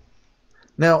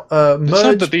 Now, it's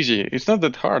not that easy. It's not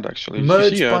that hard, actually.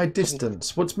 Merge by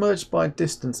distance. What's merged by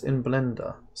distance in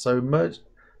Blender? So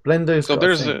Blender's. So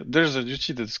there's a you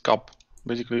see this cup.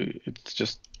 Basically, it's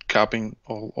just capping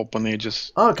all open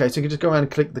edges. Oh, okay, so you can just go around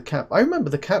and click the cap. I remember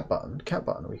the cap button. Cap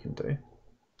button we can do.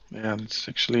 Yeah, it's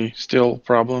actually still a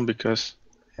problem because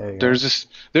There you go.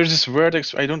 there's this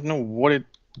vertex. I don't know what it's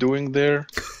doing there.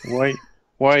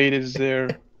 Why it is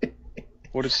there?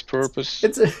 What its purpose?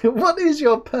 What is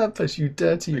your purpose, you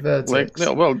dirty vertex?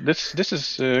 No, well, this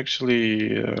is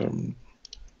actually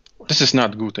this is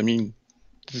not good. I mean,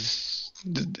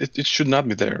 it should not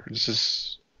be there. This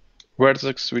is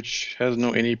vertex which has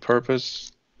no any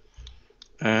purpose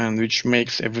and which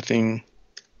makes everything.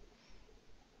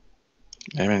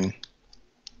 I mean,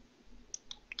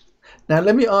 Now,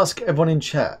 let me ask everyone in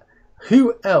chat,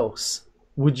 who else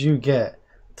would you get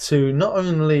to not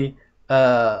only,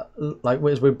 like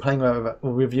as we're playing around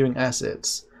or reviewing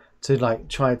assets, to like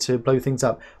try to blow things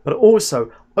up, but also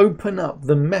open up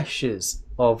the meshes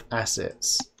of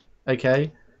assets,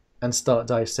 okay, and start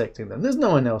dissecting them. There's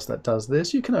no one else that does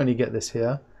this. You can only get this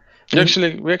here.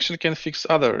 we actually can fix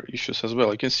other issues as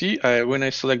well. You can see when I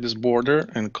select this border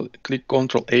and click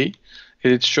Ctrl A,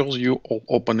 it shows you all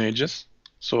open edges.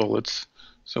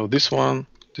 So this one,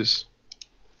 this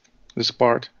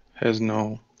part has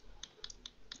no.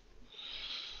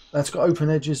 That's got open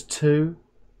edges too.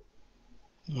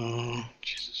 Oh,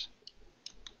 Jesus.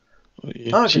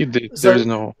 Okay. See, there is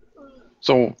no.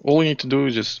 So all you need to do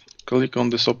is just click on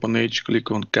this open edge,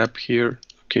 click on cap here.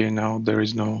 Okay, now there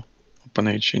is no open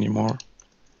edge anymore.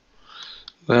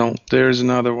 Well, there's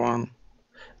another one.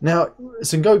 Now,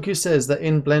 Sengoku says that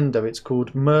in Blender it's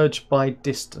called merge by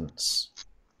distance.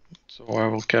 So I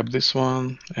will cap this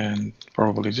one and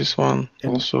probably this one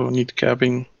also need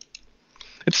capping.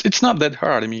 It's not that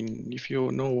hard. I mean, if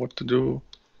you know what to do,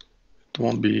 it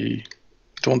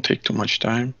won't take too much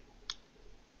time.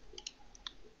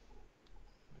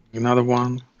 Another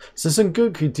one. So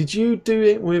Sengoku, did you do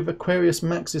it with Aquarius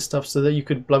Max's stuff so that you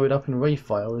could blow it up in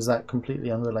Rayfire, or is that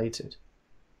completely unrelated?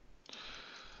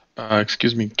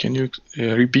 Excuse me, can you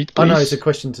repeat, please? Oh no, it's a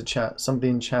question to chat. Somebody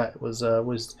in chat was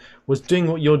doing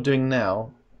what you're doing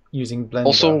now using Blender.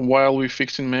 Also, while we're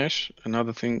fixing mesh,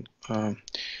 another thing.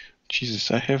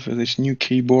 Jesus, I have this new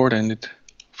keyboard and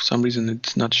for some reason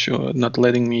it's not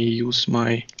letting me use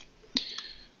my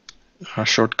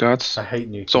shortcuts. I hate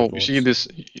new keyboards. So you see this,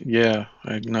 yeah,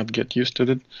 I not get used to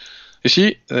it. You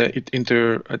see,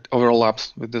 it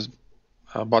overlaps with this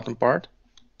bottom part.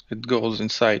 It goes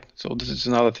inside. So this is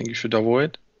another thing you should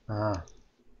avoid.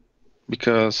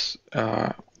 Because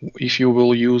if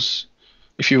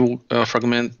you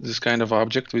fragment this kind of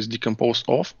object with decomposed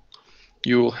off,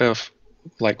 you will have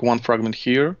like one fragment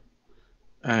here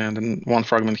and then one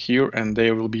fragment here, and they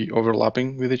will be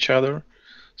overlapping with each other.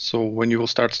 So when you will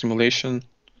start simulation,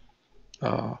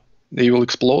 they will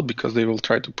explode because they will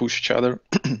try to push each other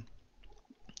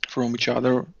from each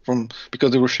other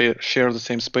because they will share the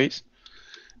same space,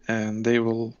 and they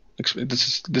will.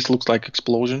 This looks like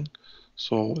explosion,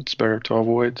 so it's better to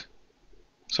avoid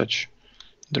such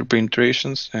their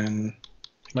penetrations. And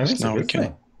maybe it's a good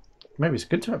thing. Maybe it's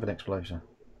good to have an explosion.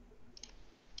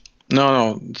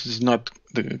 No, this is not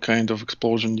the kind of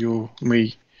explosion you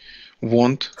may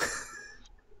want.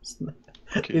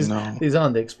 Okay, these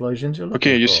aren't the explosions you're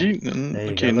looking okay, you for. see?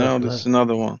 Okay, now this is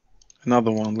another one. Another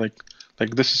one. Like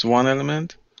this is one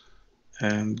element,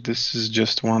 and this is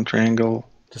just one triangle.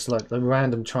 Just like the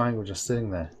random triangle just sitting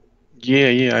there.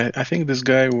 Yeah. I think this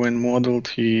guy, when modeled,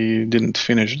 he didn't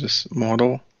finish this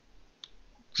model.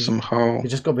 Somehow. He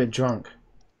just got a bit drunk.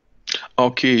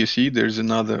 Okay, you see, there's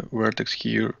another vertex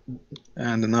here,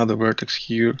 and another vertex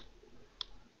here.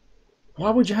 Why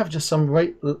would you have just some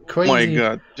crazy? Oh my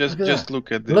God! Just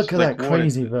look at this. Look at that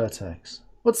crazy vertex.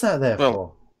 What's that there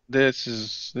for? This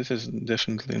is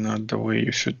definitely not the way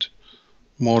you should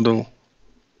model.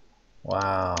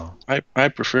 Wow. I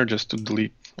prefer just to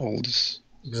delete all this.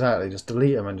 Exactly, just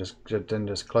delete them and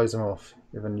just close them off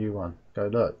with a new one. Go,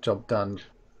 look, job done.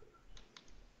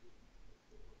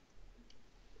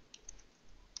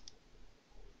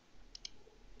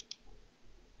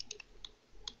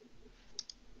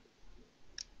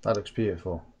 That looks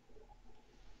beautiful.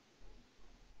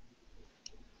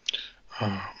 Oh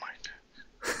my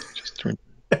God. Just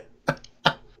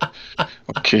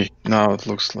okay, now it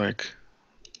looks like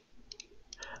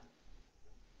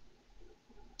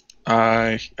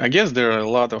I guess there are a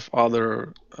lot of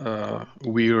other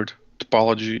weird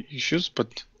topology issues,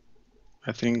 but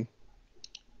I think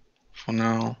for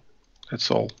now that's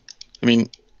all. I mean,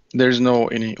 there's no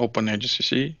any open edges, you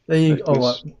see? There you go.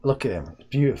 Oh, look at him. It's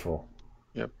beautiful.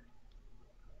 Yep.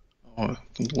 Oh,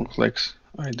 it looks like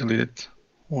I deleted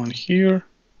one here.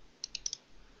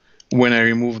 When I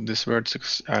removed this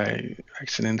vertex, I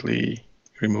accidentally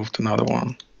removed another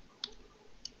one.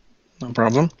 No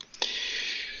problem.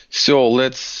 So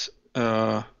let's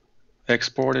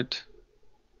export it.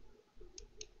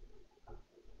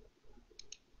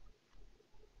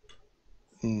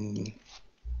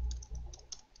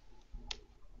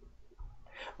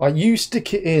 Right, you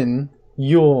stick it in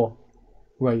your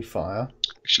Rayfire.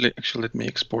 Actually, let me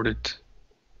export it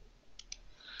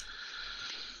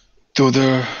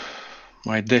to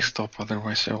my desktop.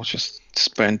 Otherwise, I will just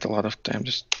spend a lot of time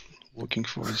just looking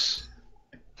for this.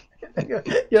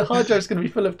 Your hard drive's going to be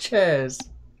full of chairs.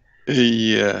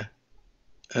 Yeah.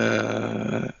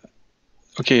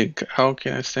 Okay. How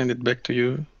can I send it back to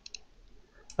you?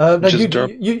 No, Just you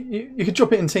could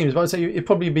drop it in Teams, but I'd say it'd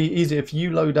probably be easier if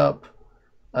you load up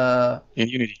in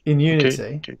Unity. in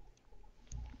Unity.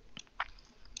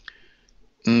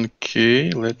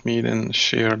 Okay. Let me then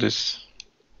share this.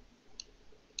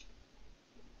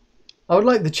 I would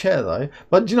like the chair though,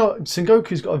 but you know,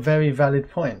 Sengoku's got a very valid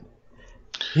point.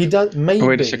 He does maybe.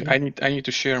 Wait a second. I need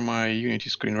to share my Unity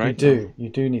screen, right? You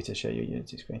do need to share your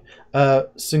Unity screen.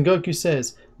 Sengoku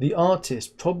says the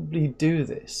artists probably do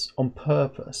this on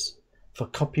purpose for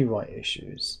copyright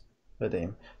issues,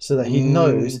 Vadim, so that he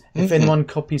knows if anyone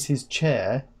copies his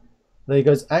chair, then he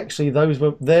goes, actually, those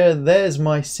were there's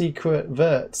my secret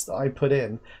verts that I put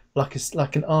in,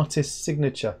 like an artist's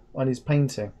signature on his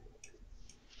painting.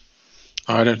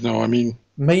 I don't know. I mean,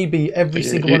 maybe every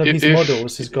single one of his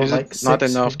models has got like six. Not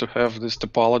enough to have this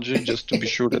topology just to be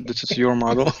sure that this is your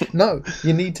model. No,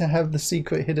 you need to have the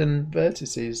secret hidden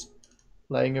vertices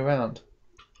laying around.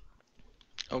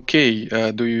 Okay,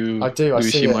 do you? I do. I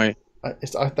see it. My?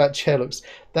 That chair looks.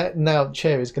 That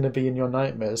chair is going to be in your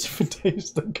nightmares for days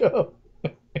to go.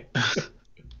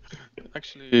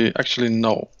 Actually,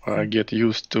 no. I get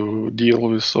used to deal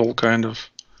with all kind of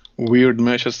weird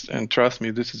meshes, and trust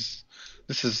me, this is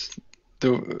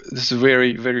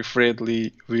very, very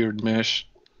friendly weird mesh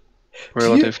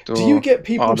relative to. Do you get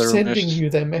people sending meshes. you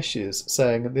their meshes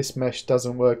saying this mesh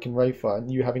doesn't work in Rayfire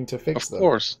and you having to fix them?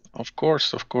 Of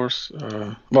course.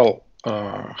 Well,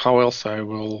 how else I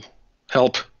will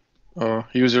help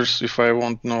users if I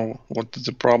won't know what is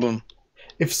the problem?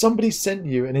 If somebody sent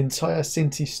you an entire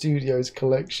Cinti Studios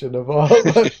collection of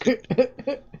artwork.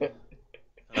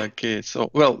 Okay, so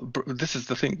this is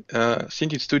the thing.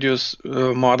 Cinti Studios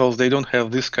models, they don't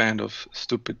have this kind of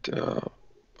stupid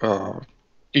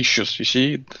issues. You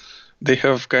see, they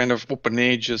have kind of open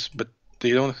edges, but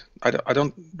they don't. I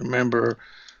don't remember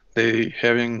they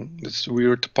having this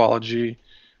weird topology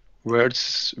where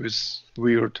it's with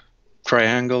weird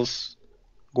triangles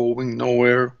going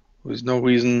nowhere with no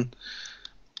reason.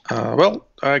 Well,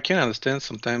 I can understand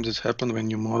sometimes it's happened when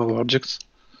you model objects.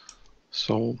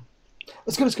 So.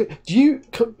 Do you,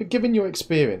 given your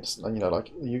experience,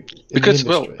 like you, because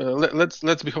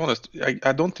let's be honest,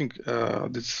 I don't think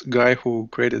this guy who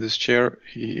created this chair,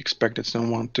 he expected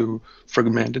someone to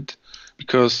fragment it,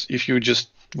 because if you just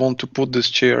want to put this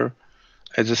chair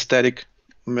as a static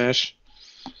mesh,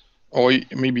 or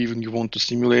maybe even you want to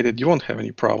simulate it, you won't have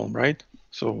any problem, right?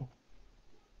 So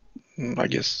I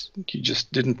guess he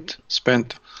just didn't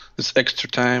spend this extra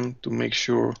time to make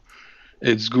sure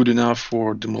it's good enough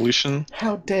for demolition.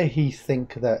 How dare he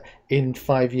think that in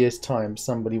 5 years' time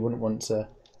somebody wouldn't want to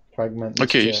fragment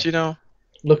this chair? You see now?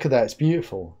 Look at that, it's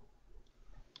beautiful.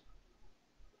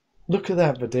 Look at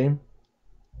that, Vadim.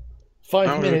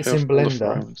 5 minutes in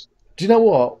Blender. Do you know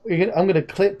what? I'm going to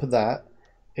clip that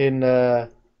in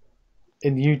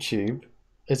YouTube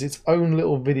as its own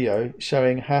little video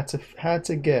showing how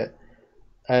to get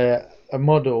a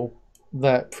model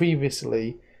that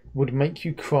previously would make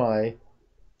you cry,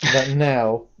 that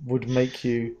now would make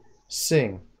you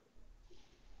sing,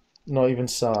 not even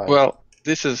sigh. Well,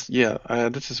 this is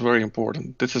very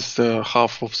important. This is the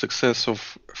half of success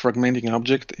of fragmenting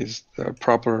object is the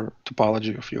proper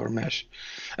topology of your mesh.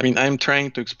 I mean, I'm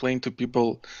trying to explain to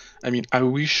people. I mean, I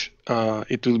wish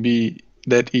it will be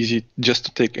that easy just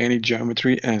to take any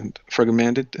geometry and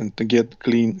fragment it and to get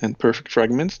clean and perfect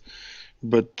fragments.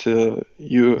 But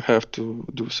you have to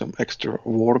do some extra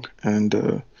work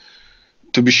and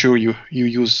to be sure you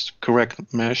use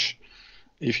correct mesh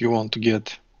if you want to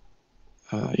get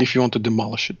if you want to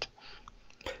demolish it.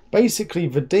 Basically,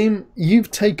 Vadim,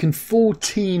 you've taken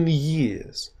 14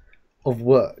 years of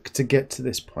work to get to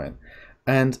this point.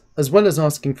 And as well as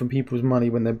asking for people's money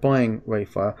when they're buying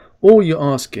Rayfire, all you're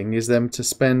asking is them to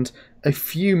spend a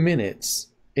few minutes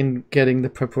in getting the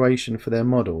preparation for their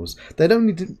models. They don't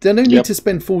need to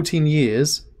spend 14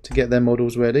 years to get their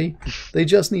models ready. They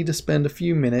just need to spend a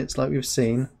few minutes, like we've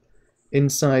seen,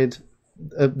 inside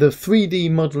the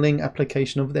 3D modeling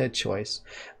application of their choice.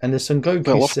 And as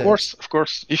Sengoku said, of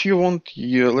course, if you want,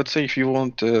 let's say if you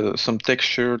want some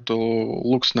texture to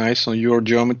looks nice on your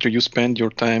geometry, you spend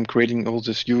your time creating all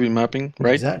this UV mapping,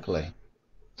 right? Exactly.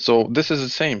 So this is the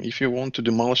same. If you want to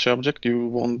demolish object,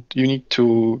 you need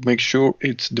to make sure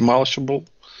it's demolishable.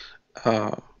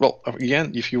 Well,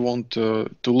 again, if you want to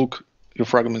look your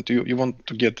fragment, you want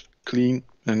to get clean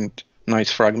and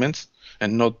nice fragments,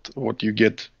 and not what you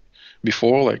get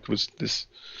before, like with this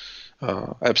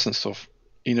absence of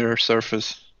inner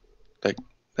surface. Like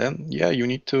then, yeah, you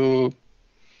need to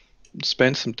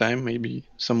spend some time, maybe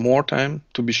some more time,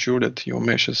 to be sure that your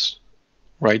mesh is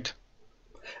right.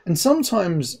 And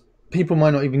sometimes people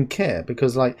might not even care,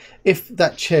 because like if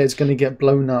that chair is going to get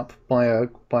blown up by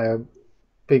a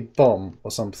big bomb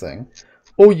or something,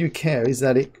 all you care is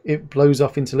that it blows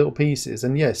off into little pieces.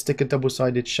 And yeah, stick a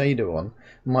double-sided shader on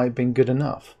might have been good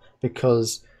enough,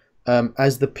 because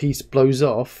as the piece blows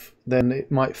off, then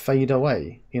it might fade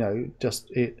away. You know,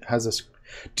 just it has a.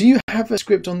 Do you have a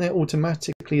script on there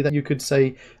automatically that you could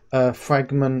say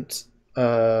fragment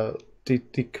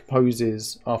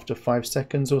decomposes after 5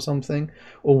 seconds or something,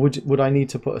 or would I need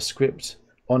to put a script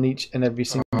on each and every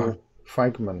single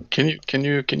fragment? Can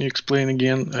you explain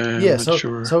again? Yeah, I'm not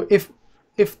sure. so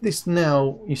if this,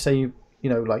 now you say you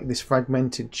know, like this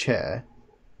fragmented chair,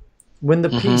 when the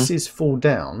pieces fall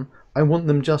down, I want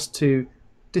them just to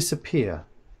disappear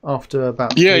after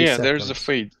about 3 seconds.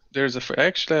 There's a fade.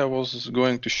 Actually, I was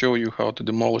going to show you how to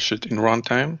demolish it in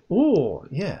runtime. Oh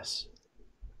yes.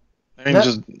 I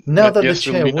mean, now that the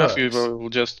chair works, it will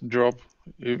just drop.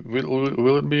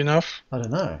 Will it be enough? I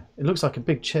don't know. It looks like a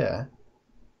big chair.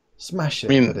 Smash it,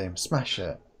 Vadim. Smash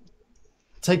it.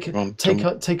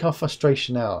 Take our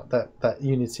frustration out. That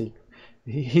Unity,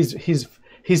 his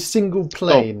single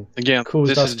plane. Again,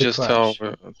 caused this us is to just crash.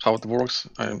 how it works.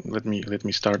 Let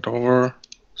me start over.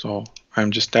 So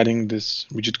I'm just adding this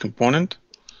widget component,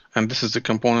 and this is the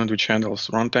component which handles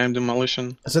runtime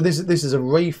demolition. So this is a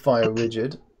Rayfire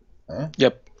widget.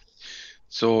 Yep.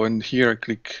 So in here I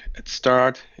click at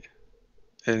start,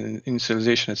 and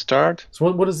initialization at start.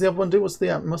 So what does the other one do? What's the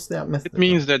app method? It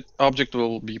means that object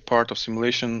will be part of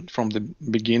simulation from the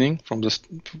beginning, from this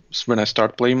when I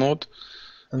start play mode.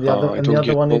 And the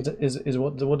other one is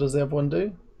what does the other one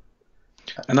do?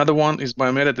 Another one is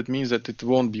by method. That means that it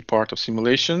won't be part of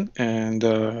simulation, and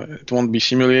it won't be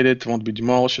simulated, it won't be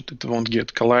demolished, it won't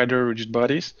get collider, rigid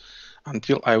bodies,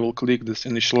 until I will click this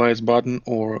initialize button,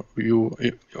 or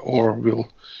will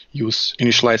use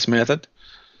initialize method.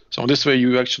 So this way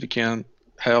you actually can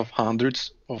have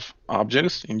hundreds of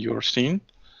objects in your scene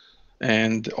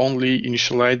and only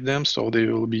initialize them, so they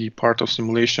will be part of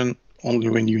simulation only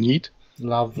when you need.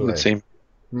 Lovely. Let's say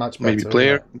much better, maybe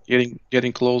player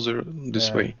getting closer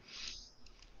this way.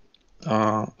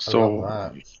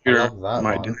 So here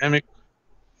my dynamic.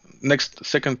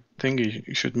 Second thing,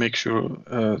 you should make sure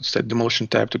set demolition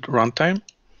type to runtime.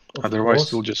 Otherwise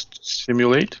it will just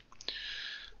simulate.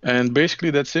 And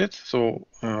basically that's it. So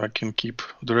I can keep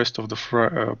the rest of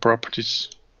the properties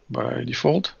by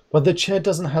default. But the chair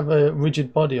doesn't have a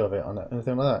rigid body of it on it,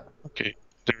 anything like that. Okay,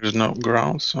 there is no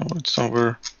ground, so it's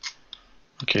over.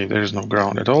 Okay, there is no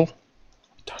ground at all.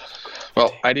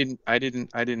 Well, I didn't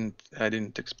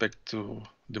expect to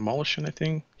demolish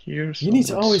anything here. So you need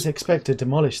to always expect to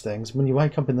demolish things when you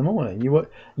wake up in the morning.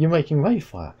 You're making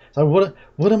Rayfire. So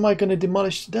what am I going to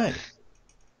demolish today?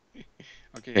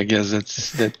 Okay, I guess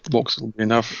that box will be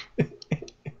enough.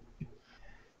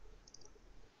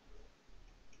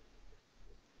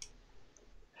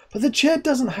 But the chair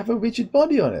doesn't have a rigid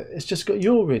body on it. It's just got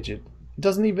your rigid. It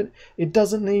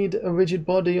doesn't need a rigid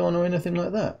body on or anything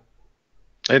like that.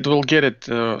 It will get it.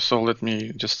 So let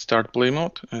me just start play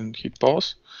mode and hit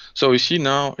pause. So you see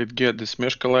now it get this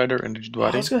mesh collider and rigid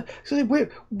body.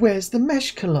 Where's the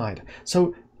mesh collider?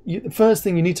 So first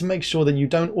thing, you need to make sure that you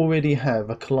don't already have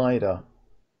a collider.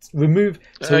 Remove.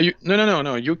 No.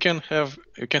 You can have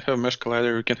mesh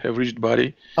collider. You can have rigid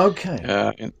body.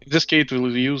 Okay. In this case,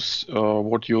 we'll use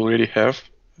what you already have.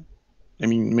 I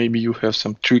mean, maybe you have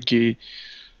some tricky.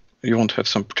 You want to have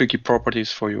some tricky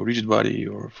properties for your rigid body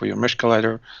or for your mesh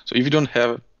collider. So if you don't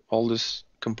have all these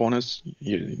components,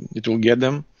 it will get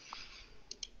them.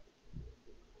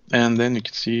 And then you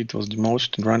can see it was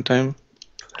demolished in runtime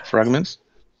fragments.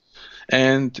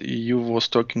 And you was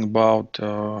talking about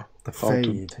the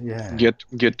fade,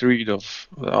 get rid of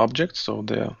the object. So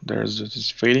there's this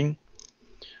fading.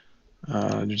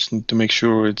 You just need to make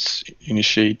sure it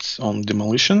initiates on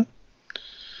demolition.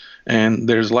 And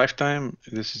there's lifetime.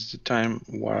 This is the time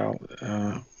while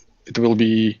it will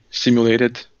be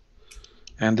simulated,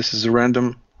 and this is a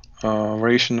random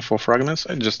variation for fragments.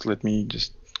 Let me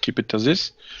keep it as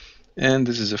this, and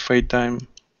this is a fade time.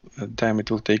 The time it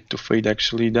will take to fade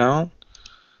actually down,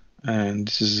 and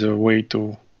this is a way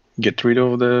to get rid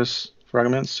of those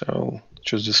fragments. So I'll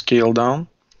choose the scale down,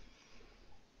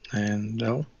 And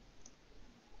well,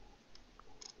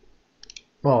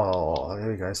 Oh, there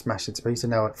we go. Smash it to pieces.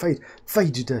 Now fade,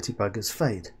 fade, you dirty buggers,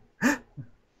 fade.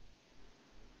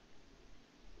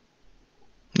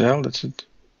 yeah, that's it.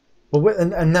 Well,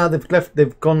 and now they've left.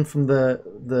 They've gone from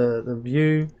the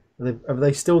view. Are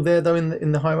they still there though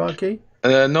in the hierarchy?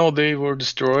 No, they were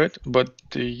destroyed, but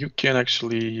you can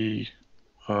actually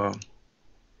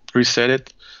reset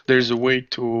it. There's a way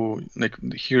to, like,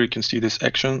 here you can see this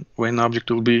action when object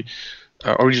will be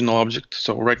original object.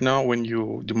 So right now when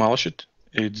you demolish it,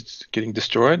 it's getting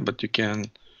destroyed, but you can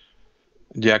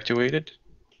deactivate it,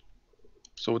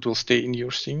 so it will stay in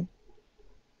your scene.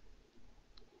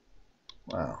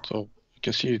 Wow. So you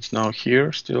can see it's now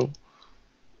here still,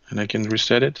 and I can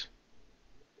reset it.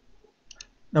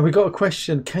 Now we got a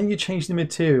question. Can you change the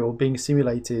material being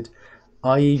simulated,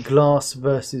 i.e. glass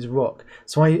versus rock?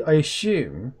 So I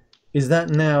assume, is that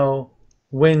now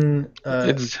when...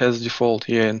 It has default,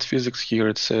 yeah, in physics here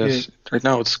it says, right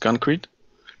now it's concrete.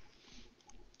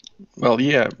 Well,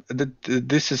 yeah,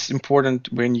 this is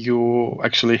important when you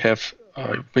actually have,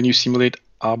 when you simulate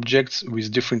objects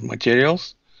with different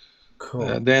materials.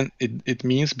 Cool. Then it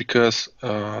means, because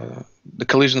the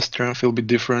collision strength will be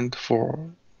different for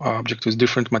objects with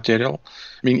different material.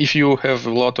 I mean, if you have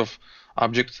a lot of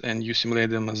objects and you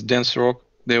simulate them as dense rock,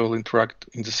 they will interact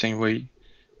in the same way,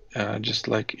 just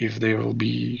like if they will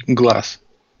be glass.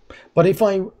 But if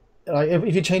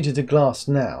you change it to glass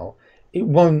now, it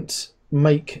won't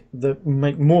make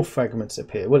more fragments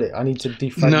appear, will it? I need to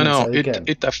defragment it again.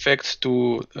 It affects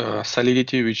to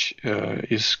solidity, which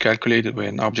is calculated when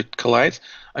an object collides.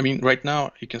 I mean, right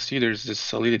now you can see there's this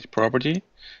solidity property.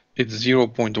 It's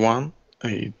 0.1.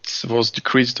 It was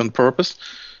decreased on purpose.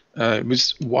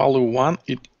 With value 1,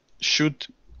 it should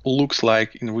looks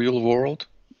like in real world.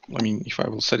 I mean, if I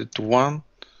will set it to 1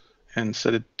 and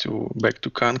set it to back to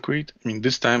concrete, I mean,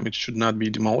 this time it should not be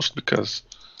demolished, because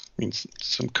means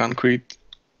some concrete,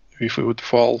 if it would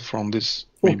fall from this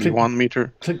maybe 1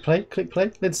 meter. Click play, click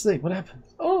play. Let's see what happens.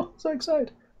 Oh, so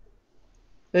excited.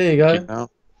 There you go. Okay, now.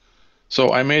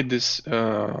 So I made this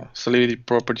solidity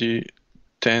property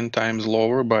 10 times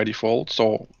lower by default,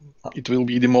 so it will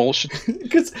be demolished.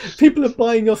 Because people are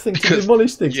buying your thing to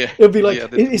demolish things. Yeah, it'll be like,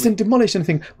 it isn't demolish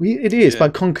anything. It is,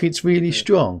 but concrete's really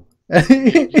strong.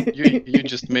 You're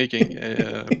just making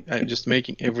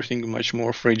everything much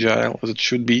more fragile as it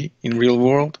should be in real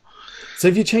world. So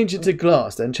if you change it to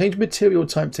glass, then change material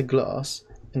type to glass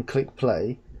and click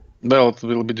play. Well, it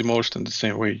will be demolished in the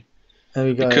same way. There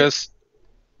we go. Because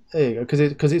there you go.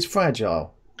 Because it's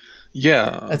fragile.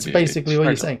 Yeah, that's basically what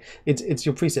you're saying. It's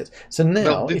your presets. So now,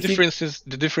 well, the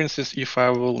difference is if I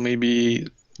will maybe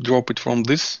drop it from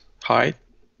this height,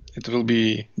 it will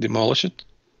be demolished.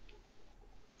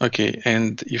 Okay,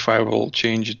 and if I will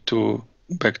change it to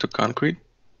back to concrete,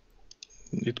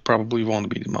 it probably won't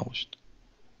be demolished.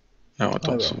 No, it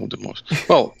also will demolish.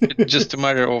 Well, it's just a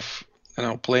matter of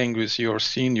playing with your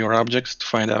scene, your objects, to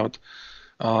find out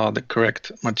the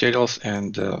correct materials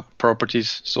and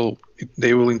properties, so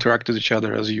they will interact with each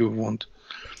other as you want.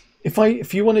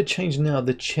 If you want to change now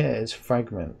the chair's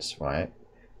fragments, right?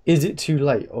 Is it too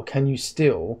late, or can you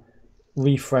still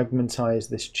refragmentize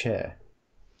this chair?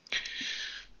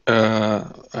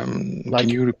 Can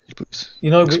you repeat, please? You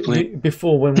know,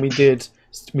 before when we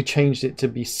changed it to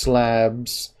be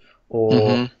slabs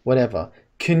or whatever.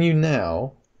 Can you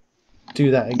now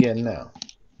do that again now?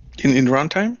 In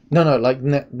runtime? No, like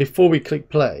before we click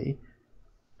play,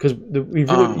 because you've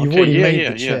already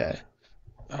made the chair.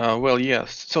 Well,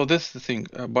 yes. So that's the thing.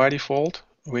 By default,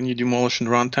 when you demolish in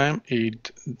runtime,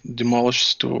 it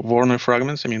demolishes to Warner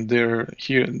fragments. I mean,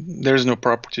 there's no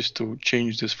properties to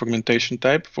change this fragmentation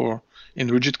type for in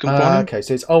rigid component. Okay,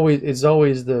 so it's always it's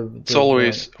always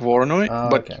Voronoi,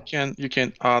 but you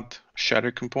can add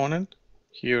shatter component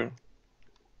here,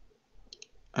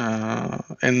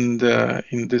 and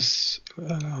in this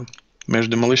mesh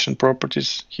demolition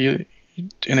properties here,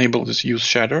 enable this use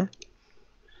shatter,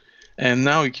 and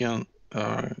now you can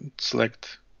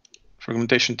select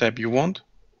fragmentation type you want.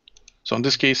 So in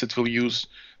this case, it will use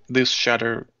this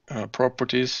shatter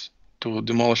properties to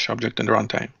demolish object in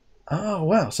runtime. Oh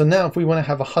wow! So now, if we want to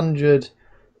have 100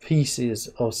 pieces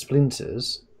of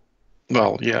splinters,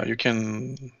 well, yeah, you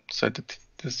can set it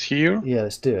this here. Yeah,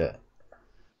 let's do it.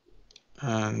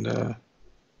 And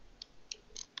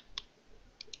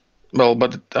well,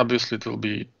 but obviously it will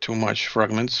be too much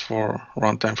fragments for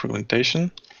runtime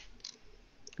fragmentation.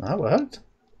 That worked.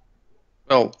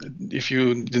 Well, if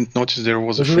you didn't notice, there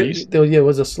was a freeze. There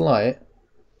was a slight.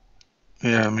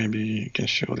 Yeah, maybe you can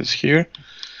show this here.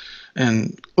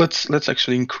 And let's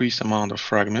actually increase amount of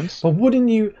fragments. But wouldn't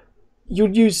you?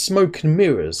 you'd use smoke and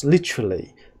mirrors,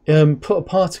 literally. Put a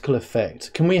particle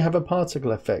effect. Can we have a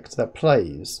particle effect that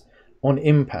plays on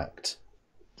impact?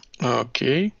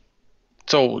 Okay.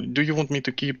 So, do you want me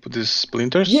to keep these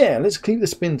splinters? Yeah, let's keep the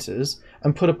splinters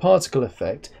and put a particle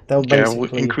effect that will Okay, I basically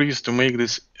will increase to make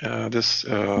this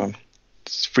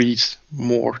freeze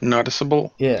more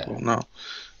noticeable. Yeah. So now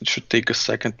it should take a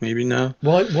second, maybe now.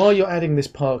 While you're adding this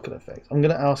particle effect, I'm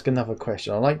going to ask another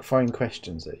question. I like throwing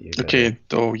questions at you. Okay.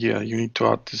 Oh yeah, you need to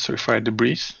add this Rayfire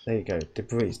debris There you go,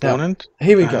 debris. component. Now,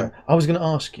 here we go. I was going to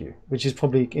ask you, which is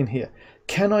probably in here.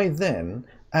 Can I then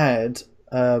add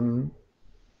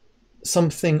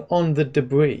something on the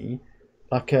debris,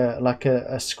 like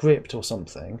a script or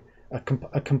something,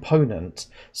 a component?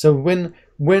 So when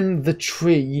the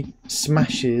tree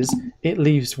smashes, it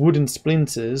leaves wooden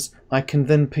splinters. I can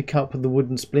then pick up the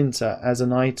wooden splinter as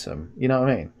an item. You know what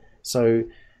I mean? So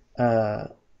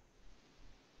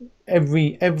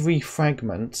every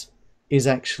fragment is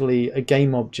actually a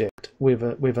game object with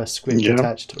a script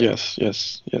attached to it.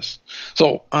 Yes.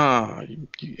 So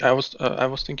I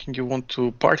was thinking you want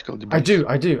to particle debris.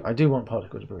 I do want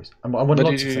particle debris. I want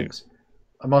lots of things.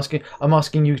 I'm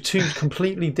asking you two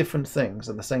completely different things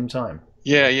at the same time.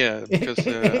 Yeah, because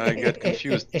I got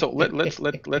confused. So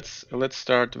let's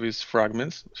start with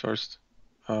fragments first.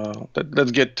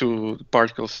 Let's get to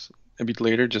particles a bit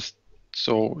later, just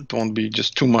so it won't be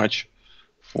just too much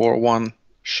for one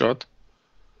shot.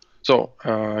 So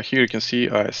here you can see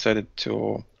I set it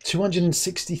to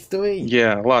 263.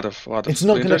 Yeah, a lot of. It's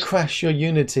not going to crash your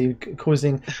Unity,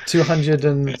 causing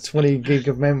 220 gig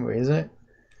of memory, is it?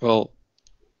 Well,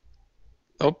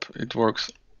 it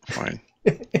works fine.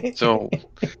 So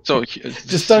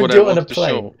just don't do it on a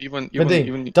plane.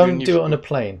 Don't do it on a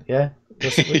plane. Yeah,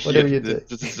 whatever you do.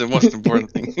 This is the most important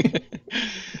thing.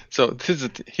 So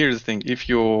here's the thing: if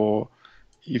you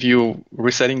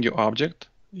resetting your object,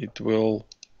 it will.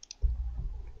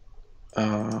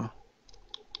 You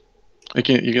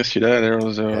can see that there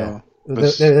was a.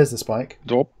 There's the spike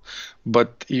drop,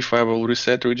 but if I will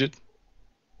reset rigid,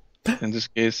 in this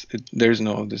case there's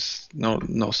no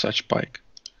such spike.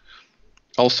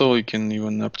 Also, you can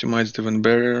even optimize it even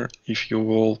better if you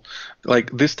will,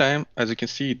 like this time, as you can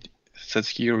see, it says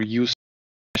here use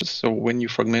meshes. So when you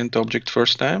fragment the object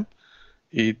first time,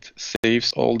 it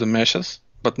saves all the meshes,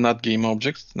 but not game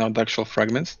objects, not actual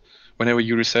fragments. Whenever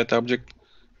you reset object,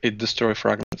 it destroys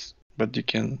fragments, but you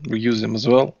can reuse them as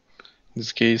well. In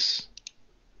this case,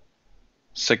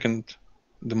 second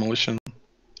demolition,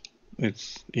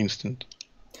 it's instant.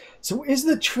 So is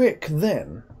the trick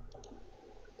then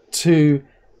to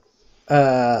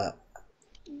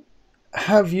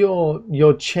have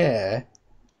your chair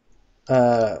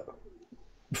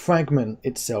fragment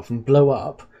itself and blow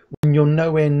up when you're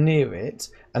nowhere near it,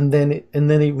 and then it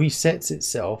resets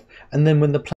itself, and then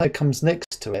when the player comes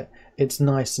next to it, it's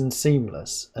nice and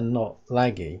seamless and not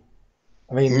laggy?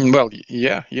 I mean, well,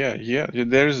 yeah.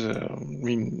 There's,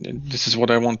 this is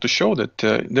what I want to show, that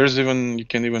there's even, you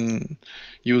can even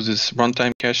use this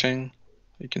runtime caching.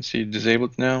 You can see it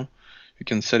disabled now. You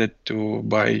can set it to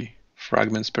by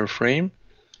fragments per frame.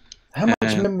 How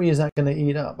much memory is that going to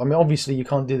eat up? I mean, obviously you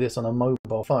can't do this on a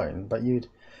mobile phone, but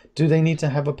do they need to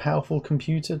have a powerful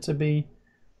computer to be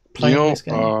playing this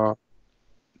game?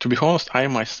 To be honest, I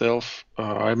myself,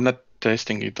 I'm not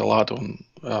testing it a lot on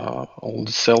all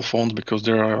the cell phones, because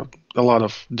there are a lot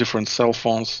of different cell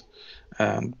phones,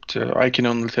 and I can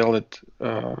only tell it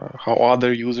how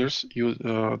other users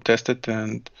test it,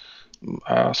 and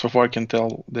so far I can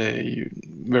tell they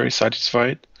very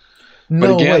satisfied.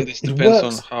 No, but again, wait, this depends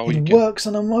on how it works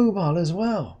on a mobile as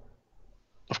well.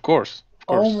 Of course.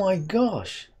 Oh my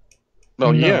gosh.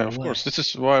 Well, yeah, of course. This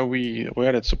is why we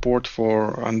added support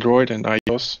for Android and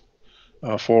iOS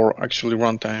for actually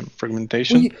runtime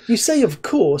fragmentation. Well, you say, of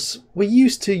course, we're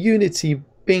used to Unity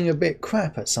being a bit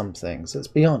crap at some things. Let's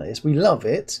be honest. We love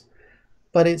it,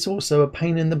 but it's also a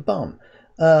pain in the bum.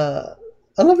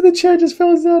 I love the chair just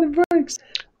falls down and breaks.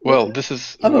 Well, this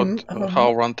is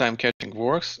how runtime caching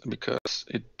works, because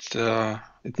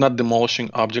it's not demolishing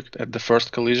object at the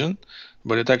first collision,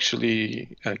 but it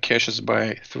actually caches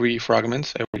by 3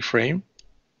 fragments every frame.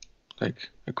 Like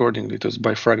accordingly, it was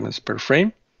by fragments per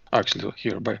frame. Actually,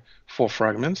 here by 4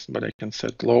 fragments, but I can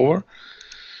set lower.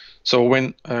 So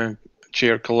when a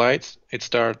chair collides,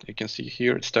 you can see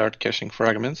here, it start caching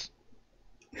fragments.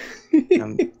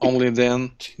 And only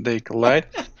then they collide.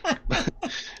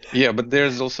 Yeah, but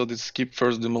there's also this skip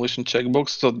first demolition checkbox.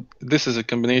 So this is a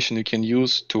combination you can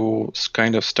use to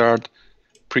kind of start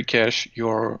pre-cache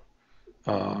your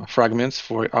fragments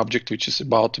for an object which is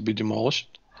about to be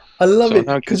demolished. I love So it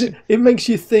now you can because see. it makes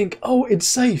you think, oh, it's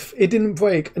safe. It didn't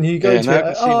break. And you go Yeah, to now it, you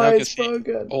can see. oh, Now you can it's see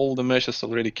broken. all the meshes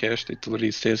already cached. It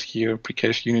already says here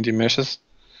pre-cached Unity meshes.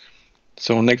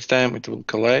 So next time it will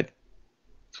collide,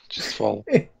 it'll just fall.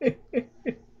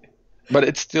 But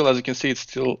it's still, as you can see, it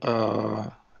still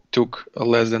took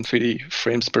less than 30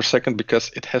 frames per second because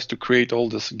it has to create all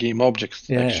these game objects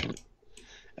actually.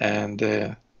 And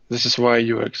this is why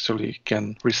you actually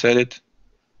can reset it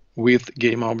with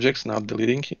game objects, not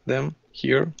deleting them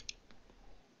here.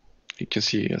 You can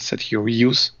see I set here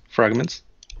reuse fragments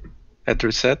at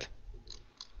reset.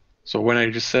 So when I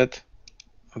reset,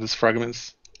 these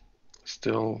fragments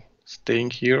still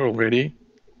staying here already.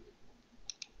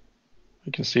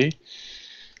 You can see.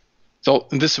 So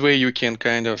in this way, you can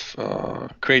kind of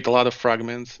create a lot of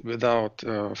fragments without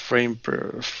frame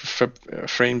per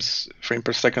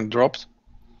second drops,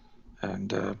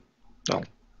 and well,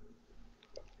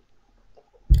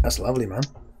 That's lovely, man.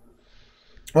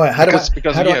 Right,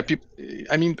 because yeah,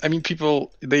 I mean,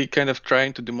 people they kind of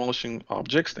trying to demolishing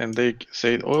objects, and they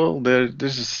say, oh,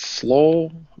 this is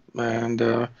slow, and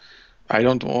I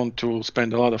don't want to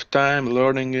spend a lot of time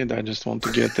learning it. I just want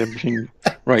to get everything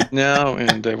right now,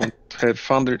 and I want to have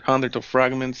hundred of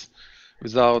fragments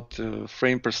without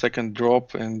frame per second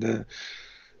drop. And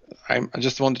I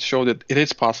just want to show that it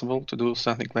is possible to do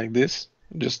something like this.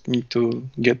 You just need to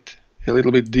get a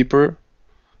little bit deeper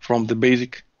from the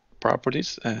basic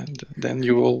properties, and then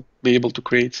you will be able to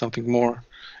create something more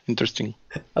interesting.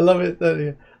 I love it.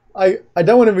 I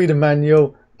don't want to read a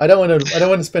manual. I don't want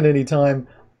to spend any time.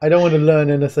 I don't want to learn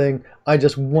anything. I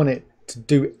just want it to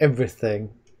do everything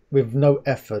with no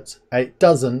effort. It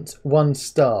doesn't. 1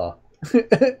 star.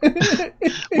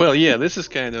 Well, yeah, this is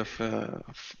kind of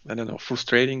I don't know,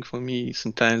 frustrating for me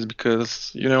sometimes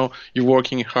because you're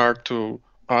working hard to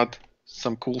add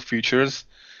some cool features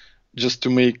just to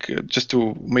make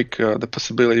the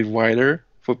possibility wider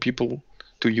for people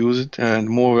to use it and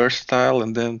more versatile,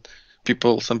 and then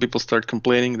some people start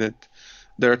complaining that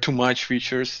there are too much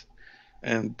features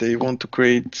and they want to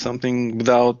create something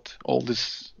without all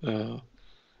this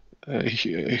a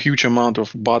huge amount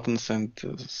of buttons and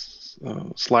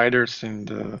sliders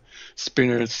and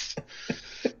spinners.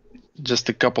 Just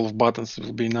a couple of buttons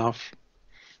will be enough,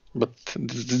 but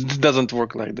this doesn't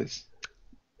work like this.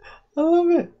 I love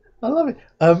it. I love it.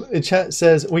 The chat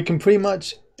says we can pretty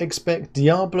much expect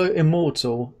Diablo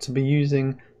Immortal to be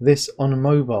using this on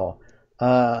mobile.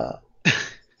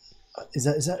 Is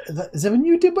there a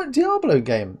new Diablo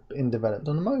game being developed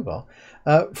on the mobile?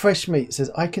 Fresh Meat says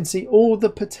I can see all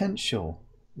the potential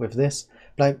with this.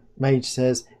 Black Mage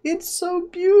says it's so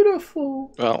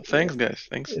beautiful. Well, thanks, guys.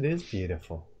 Thanks. It is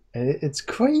beautiful. It's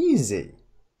crazy.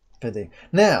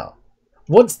 Now,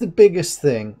 what's the biggest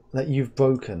thing that you've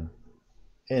broken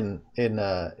in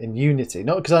Unity?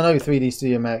 Not because I know 3D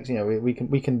Studio Max.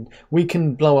 We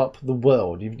can blow up the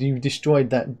world. You've destroyed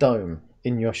that dome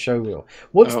in your showreel.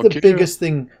 What's the biggest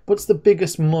thing? What's the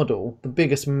biggest model, the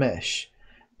biggest mesh,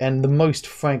 and the most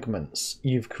fragments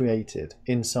you've created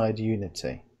inside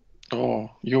Unity? Oh,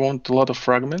 you want a lot of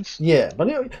fragments? Yeah, but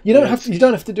you don't have to. You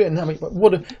don't have to do it in that. But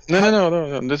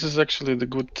No. This is actually the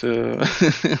good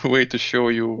way to show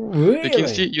you. Really? You can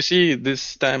see. You see,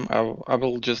 this time I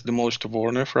will just demolish the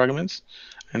Warner fragments,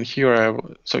 and here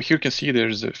so here you can see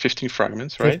there's 15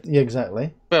 fragments, right? Yeah,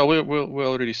 exactly. Well, we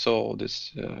already saw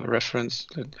this reference.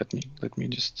 Let me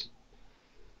just.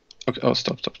 Okay. Oh,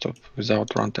 stop. Without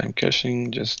runtime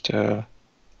caching, just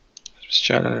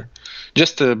shatter.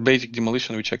 Just a basic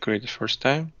demolition which I created first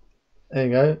time. There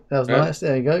you go. That was nice.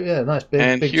 There you go. Yeah, nice big.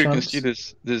 And big here chunks. you can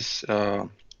see this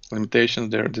limitations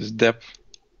there. This depth,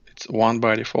 it's 1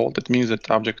 by default. It means that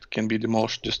object can be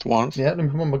demolished just once. Yeah. Let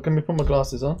me put my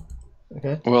glasses on.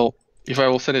 Okay. Well, if I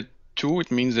will set it 2,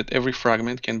 it means that every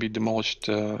fragment can be demolished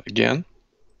again.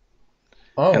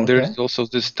 Oh. And there's also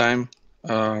this time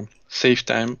save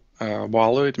time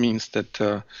value. It means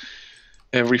that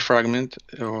every fragment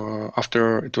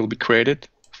after it will be created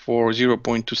for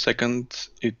 0.2 seconds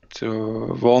it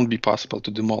won't be possible to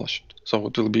demolish it. So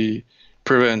it will be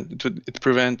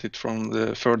prevent it from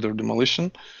the further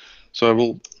demolition. So I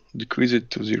will decrease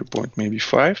it to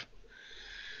 0.5,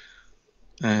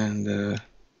 and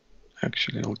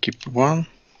actually I'll keep 1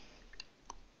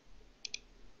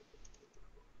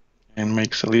 and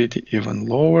make solidity even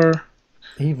lower.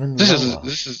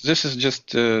 This is just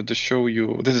to show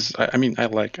you. This is I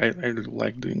really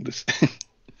like doing this.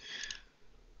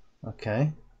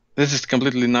 Okay. This is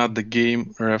completely not the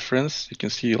game reference. You can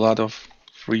see a lot of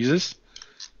freezes,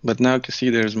 but now you can see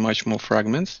there's much more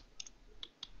fragments.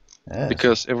 Yes.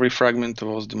 Because every fragment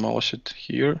was demolished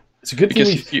here. It's a good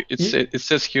thing because it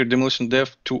says here demolition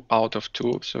depth 2 out of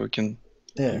 2, so we can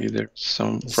maybe there's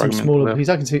some fragment smaller left. piece.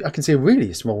 I can see a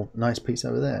really small, nice piece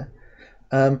over there.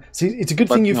 So it's a good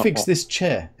thing you fixed this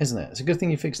chair, isn't it? It's a good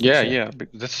thing you fixed the chair. Yeah.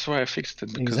 That's why I fixed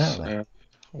it, because exactly. to...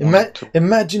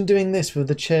 Imagine doing this with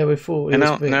the chair before it was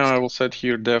fixed. Now I will set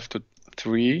here depth to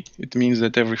 3. It means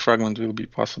that every fragment will be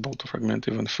possible to fragment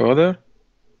even further.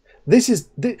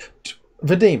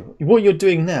 Vadim, what you're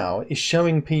doing now is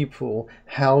showing people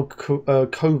how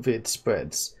COVID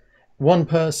spreads. One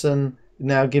person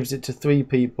now gives it to 3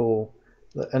 people,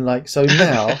 and like so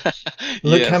now,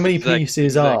 look yes, how many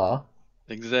pieces are.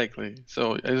 Exactly.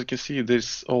 So as you can see,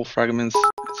 there's all fragments.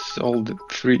 It's all the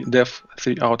depth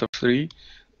 3 out of 3.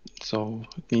 So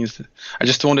it means that I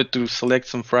just wanted to select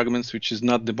some fragments which is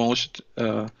not demolished,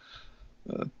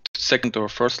 second or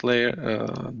first layer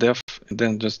depth, and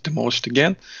then just demolished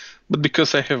again. But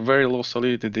because I have very low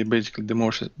solidity, they basically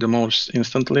demolish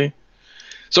instantly.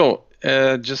 So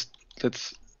just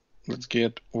let's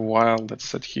get a while. Let's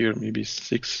set here maybe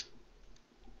 6,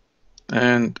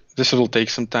 and this will take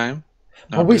some time.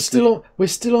 But we're still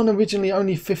on originally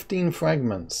only 15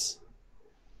 fragments.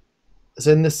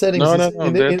 So in the settings,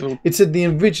 it said the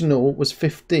original was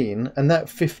 15, and that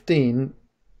 15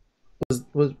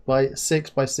 was by 6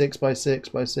 by 6 by 6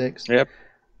 by 6. Yep.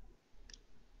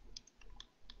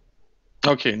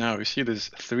 Okay, now you see there's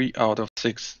 3 out of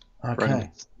 6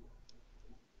 fragments.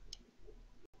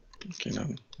 Okay, now.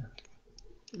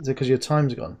 Is it because your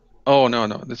time's gone? Oh no,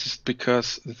 this is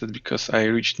because I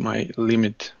reached my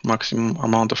limit maximum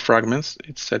amount of fragments.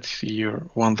 It says here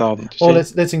 1,000. Oh,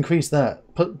 let's increase that.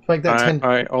 Make that 10.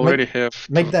 I already have.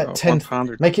 Make that 10.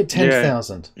 Make it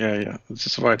 10,000. Yeah. This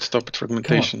is why it stopped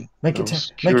fragmentation. Make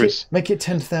it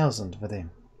 10,000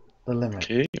 within the limit.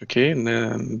 Okay. And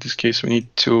then in this case, we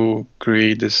need to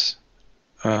create this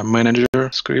manager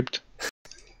script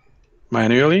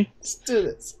manually. Let's do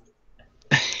this.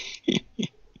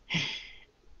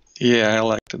 Yeah, I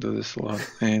like to do this a lot.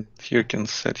 And here can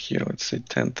set here, let's say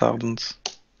 10,000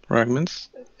 fragments.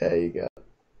 There you go.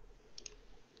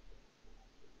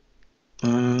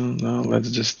 Now let's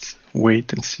just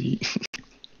wait and see.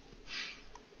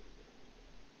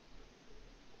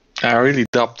 I really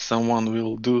doubt someone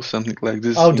will do something like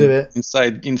this. I'll do it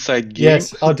inside game.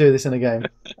 Yes, I'll do this in a game.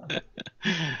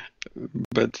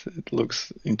 But it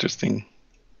looks interesting.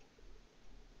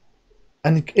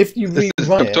 And if you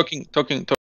rerun it, talking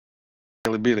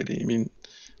scalability. I mean,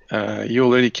 you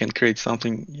already can create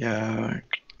something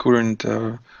current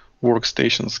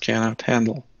workstations cannot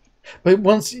handle. But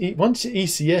once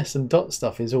ECS and dot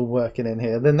stuff is all working in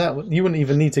here, then you wouldn't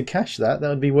even need to cache that. That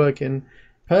would be working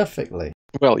perfectly.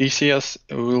 Well, ECS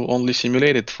will only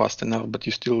simulate it fast enough, but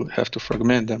you still have to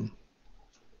fragment them.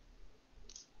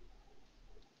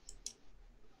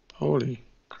 Holy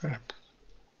crap.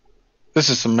 This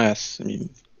is a mess. I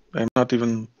mean, I'm not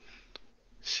even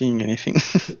seeing anything.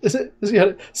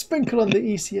 Sprinkle on the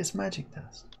ECS magic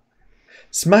dust.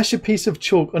 Smash a piece of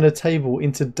chalk on a table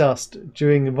into dust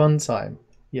during runtime.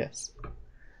 Yes.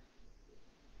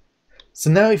 So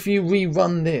now if you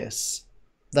rerun this,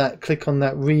 click on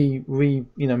that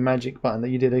magic button that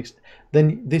you did,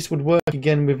 then this would work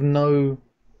again with no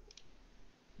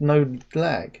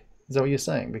lag. Is that what you're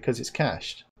saying? Because it's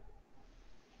cached.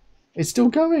 It's still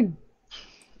going.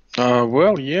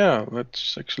 Well, yeah.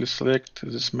 Let's actually select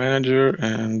this manager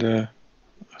and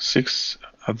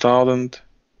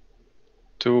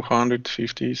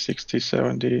 6,250, 60,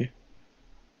 70.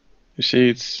 You see,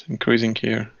 it's increasing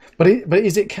here. But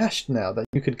is it cached now that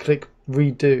you could click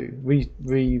redo,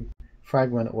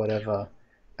 re-fragment or whatever,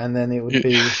 and then it would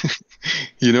be...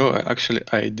 Actually,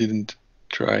 I didn't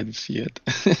try this yet.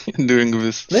 Doing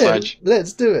this fudge.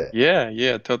 Let's do it.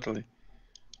 Yeah, totally.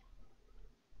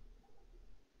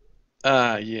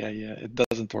 Yeah, it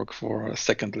doesn't work for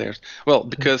second layers. Well,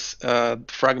 because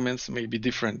fragments may be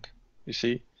different, you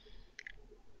see.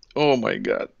 Oh my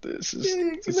god, this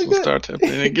will start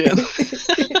happening again.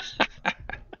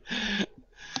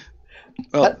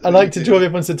 Well, I like to draw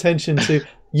everyone's attention to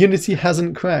Unity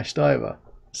hasn't crashed either.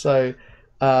 So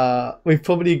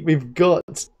we've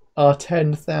got our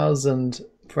 10,000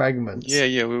 fragments.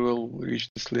 Yeah, we will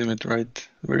reach this limit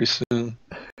very soon.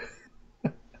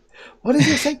 What is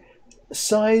it saying?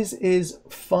 Size is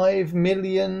 5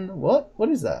 million. What? What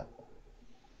is that?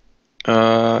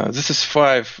 This is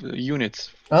 5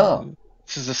 units. Oh.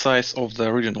 This is the size of the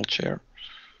original chair.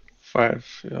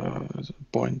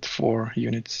 5.4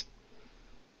 units.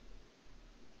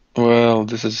 Well,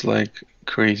 this is like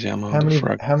crazy amount of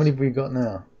fragments. How many have we got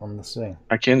now on the thing?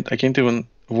 I can't even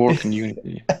work in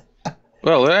Unity.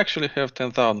 Well, I actually have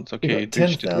 10,000. You Okay, got it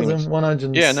reached its limits.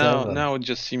 Yeah, 10,107. now it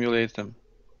just simulates them.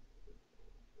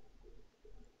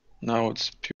 Now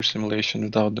it's pure simulation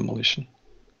without demolition.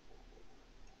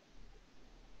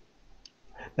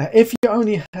 Now, if you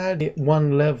only had it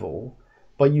one level,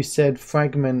 but you said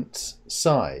fragment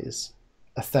size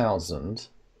 1,000,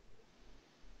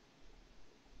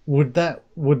 would that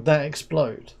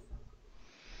explode?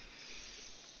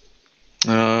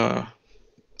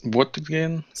 What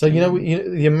again? So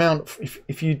the amount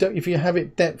if you have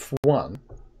it depth 1,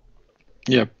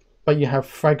 Yep. but you have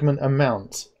fragment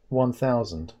amount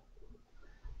 1,000.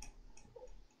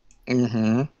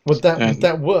 Mm-hmm. Would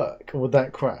that work, or would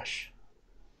that crash?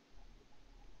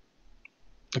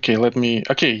 Okay,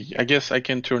 I guess I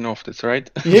can turn off this,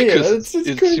 right? Yeah, Because it's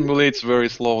it crazy. simulates very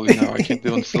slowly now. I can't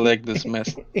even select this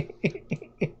mess.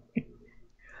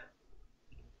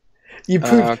 You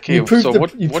proved the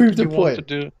you want to point.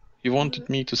 do? You wanted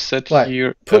me to set Right,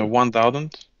 here put-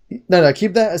 1,000. No,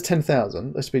 keep that as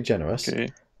 10,000. Let's be generous. Okay.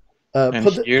 And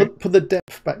Put the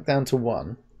depth back down to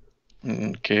 1.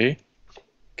 Okay.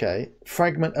 Okay.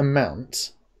 Fragment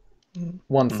amount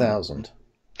 1,000.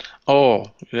 Oh,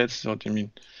 that's what you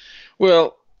mean.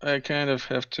 Well, I kind of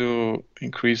have to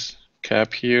increase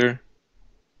cap here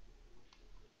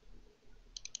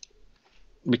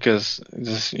because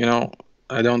this,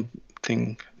 I don't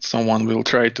think someone will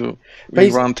try to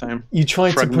with runtime. You try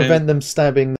to prevent them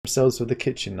stabbing themselves with a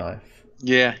kitchen knife.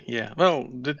 Yeah. Well,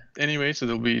 anyways,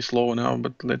 it'll be slow now,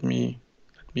 but let me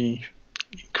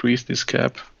increase this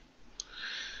cap.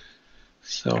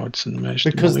 So it's in mesh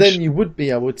Because demolition. then you would be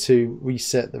able to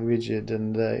reset the rigid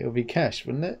and it'll be cached,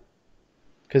 wouldn't it?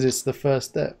 Because it's the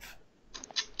first depth.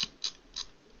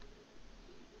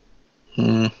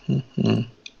 Mm-hmm.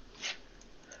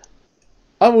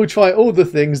 I will try all the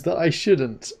things that I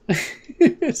shouldn't.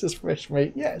 It's just fresh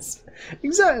meat. Yes,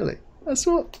 exactly. That's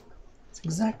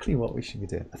exactly what we should be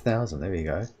doing. 1,000. There we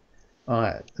go. All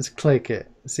right, let's click it.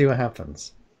 See what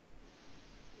happens.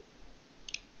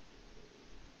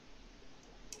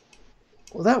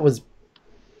 Well,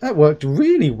 that worked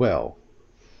really well.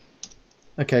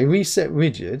 Okay, reset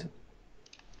rigid.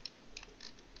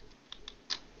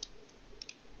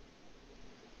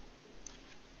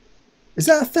 Is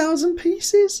that 1,000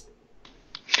 pieces?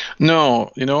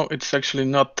 No, it's actually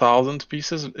not 1,000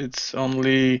 pieces. It's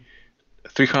only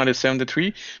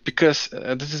 373 because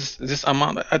this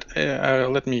amount.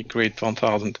 Let me create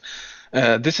 1,000.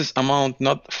 This is amount,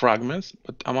 not fragments,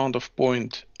 but amount of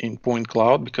point in point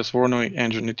cloud, because Voronoi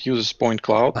engine, it uses point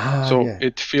cloud.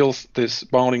 It fills this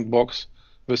bounding box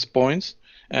with points,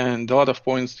 and a lot of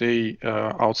points they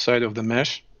outside of the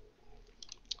mesh,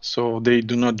 so they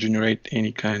do not generate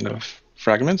any kind of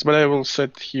fragments. But I will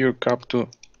set here cap to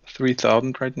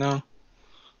 3,000 right now,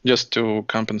 just to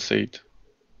compensate.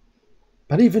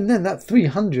 But even then, that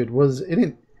 300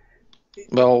 it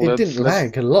didn't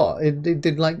lag a lot. It did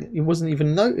it wasn't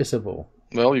even noticeable.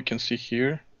 Well, you can see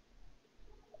here.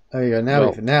 Oh yeah,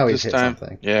 now we've hit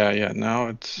something. Yeah.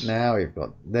 Now we've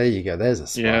got. There you go. There's a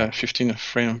spike. Yeah, 15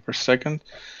 frames per second.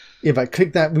 Yeah, but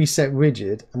click that reset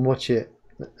rigid and watch it.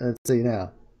 Let's see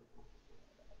now.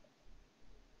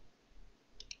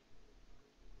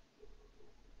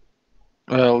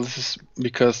 Well, this is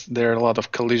because there are a lot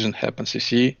of collision happens. You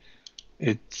see,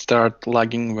 it starts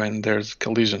lagging when there's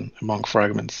collision among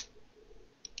fragments.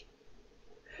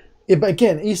 Yeah, but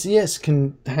again, ECS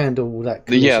can handle that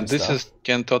collision stuff.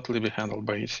 Can totally be handled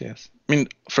by ECS. I mean,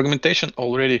 fragmentation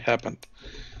already happened.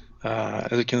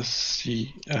 As you can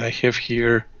see, I have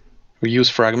here reuse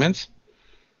fragments.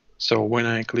 So when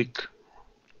I click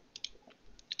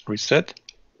reset,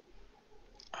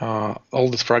 all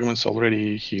these fragments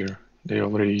already here. They're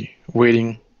already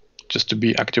waiting just to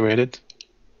be activated.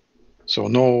 So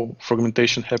no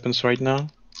fragmentation happens right now.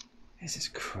 This is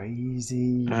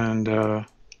crazy. And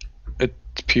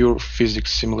it's pure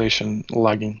physics simulation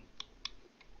lagging.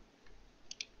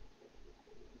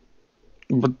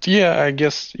 But yeah, I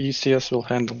guess ECS will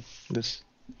handle this.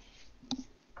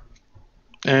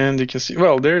 And you can see,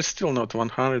 well, there's still not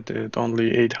 100, it's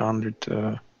only 800.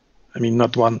 I mean,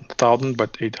 not 1,000,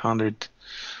 but 800.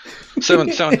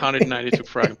 792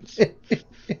 fragments.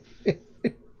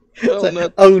 Well, so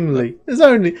there's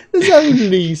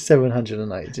only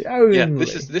 780. Only. Yeah,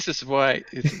 this is why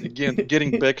it's again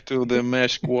getting back to the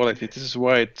mesh quality. This is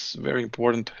why it's very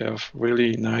important to have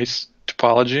really nice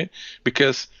topology,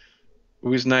 because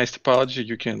with nice topology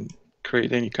you can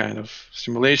create any kind of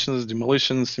simulations,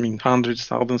 demolitions. I mean, hundreds,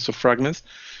 thousands of fragments.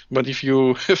 But if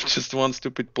you have just one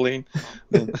stupid plane,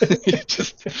 then you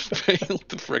just fail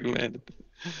to fragment it.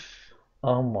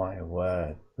 Oh my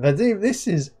word. Vadim, this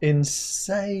is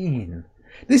insane.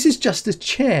 This is just a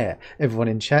chair, everyone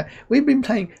in chat. We've been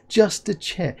playing just a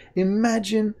chair.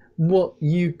 Imagine what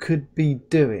you could be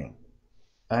doing,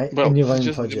 right, Well, in your this is own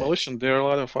just project. demolition. There are a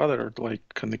lot of other like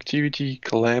connectivity,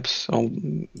 collapse, all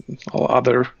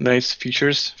other nice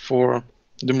features for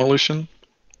demolition.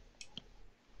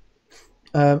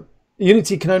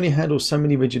 Unity can only handle so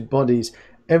many rigid bodies.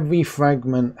 Every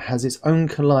fragment has its own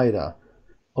collider,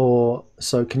 or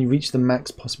so can you reach the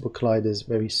max possible colliders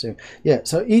very soon. Yeah,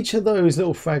 so each of those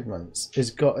little fragments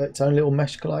has got its own little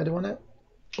mesh collider on it.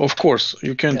 Of course,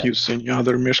 you can't Yeah. use any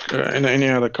other mesh, any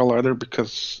other collider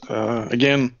because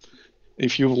again,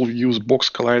 if you will use box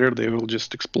collider, they will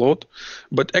just explode.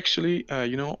 But actually,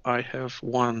 you know, I have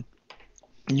one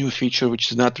new feature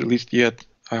which is not released yet.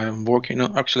 I'm working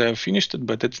on. Actually, I've finished it,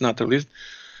 but it's not released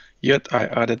yet. I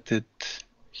added it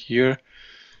here,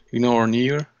 ignore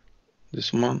near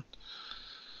this one.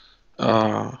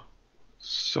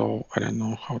 So I don't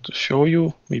know how to show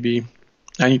you. Maybe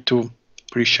I need to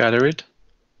pre-shatter it.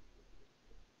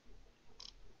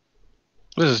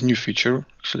 This is a new feature,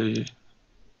 actually.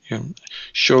 Yeah,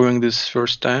 showing this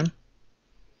first time.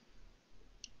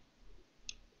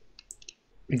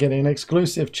 You're getting an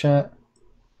exclusive chat.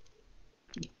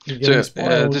 You're So getting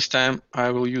spoiled. this time I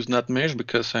will use not mesh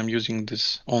because I'm using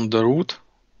this on the root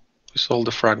with all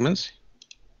the fragments.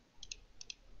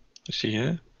 You see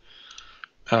here.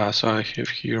 So I have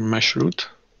here mesh root.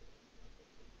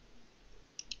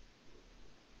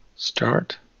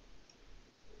 Start.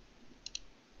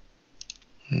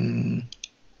 I'm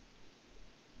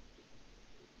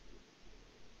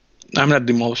not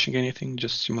demolishing anything,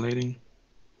 just simulating.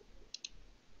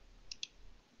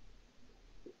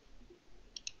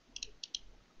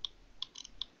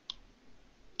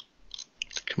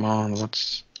 Come on,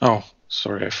 what's... Oh,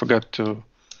 sorry, I forgot to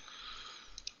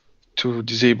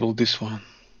disable this one.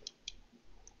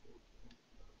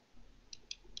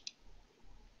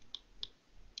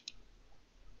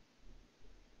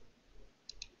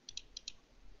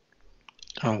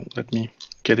 Oh, let me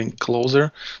getting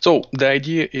closer. So the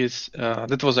idea is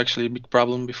that was actually a big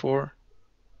problem before.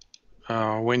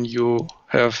 When you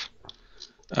have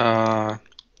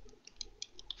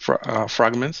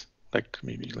fragments, like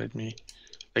maybe let me,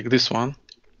 like this one,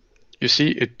 you see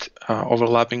it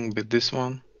overlapping with this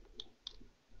one.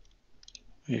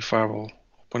 If I will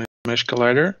open a mesh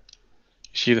collider,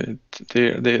 you see that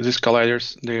these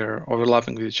colliders, they are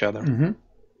overlapping with each other. Mm-hmm.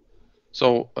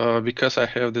 So because I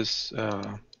have this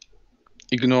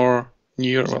ignore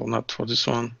near, well, not for this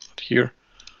one, but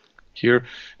here,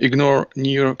 ignore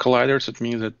near colliders, it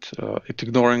means that it's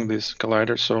ignoring this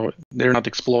collider, so they're not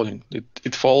exploding.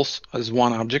 It falls as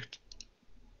one object.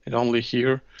 It only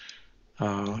here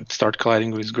it start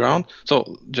colliding with ground.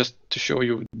 So just to show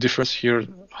you the difference here,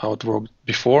 how it worked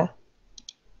before.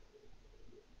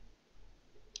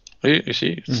 You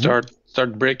see, it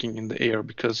start breaking in the air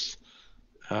because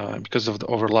of the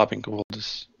overlapping of all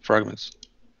these fragments.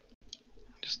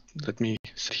 Just let me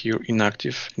set here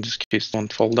inactive. In this case,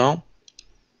 don't fall down.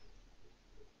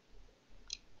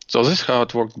 So this is how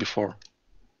it worked before.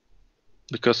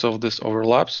 Because of this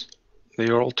overlaps, they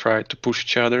all try to push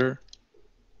each other.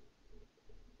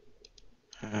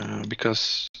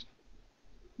 Because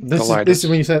this is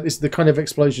when you say this is the kind of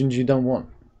explosions you don't want.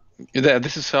 Yeah,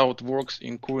 this is how it works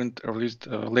in current, or at least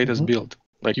latest build,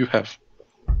 like you have.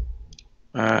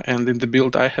 And in the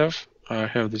build I have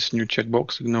this new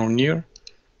checkbox, ignore near,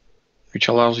 which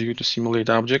allows you to simulate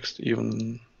objects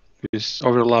even with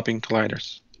overlapping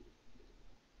colliders.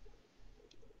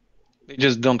 They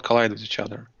just don't collide with each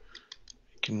other.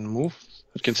 You can move,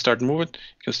 it can start moving.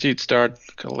 You can see it start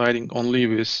colliding only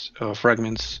with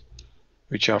fragments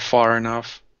which are far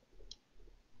enough,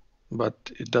 but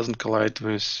it doesn't collide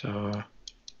with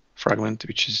fragment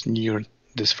which is near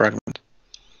this fragment.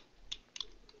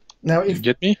 Now, you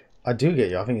get me? I do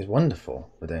get you. I think it's wonderful.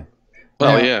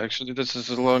 Well, yeah, actually, this is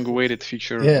a long-awaited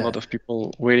feature. Yeah. A lot of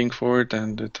people waiting for it,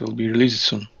 and it will be released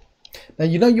soon. Now,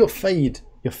 you know your fade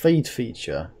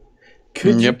feature.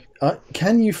 Could you?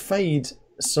 Can you fade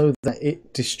so that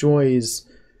it destroys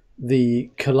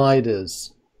the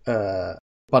colliders,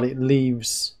 but it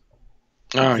leaves?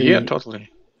 Yeah, totally.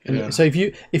 Yeah. So if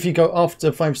you go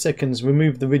after 5 seconds,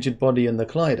 remove the rigid body and the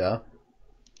collider,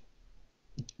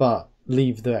 but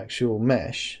leave the actual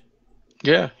mesh.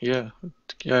 Yeah.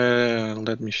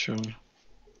 Let me show you.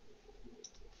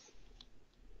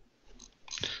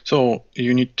 So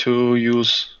you need to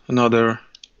use another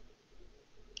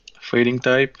fading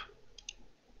type.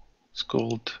 It's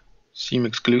called seam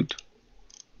exclude.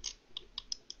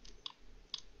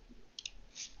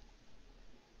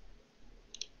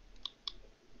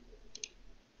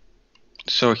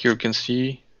 So here you can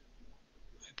see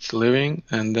it's leaving,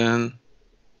 and then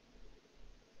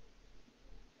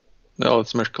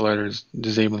its mesh collider is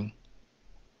disabling.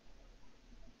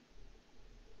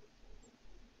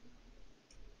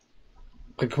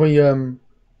 Like we there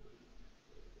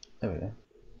we go.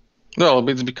 Well,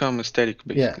 it's become static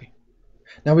basically. Yeah.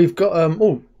 Now we've got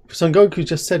Son Goku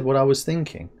just said what I was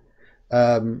thinking.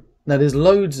 Now there's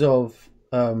loads of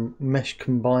mesh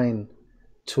combine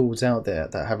tools out there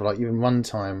that have like even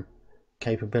runtime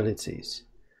capabilities.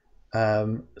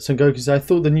 Son Goku said, I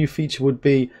thought the new feature would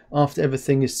be after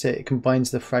everything is set, it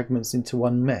combines the fragments into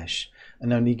one mesh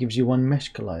and only gives you one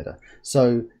mesh collider.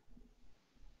 So,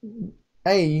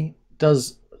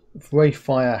 does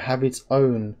Rayfire have its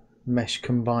own mesh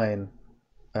combine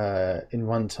in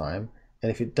runtime? And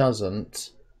if it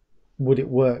doesn't, would it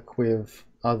work with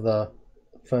other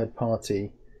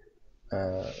third-party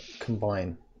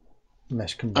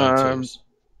mesh combine tools?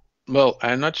 Well,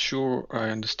 I'm not sure I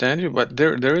understand you, but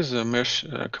there is a mesh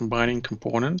combining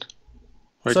component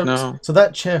now. So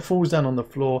that chair falls down on the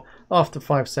floor. After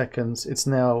 5 seconds, it's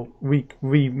now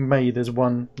remade as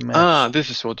one mesh. This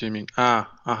is what you mean.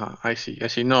 I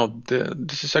see. No,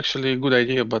 this is actually a good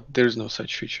idea, but there's no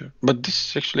such feature. But this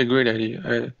is actually a great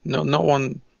idea. No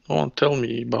one told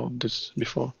me about this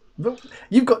before. But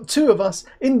you've got two of us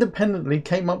independently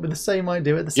came up with the same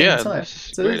idea at the same time. Yeah,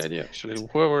 this is a great idea actually.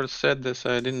 Whoever said this,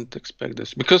 I didn't expect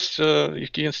this because you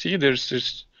can see there's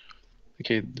this.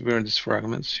 Okay, where are these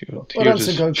fragments? Here's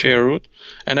this chair root,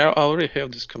 and I already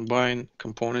have this combine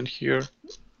component here,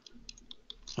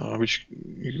 which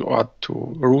you add to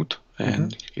root,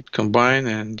 and it combine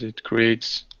and it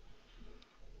creates.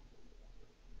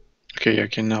 Okay, I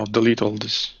can now delete all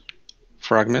these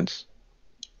fragments.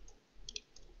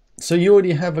 So you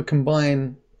already have a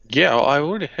combine. Yeah, I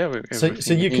already have it.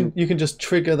 So you can just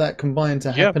trigger that combine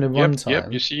to happen in runtime.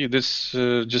 Yep. You see, this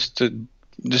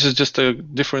this is just a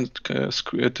different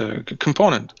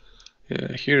component.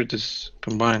 Here it is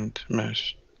combined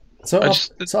mesh. So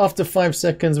after 5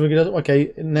 seconds, we're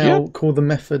gonna call the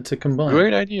method to combine.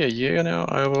 Great idea. Yeah, now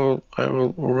I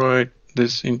will write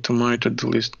this into my to-do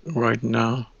list right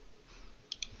now.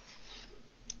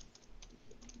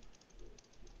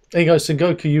 There you go, Son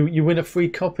Goku. You win a free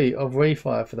copy of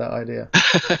Rayfire for that idea.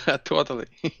 Totally.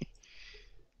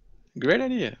 Great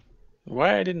idea.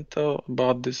 Why I didn't tell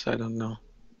about this, I don't know.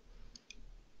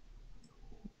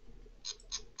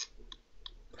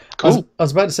 Cool. I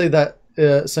was about to say that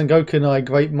Son Goku and I,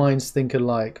 great minds think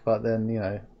alike, but then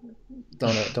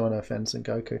don't want to offend Son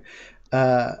Goku.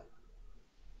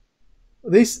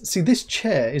 This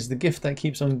chair is the gift that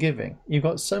keeps on giving. You've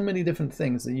got so many different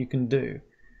things that you can do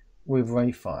with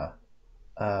Rayfire.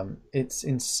 It's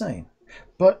insane.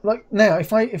 But like now,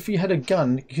 if you had a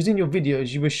gun, because in your videos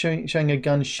you were showing a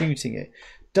gun shooting it,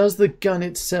 does the gun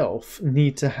itself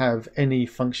need to have any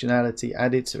functionality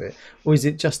added to it, or is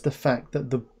it just the fact that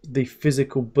the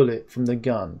physical bullet from the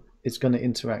gun is going to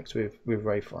interact with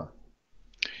Rayfire?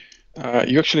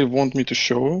 You actually want me to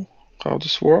show how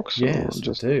this works? Yes,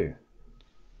 I do.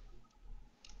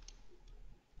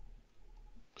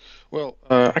 Well,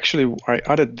 actually, I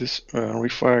added this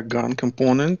Rayfire gun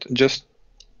component just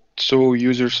so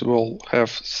users will have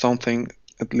something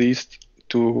at least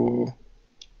to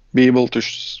be able to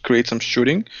create some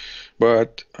shooting.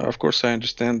 But of course, I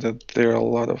understand that there are a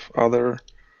lot of other,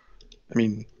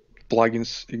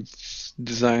 plugins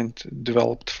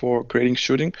developed for creating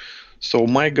shooting. So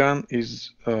my gun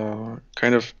is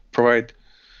kind of provide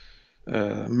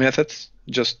methods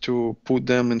just to put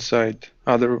them inside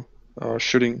other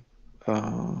shooting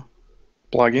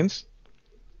plugins.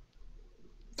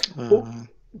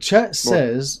 Chat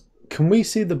says, can we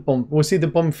see the bomb? We'll see the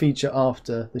bomb feature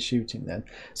after the shooting then.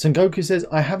 Son Goku says,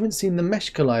 I haven't seen the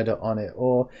mesh collider on it.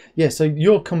 Or, yeah, so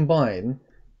your combine,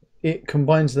 it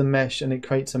combines the mesh and it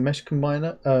creates a mesh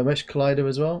collider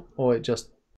as well? Or it just...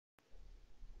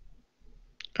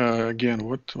 Again,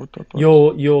 what?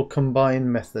 Your combine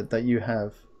method that you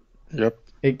have. Yep.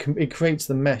 It creates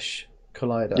the mesh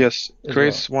collider. Yes,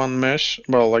 creates one mesh.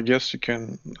 Well, I guess you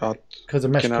can add... Because a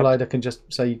mesh collider can just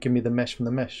say, give me the mesh from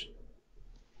the mesh.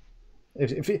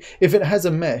 If it has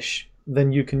a mesh,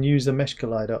 then you can use a mesh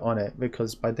collider on it,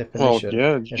 because by definition... Well,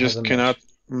 yeah, you just cannot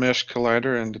mesh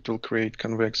collider and it will create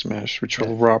convex mesh, which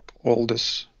will wrap all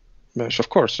this mesh. Of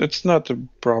course, it's not a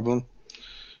problem.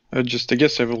 I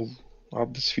guess I will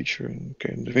add this feature.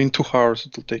 In 2 hours,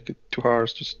 it will take it 2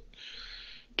 hours just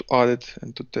to add it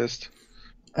and to test.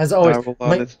 As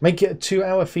always, make it a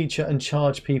 2-hour feature and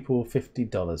charge people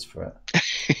 $50 for it.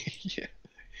 Yeah.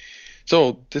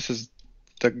 So this is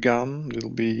the gun. It'll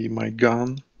be my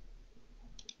gun.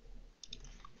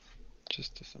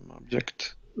 Just as an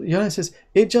object. Yana says,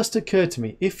 it just occurred to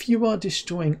me, if you are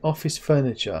destroying office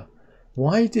furniture,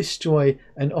 why destroy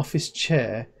an office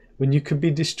chair when you could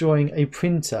be destroying a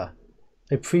printer,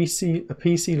 a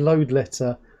PC load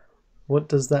letter? What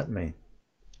does that mean?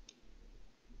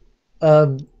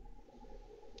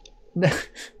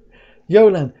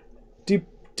 Yolan,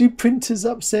 do printers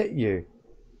upset you?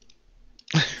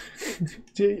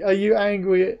 Are you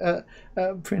angry at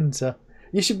a printer?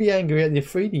 You should be angry at your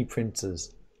 3D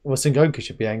printers. Well, Sengoku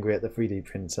should be angry at the 3D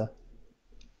printer.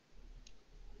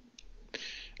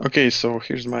 Okay, so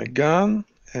here's my gun,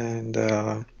 and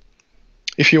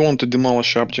if you want to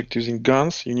demolish object using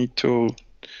guns, you need to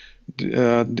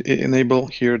enable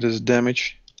here this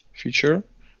damage feature,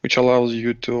 which allows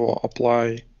you to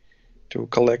apply to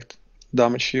collect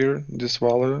damage here, this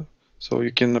value, so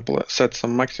you can set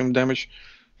some maximum damage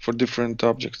for different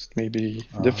objects. It may be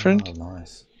different. Oh,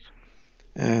 nice.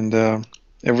 And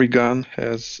every gun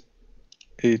has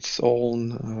its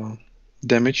own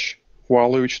damage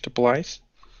value which it applies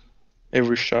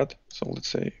every shot. So let's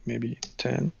say maybe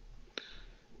 10,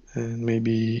 and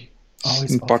maybe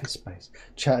it's office space.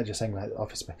 Chat just saying like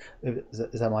office space. Is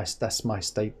that that's my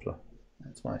stapler.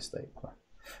 That's my stapler.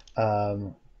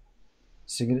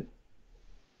 So you're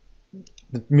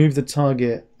gonna move the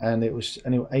target, and it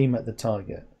will aim at the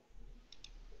target.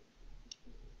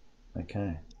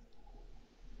 Okay.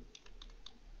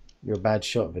 You're a bad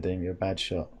shot, Vadim. You're a bad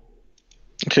shot.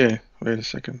 Okay, wait a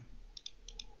second.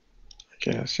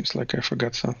 Okay, it seems like I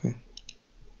forgot something.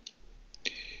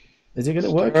 Is it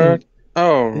gonna work?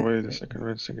 Oh, wait a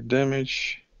second.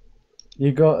 Damage.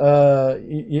 You got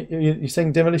you're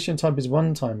saying demolition type is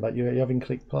one time, but you're having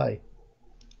click play.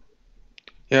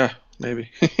 Yeah, maybe.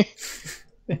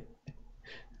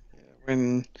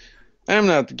 When I'm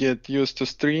not get used to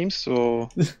streams, so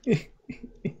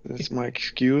that's my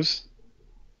excuse.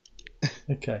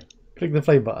 Okay, click the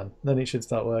play button, then it should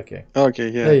start working. Okay,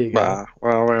 yeah. There you go.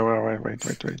 Well, wait.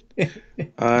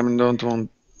 I don't want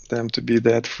them to be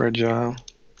that fragile.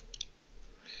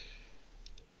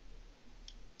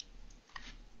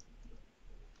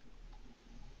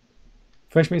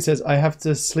 Freshman says, I have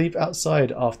to sleep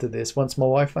outside after this. Once my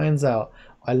wife finds out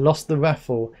I lost the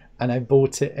raffle and I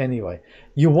bought it anyway.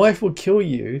 Your wife will kill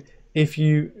you if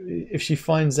she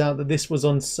finds out that this was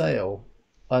on sale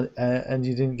and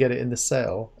you didn't get it in the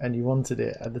sale and you wanted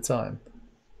it at the time.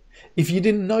 If you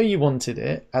didn't know you wanted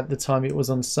it at the time it was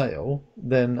on sale,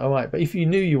 then all right. But if you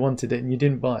knew you wanted it and you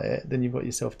didn't buy it, then you've got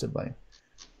yourself to blame.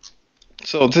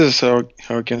 So this is how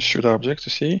I can shoot objects,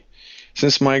 you see.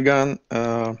 Since my gun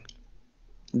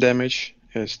damage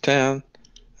is 10,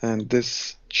 and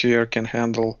this chair can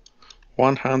handle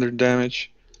 100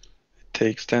 damage. It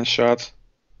takes 10 shots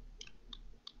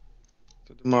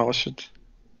to demolish it.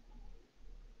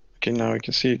 Okay, now you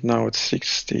can see it. Now it's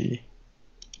 60.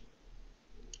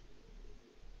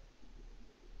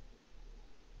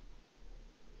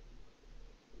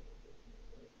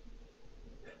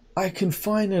 I can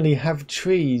finally have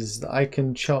trees that I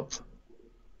can chop.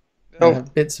 I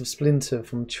have bits of splinter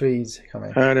from trees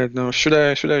coming. I don't know. Should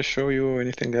I show you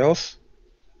anything else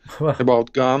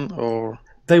about gun or?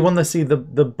 They want to see the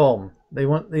bomb.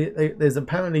 There's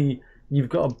apparently you've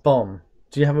got a bomb.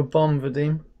 Do you have a bomb,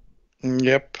 Vadim?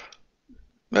 Yep.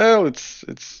 Well,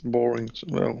 it's boring.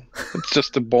 Well, it's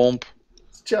just a bomb.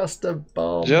 It's just a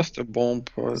bomb. Just a bomb.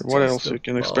 What else you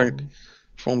can expect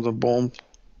from the bomb?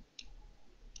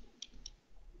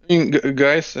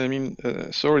 Guys,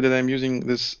 sorry that I'm using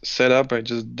this setup. I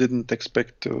just didn't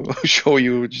expect to show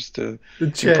you just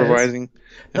improvising.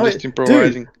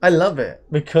 Dude, I love it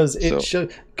because it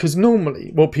shows. Because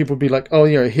normally, what people be like, oh,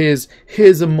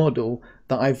 here's a model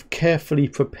that I've carefully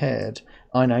prepared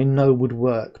and I know would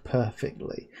work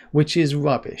perfectly, which is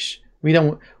rubbish. We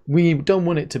don't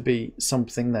want it to be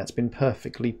something that's been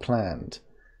perfectly planned,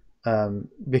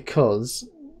 because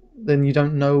then you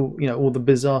don't know, all the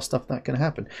bizarre stuff that can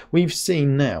happen. We've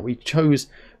seen now. We chose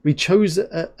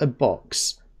a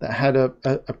box that had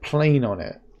a plane on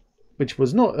it, which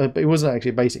was not. It wasn't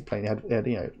actually a basic plane. It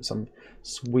had some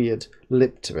weird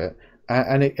lip to it,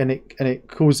 and it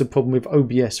caused a problem with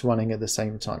OBS running at the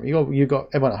same time. You got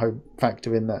everyone at home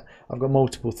factor in that. I've got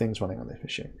multiple things running on this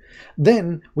machine.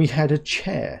 Then we had a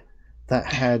chair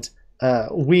that had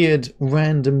weird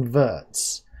random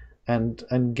verts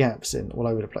and gaps in all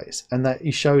over the place, and that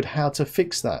he showed how to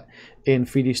fix that in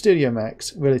 3D Studio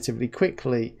Max relatively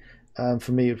quickly.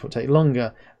 For me, it would take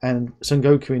longer. And Son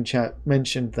Goku in chat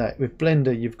mentioned that with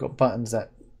Blender, you've got buttons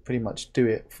that pretty much do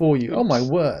it for you. Oh my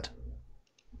word!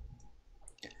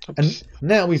 And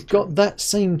now we've got that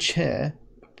same chair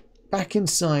back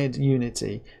inside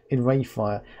Unity in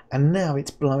Rayfire, and now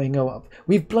it's blowing up.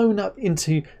 We've blown up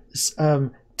into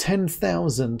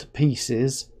 10,000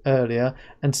 pieces earlier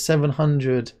and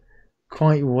 700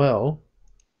 quite well.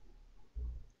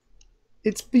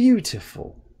 It's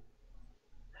beautiful.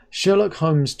 Sherlock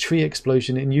Holmes tree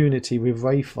explosion in Unity with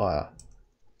Rayfire.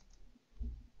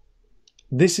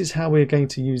 This is how we're going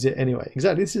to use it anyway.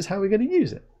 Exactly, this is how we're going to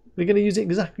use it. We're going to use it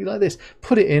exactly like this.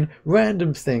 Put it in,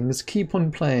 random things, keep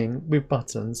on playing with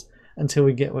buttons until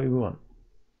we get what we want.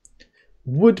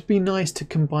 Would be nice to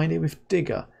combine it with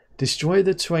Digger. Destroy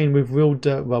the terrain with real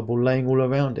dirt rubble laying all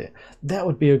around it. That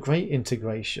would be a great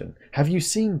integration. Have you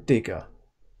seen Digger,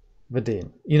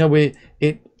 Vadim? You know, where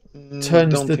it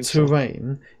turns the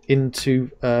terrain into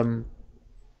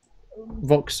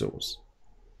voxels.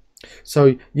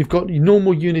 So you've got your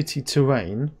normal Unity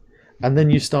terrain, and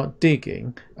then you start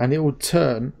digging, and it will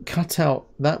cut out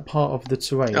that part of the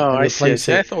terrain. Oh, and I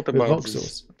see. I thought about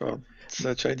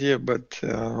such idea, but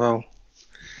well,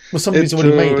 somebody's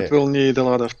already made it. It will need a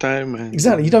lot of time. And,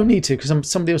 exactly, you don't need to because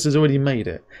somebody else has already made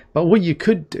it. But what you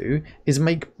could do is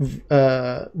make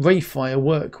Rayfire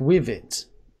work with it.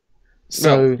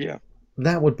 So yeah,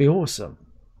 that would be awesome.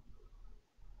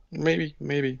 Maybe.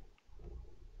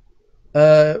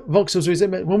 Voxels was it?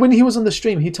 Well, when he was on the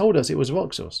stream, he told us it was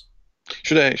voxels.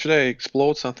 Should I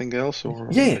explode something else or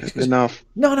enough?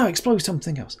 No, explode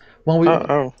something else. While we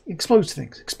explode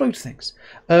things.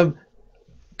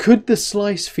 Could the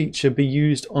slice feature be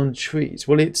used on trees?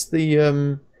 Well, it's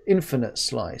the infinite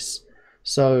slice.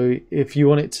 So if you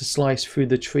want it to slice through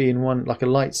the tree in one, like a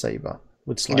lightsaber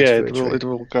would slice through a tree. It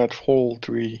will cut whole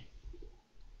tree.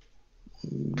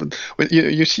 But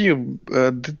you see,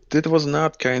 that was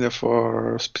not kind of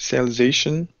our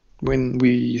specialization when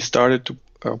we started to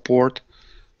port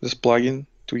this plugin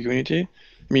to Unity.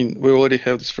 I mean, we already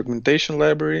have this fragmentation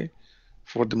library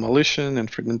for demolition and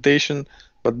fragmentation,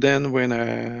 but then when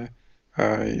I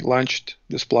launched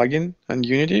this plugin on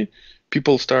Unity,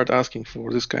 people start asking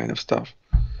for this kind of stuff.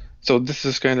 So this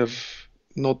is kind of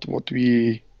not what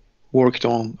we worked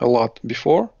on a lot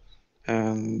before,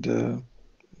 and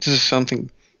this is something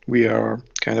we are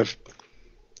kind of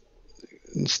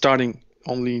starting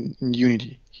only in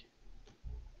Unity.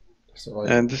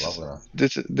 And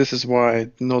this is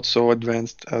why not so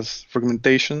advanced as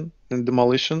fragmentation and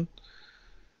demolition,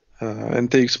 and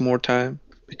takes more time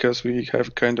because we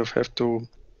have to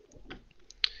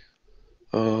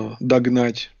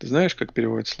догнать. Ты знаешь, как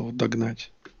переводится слово догнать?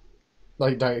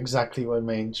 Like that, exactly what I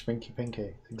mean, Spinky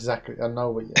Pinky. Exactly, I know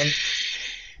what you mean.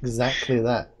 Exactly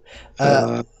that.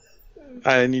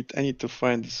 I need to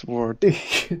find this word.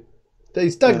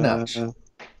 It's Dugnatch.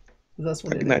 That's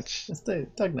what Dugnatch. It is.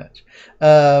 Dugnatch.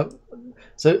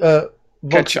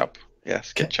 Catch up.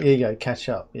 Yes, catch up. Here you go, catch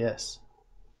up. Yes.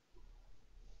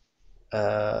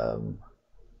 What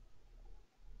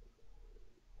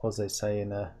was they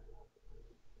saying?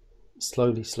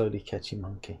 Slowly catchy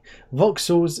monkey.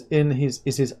 Voxels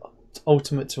is his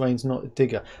ultimate terrain's not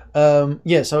Digger.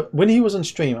 Yeah, so when he was on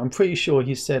stream, I'm pretty sure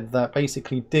he said that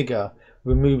basically Digger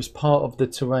removes part of the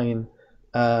terrain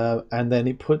and then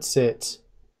it puts it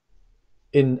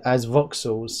in as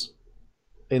voxels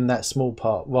in that small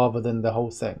part rather than the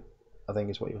whole thing. I think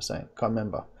is what you were saying. Can't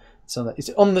remember. It's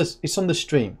on the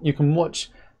stream. You can watch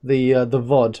the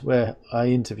VOD where I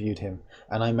interviewed him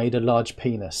and I made a large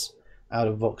penis out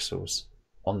of voxels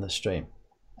on the stream.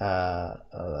 That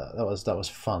was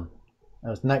fun. That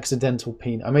was an accidental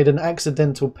penis. I made an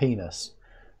accidental penis,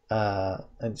 and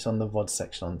it's on the VOD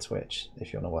section on Twitch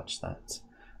if you want to watch that.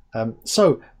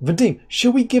 So Vadim,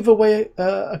 should we give away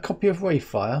a copy of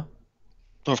Rayfire?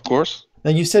 Of course.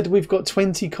 Now you said we've got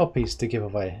 20 copies to give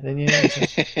away. Then you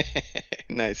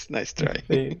nice try.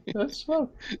 That's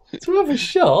it's worth a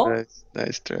shot.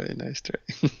 Nice try.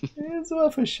 It's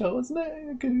worth a shot, isn't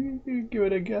it? Give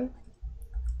it a go.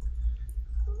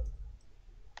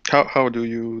 How do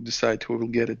you decide who will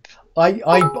get it?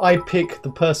 I pick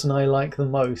the person I like the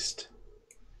most.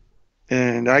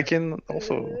 And I can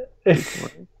also.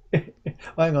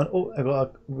 Hang on. Oh, I've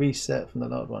got to reset from the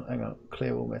last one. Hang on.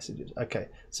 Clear all messages. Okay.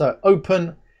 So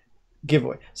open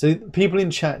giveaway. So people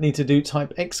in chat need to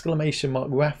type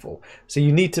 !raffle. So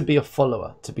you need to be a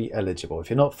follower to be eligible. If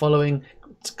you're not following,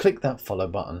 click that follow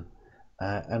button.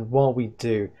 And while we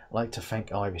do, I'd like to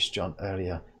thank Irish John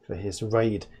earlier for his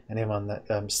raid and everyone that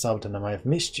subbed, and I may have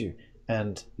missed you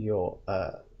and your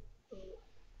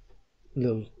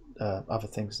little other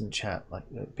things in chat, like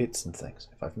bits and things,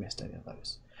 if I've missed any of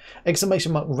those.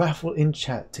 !raffle in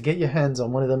chat to get your hands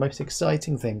on one of the most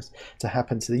exciting things to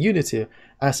happen to the Unity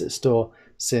asset store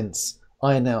since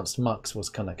I announced Mux was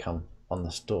going to come on the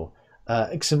store.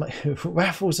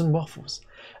 Raffles and waffles.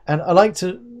 And I like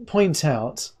to point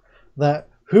out that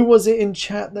who was it in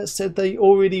chat that said they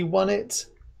already won it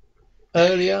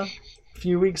earlier, a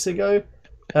few weeks ago?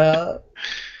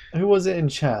 Who was it in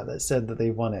chat that said that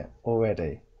they won it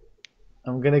already?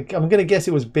 I'm gonna guess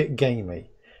it was Bit Gamey.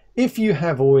 If you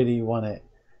have already won it,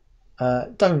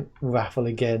 don't raffle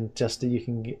again just so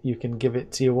you can give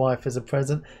it to your wife as a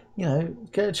present. You know,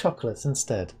 get her chocolates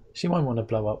instead. She might want to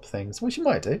blow up things. Well, she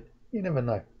might do. You never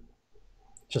know.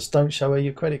 Just don't show her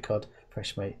your credit card,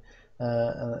 fresh meat.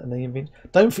 And then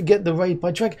don't forget the raid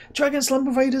by Dragon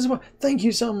Slumber raid as well. Thank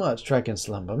you so much, Dragon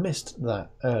Slumber. Missed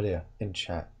that earlier in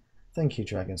chat. Thank you,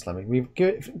 Dragon Slumber. We've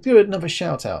give another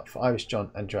shout out for Irish John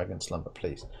and Dragon Slumber,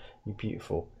 please. You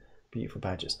beautiful, beautiful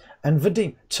badges. And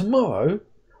Vadim, tomorrow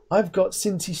I've got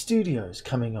Cinti Studios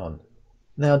coming on.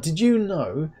 Now, did you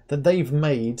know that they've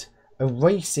made a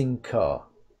racing car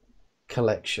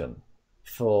collection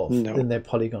in their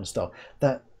Polygon style?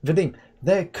 That Vadim,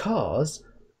 their cars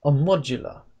are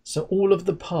modular. So all of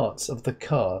the parts of the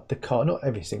car, not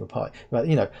every single part, but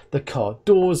you know, the car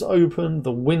doors open,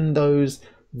 the windows,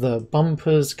 the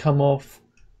bumpers come off,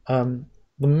 the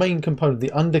main component,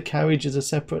 the undercarriage is a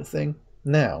separate thing.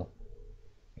 Now,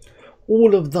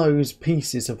 all of those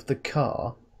pieces of the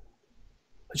car,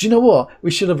 do you know what?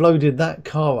 We should have loaded that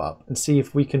car up and see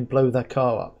if we can blow that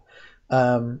car up.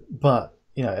 But,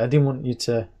 you know, I didn't want you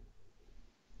to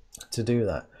do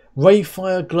that.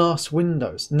 Rayfire glass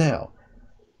windows. Now,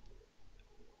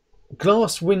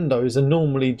 glass windows are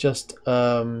normally just...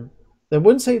 they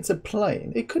wouldn't say it's a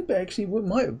plane. It could be actually, it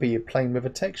might be a plane with a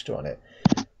texture on it.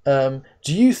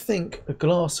 Do you think a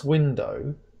glass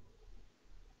window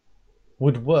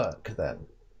would work then?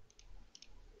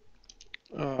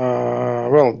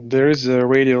 Well, there is a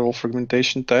radial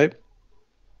fragmentation type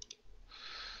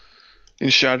in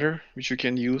Shatter, which you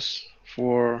can use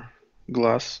for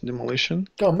glass demolition.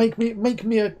 Go on, make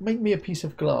me a piece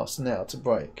of glass now to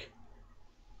break.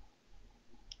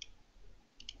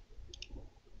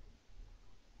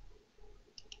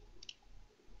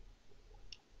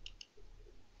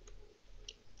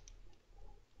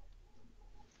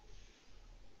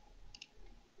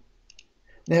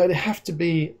 Now it would have to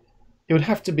be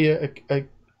a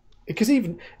because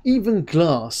even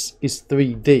glass is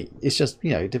 3D. It's just,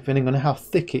 you know, depending on how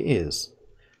thick it is.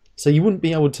 So you wouldn't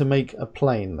be able to make a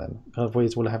plane then.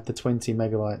 Otherwise, we'll have the 20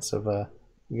 megabytes of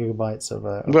gigabytes of.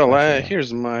 Well,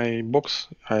 here's my box,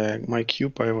 my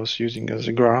cube I was using as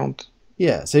a ground.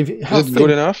 Yeah. So is it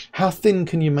good enough? How thin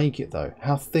can you make it though?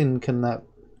 How thin can that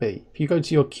be? If you go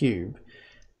to your cube,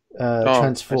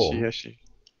 transform. I see.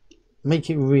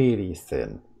 Make it really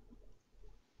thin.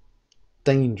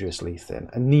 Dangerously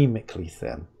thin. Anemically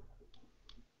thin.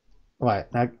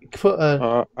 Right, now put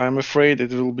a... I'm afraid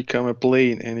it will become a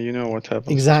plane, and you know what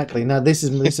happens. Exactly. Now this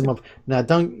is my... Now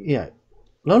don't... Yeah.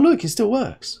 No, look, it still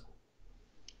works.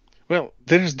 Well,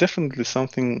 there's definitely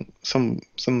something, some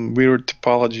weird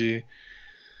topology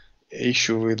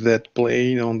issue with that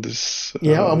plane on this...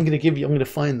 Yeah, I'm going to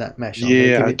find that mesh.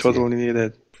 Yeah, I totally need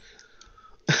it.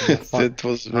 That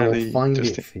was really I'll find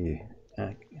interesting. it for you.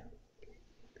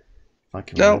 I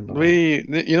can Well,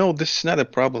 you know, this is not a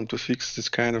problem to fix this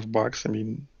kind of bugs. I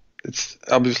mean, it's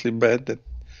obviously bad that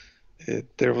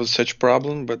there was such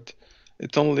problem, but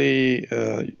it only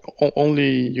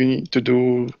you need to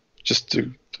do just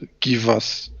to give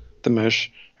us the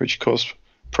mesh which caused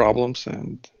problems,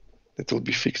 and it will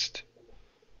be fixed.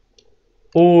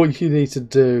 All you need to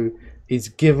do is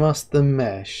give us the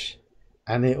mesh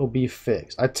and it'll be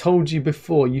fixed. I told you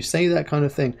before, you say that kind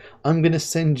of thing, I'm going to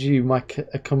send you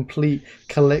a complete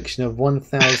collection of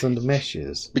 1,000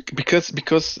 meshes. Because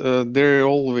they're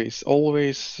always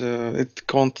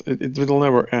it will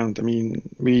never end. I mean,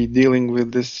 we dealing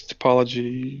with this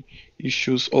topology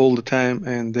issues all the time,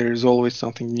 and there's always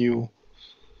something new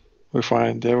we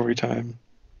find every time.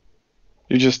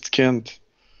 You just can't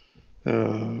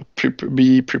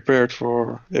be prepared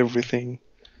for everything.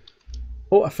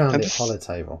 Oh, I found it.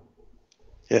 Holotable.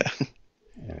 Yeah.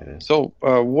 There it is. So,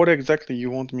 what exactly you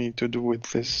want me to do with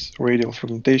this radial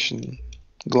fragmentation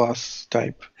glass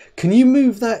type? Can you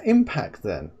move that impact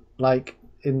then? Like,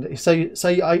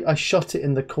 say I shot it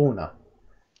in the corner,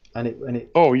 and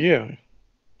it. Oh yeah.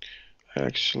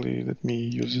 Actually, let me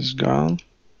use this gun.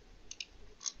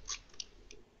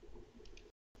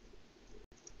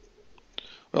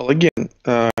 Well, again,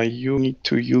 you need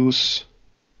to use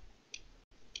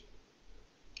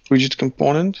rigid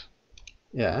component.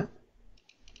 Yeah.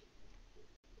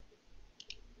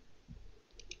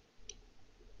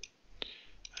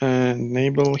 And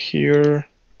enable here.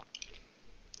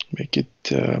 Make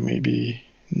it maybe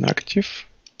inactive,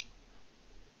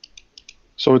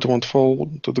 so it won't fall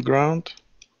to the ground.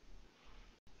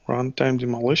 runtime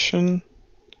demolition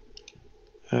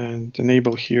and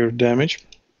enable here damage.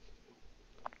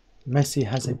 Messi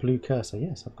has a blue cursor.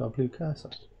 Yes, I've got a blue cursor.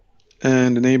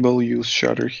 And enable use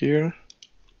shutter here.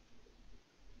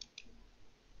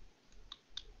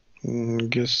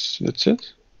 Guess that's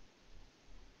it.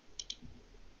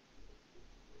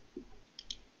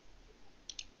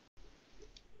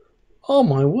 Oh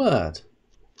my word.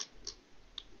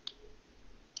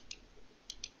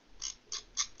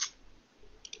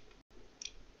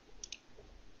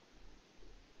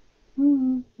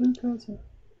 Blue cursor.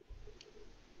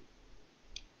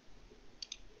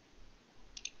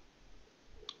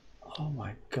 Oh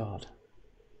my god.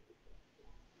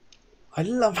 I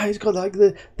love how he's got like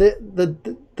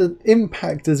the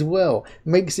impact as well.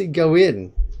 Makes it go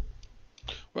in.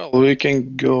 Well, we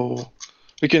can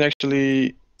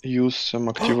actually use some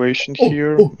activation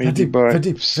here, maybe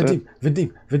Vadim.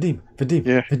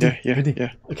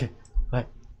 Yeah. Okay, right.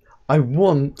 I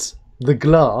want the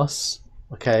glass,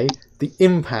 okay, the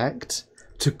impact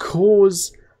to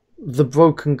cause the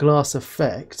broken glass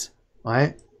effect,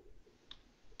 right?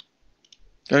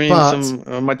 I mean,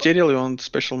 some material, you want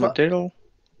special material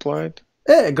applied?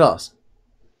 Yeah, glass.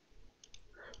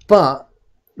 But,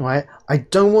 right, I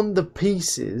don't want the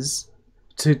pieces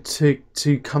to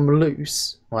come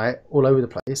loose, right, all over the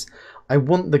place. I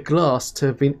want the glass to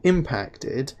have been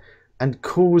impacted and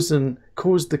cause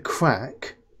the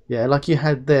crack, yeah, like you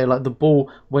had there, like the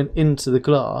ball went into the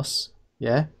glass,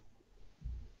 yeah.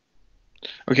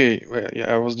 Okay, well,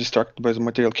 yeah, I was distracted by the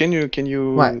material. Can you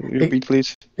repeat,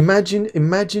 please? Imagine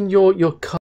your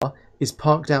car is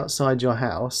parked outside your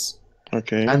house.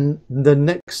 Okay. And the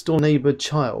next door neighbour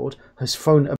child has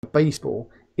thrown a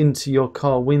baseball into your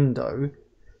car window.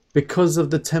 Because of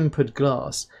the tempered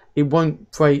glass, it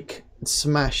won't break and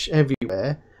smash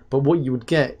everywhere, but what you would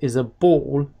get is a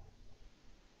ball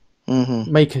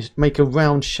make a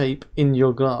round shape in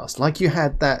your glass, like you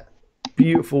had that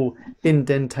beautiful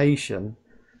indentation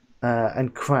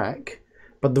and crack,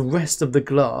 but the rest of the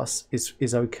glass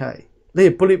is okay.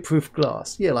 There, bulletproof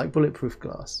glass. Yeah, like bulletproof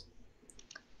glass.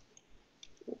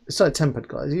 It's like tempered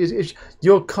glass.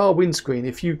 Your car windscreen,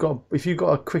 if you got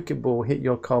a cricket ball hit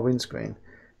your car windscreen,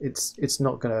 it's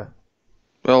not gonna.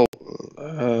 Well,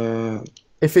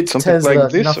 if it's something Tesla,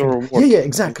 like this nothing. or what? Yeah,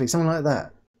 exactly, something like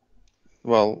that.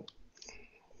 Well,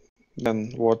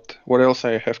 then what else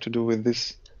I have to do with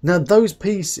this? Now those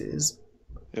pieces.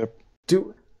 Yep.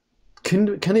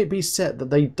 Can it be set that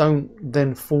they don't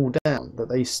then fall down, that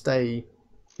they stay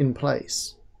in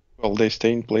place? Well, they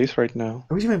stay in place right now.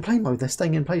 What do you mean play mode? They're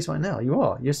staying in place right now. You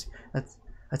are. Yes,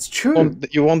 that's true.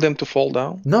 You want them to fall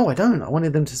down? No, I don't. I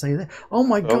wanted them to stay there. Oh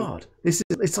my god!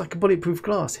 It's like a bulletproof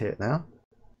glass here now.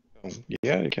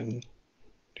 Yeah, you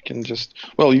can just.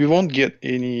 Well, you won't get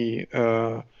any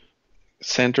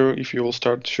center if you will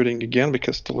start shooting again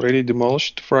because it's already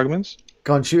demolished fragments.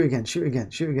 Go on, shoot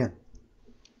again.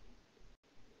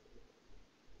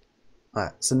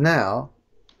 Alright, so now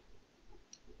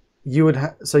you would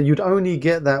you'd only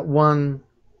get that one.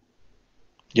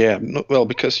 Yeah, well,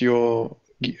 because you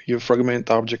fragment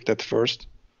object at first,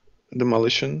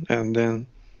 demolition, and then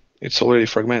it's already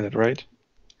fragmented, right?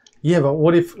 Yeah, but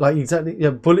what if, like, exactly,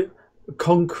 yeah,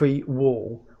 concrete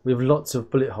wall with lots of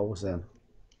bullet holes then?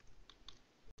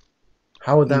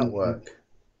 How would that work?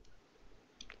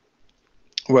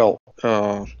 Well,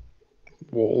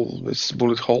 wall with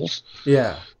bullet holes.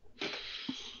 Yeah.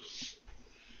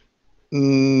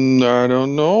 I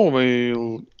don't know.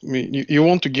 You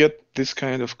want to get this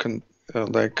kind of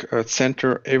like a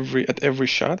center at every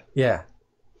shot? Yeah.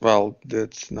 Well,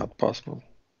 that's not possible.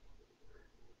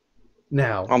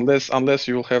 Now, unless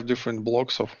you will have different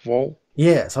blocks of wall.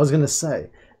 Yes, I was going to say,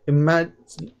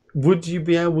 would you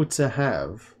be able to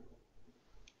have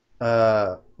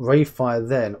Rayfire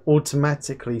then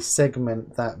automatically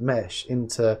segment that mesh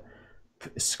into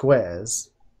squares?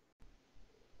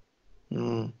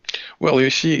 Well, you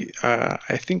see,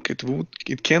 I think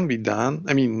it can be done.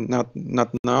 I mean, not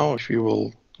now if you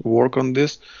will work on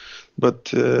this, but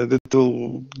that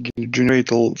will generate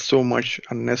so much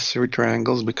unnecessary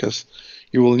triangles because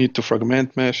you will need to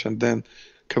fragment mesh and then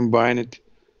combine it,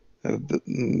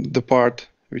 the part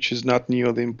which is not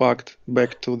near the impact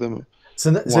back to the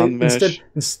mesh.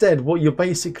 Instead, what you're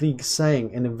basically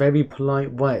saying in a very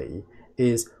polite way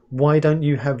is, why don't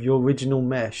you have your original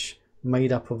mesh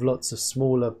made up of lots of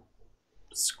smaller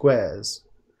squares?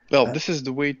 Well, this is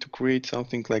the way to create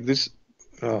something like this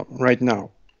right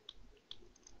now.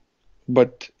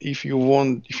 But if you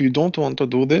don't want to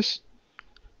do this,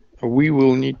 we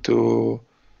will need to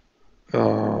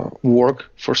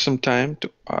work for some time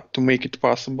to make it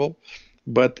possible.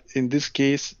 But in this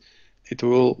case, it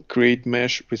will create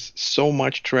mesh with so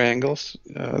much triangles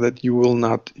that you will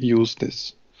not use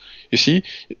this. You see,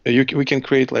 we can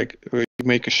create like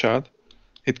make a shot.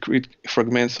 It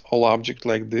fragments all object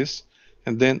like this,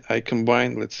 and then I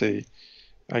combine. Let's say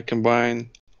I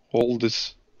combine all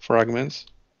these fragments.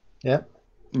 Yeah.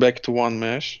 Back to one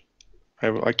mesh.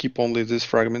 I keep only these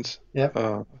fragments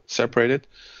separated.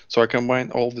 So I combine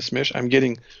all this mesh. I'm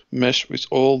getting mesh with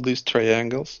all these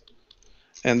triangles.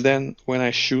 And then when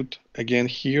I shoot again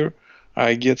here,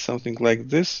 I get something like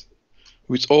this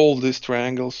with all these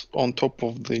triangles on top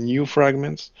of the new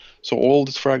fragments. So all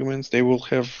these fragments, they will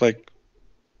have like,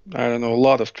 I don't know, a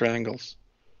lot of triangles.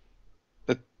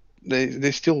 But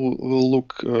they still will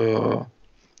look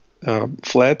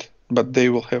flat, but they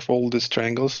will have all these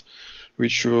triangles,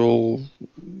 which will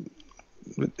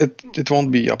it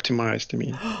won't be optimized. I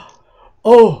mean,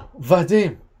 Oh,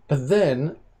 Vadim. But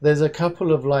then there's a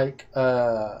couple of like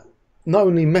not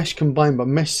only mesh combine but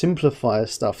mesh simplifier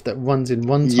stuff that runs in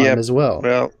runtime as well.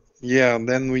 Well, yeah.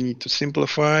 Then we need to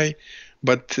simplify,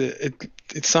 but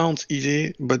it sounds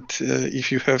easy. But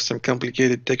if you have some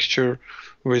complicated texture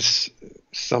with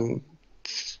some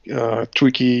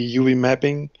tricky UV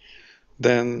mapping,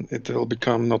 then it will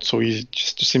become not so easy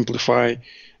just to simplify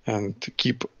and to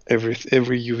keep every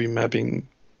UV mapping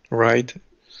right.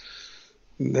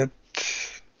 That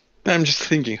I'm just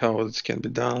thinking how this can be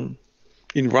done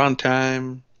in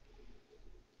runtime.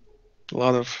 A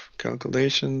lot of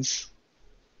calculations.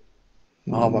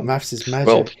 Oh, but maths is magic.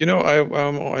 Well, you know,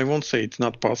 I won't say it's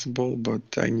not possible, but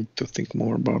I need to think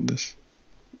more about this.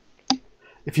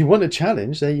 If you want a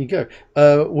challenge, there you go.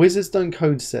 Wizards Don't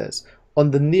Code says,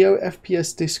 on the Neo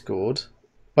FPS Discord,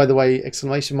 by the way, ! Neo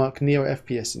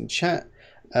FPS in chat,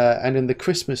 and in the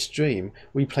Christmas stream,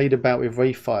 we played about with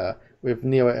Rayfire, with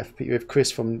with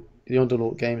Chris from the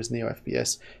Underlord Games Neo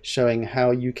FPS, showing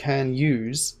how you can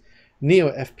use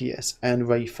Neo FPS and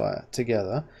Rayfire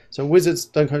together. So Wizards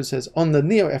Don't Code says, on the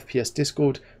Neo FPS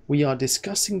Discord, we are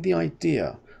discussing the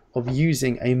idea of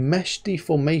using a mesh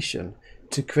deformation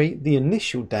to create the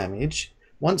initial damage.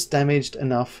 Once damaged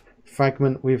enough,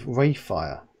 fragment with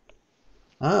Rayfire.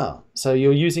 So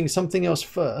you're using something else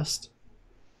first,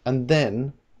 and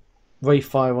then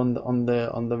Rayfire on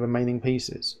the remaining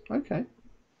pieces. Okay,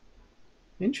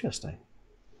 interesting.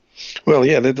 Well,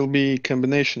 yeah, that'll be a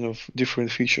combination of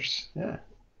different features. Yeah.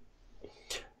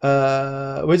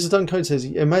 Wizards Don't Code says,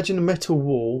 imagine a metal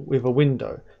wall with a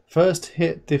window. First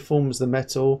hit deforms the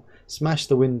metal, smash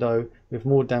the window, with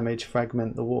more damage,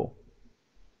 fragment the wall.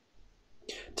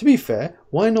 To be fair,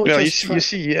 why not just you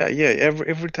see,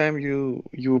 every time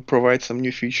you provide some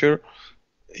new feature,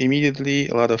 immediately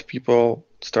a lot of people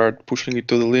start pushing it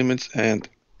to the limits and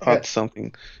add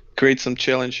something, create some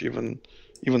challenge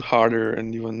even harder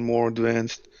and even more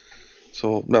advanced.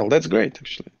 So, well, that's great,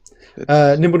 actually.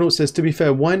 Nimblenote says, to be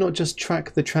fair, why not just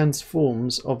track the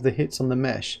transforms of the hits on the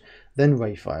mesh, then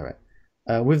Rayfire it?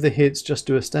 With the hits, just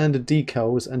do a standard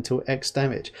decals until X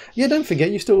damage. Yeah, don't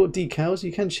forget, you still got decals.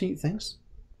 You can cheat things.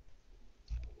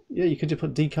 Yeah, you could just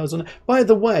put decals on it. By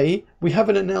the way, we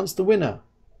haven't announced the winner.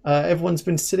 Everyone's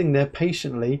been sitting there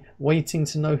patiently waiting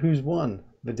to know who's won,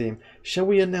 Vadim. Shall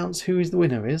we announce who the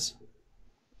winner is?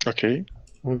 Okay.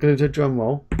 I'm going to do a drum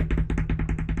roll.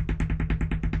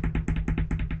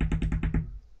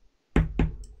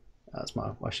 That's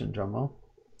my Russian drum roll.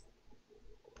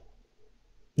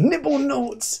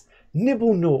 Nibblenotes,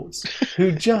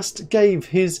 who just gave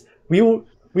his we all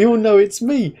know it's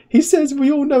me. He says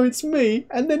we all know it's me,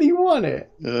 and then he won it.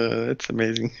 That's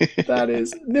amazing. That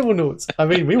is Nibblenotes. I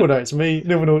mean, we all know it's me.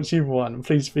 Nibblenotes, you've won.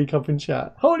 Please speak up in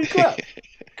chat. Holy crap!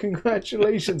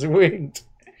 Congratulations, rigged.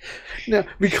 Now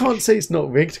we can't say it's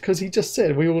not rigged because he just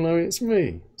said we all know it's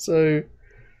me. So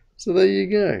there you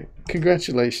go.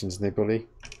 Congratulations, Nibbly.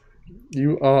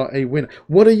 You are a winner.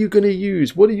 What are you going to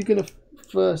use? What are you going to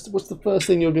first? What's the first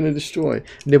thing you're going to destroy?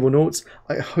 Nibblenotes,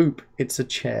 I hope it's a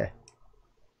chair.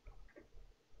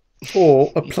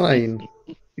 Or a plane.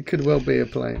 It could well be a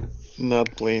plane.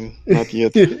 Not plane. Not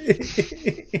yet.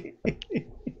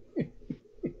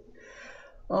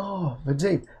 Oh,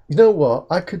 Vadim. You know what?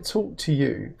 I could talk to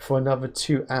you for another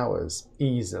 2 hours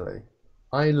easily.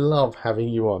 I love having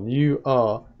you on. You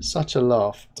are such a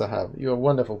laugh to have. You're a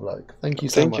wonderful bloke. Thank you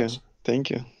so much. Thank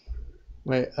you.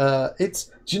 Wait, do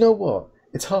you know what?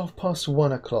 It's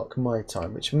 1:30 o'clock my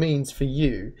time, which means for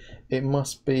you it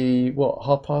must be what,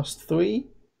 3:30?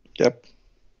 Yep.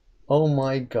 Oh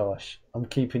my gosh, I'm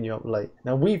keeping you up late.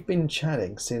 Now we've been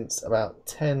chatting since about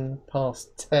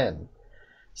 10:10.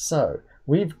 So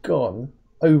we've gone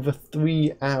over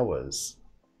 3 hours.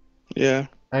 Yeah.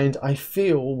 And I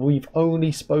feel we've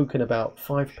only spoken about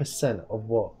 5% of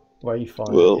what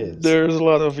Rayfire Well, is? there's a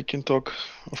lot of we can talk,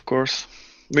 of course.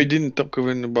 We didn't talk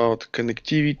even about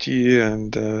connectivity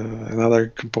and other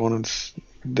components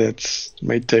that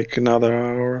may take another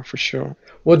hour for sure.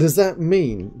 Well, does that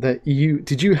mean that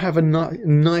did you have a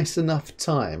nice enough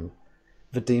time,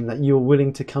 Vadim, that you're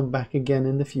willing to come back again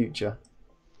in the future?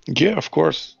 Yeah, of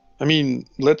course. I mean,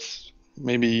 let's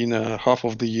maybe in a half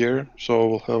of the year,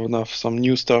 so we'll have some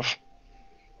new stuff.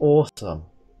 Awesome.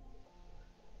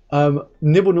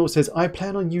 Nibblenaught says, I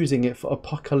plan on using it for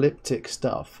apocalyptic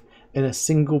stuff in a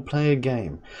single player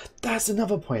game. That's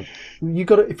another point. You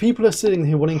got if people are sitting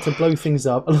here wanting to blow things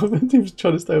up, a lot of teams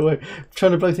trying to stay away,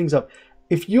 trying to blow things up.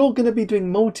 If you're going to be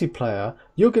doing multiplayer,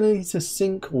 you're going to need to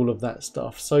sync all of that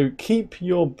stuff. So keep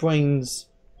your brains,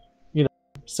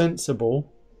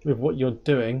 sensible with what you're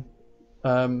doing.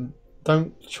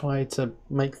 Don't try to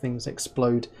make things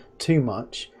explode too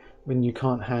much when you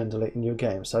can't handle it in your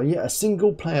game. So yeah, a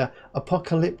single player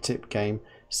apocalyptic game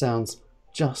sounds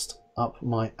just up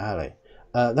my alley.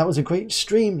 That was a great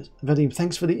stream, Vadim.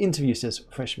 Thanks for the interview, says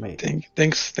Fresh Meat.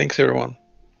 Thanks everyone.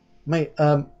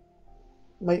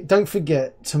 Mate, don't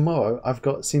forget, tomorrow I've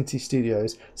got Cinti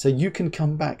Studios, so you can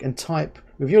come back and type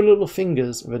with your little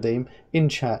fingers, Vadim, in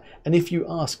chat, and if you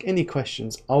ask any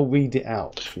questions, I'll read it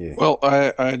out for you. Well,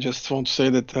 I just want to say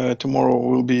that tomorrow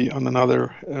we'll be on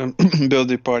another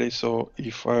birthday party, so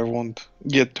if I won't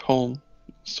get home,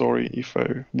 sorry if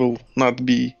I will not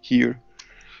be here.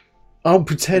 I'll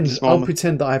pretend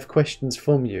that I have questions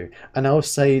from you, and I'll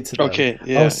say to them, okay,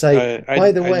 yeah, I'll say,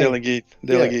 by the way, I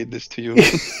delegate this to you.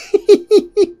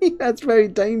 That's very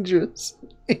dangerous.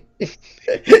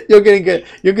 You're gonna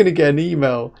get an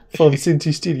email from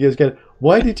Cinti Studios going,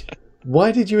 why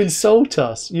did you insult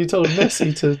us? You told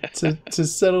Messi to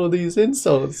send all these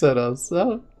insults at us.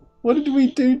 So what did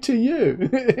we do to you?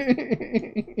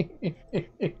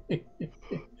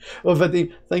 Well,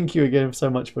 Vadim, thank you again so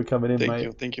much for coming in,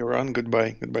 mate. Thank you, Ron.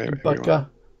 Goodbye, Baka.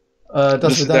 everyone. До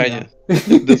свидания.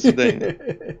 До свидания.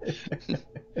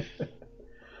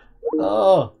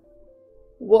 Oh,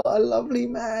 what a lovely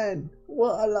man.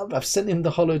 I've sent him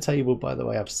the holo table, by the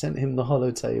way. I've sent him the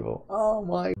holo table. Oh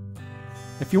my.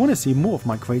 If you want to see more of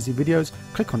my crazy videos,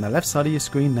 click on the left side of your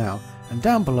screen now. And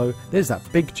down below, there's that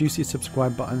big juicy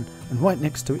subscribe button. And right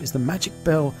next to it is the magic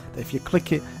bell that if you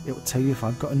click it, it will tell you if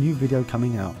I've got a new video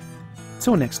coming out.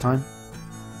 Till next time.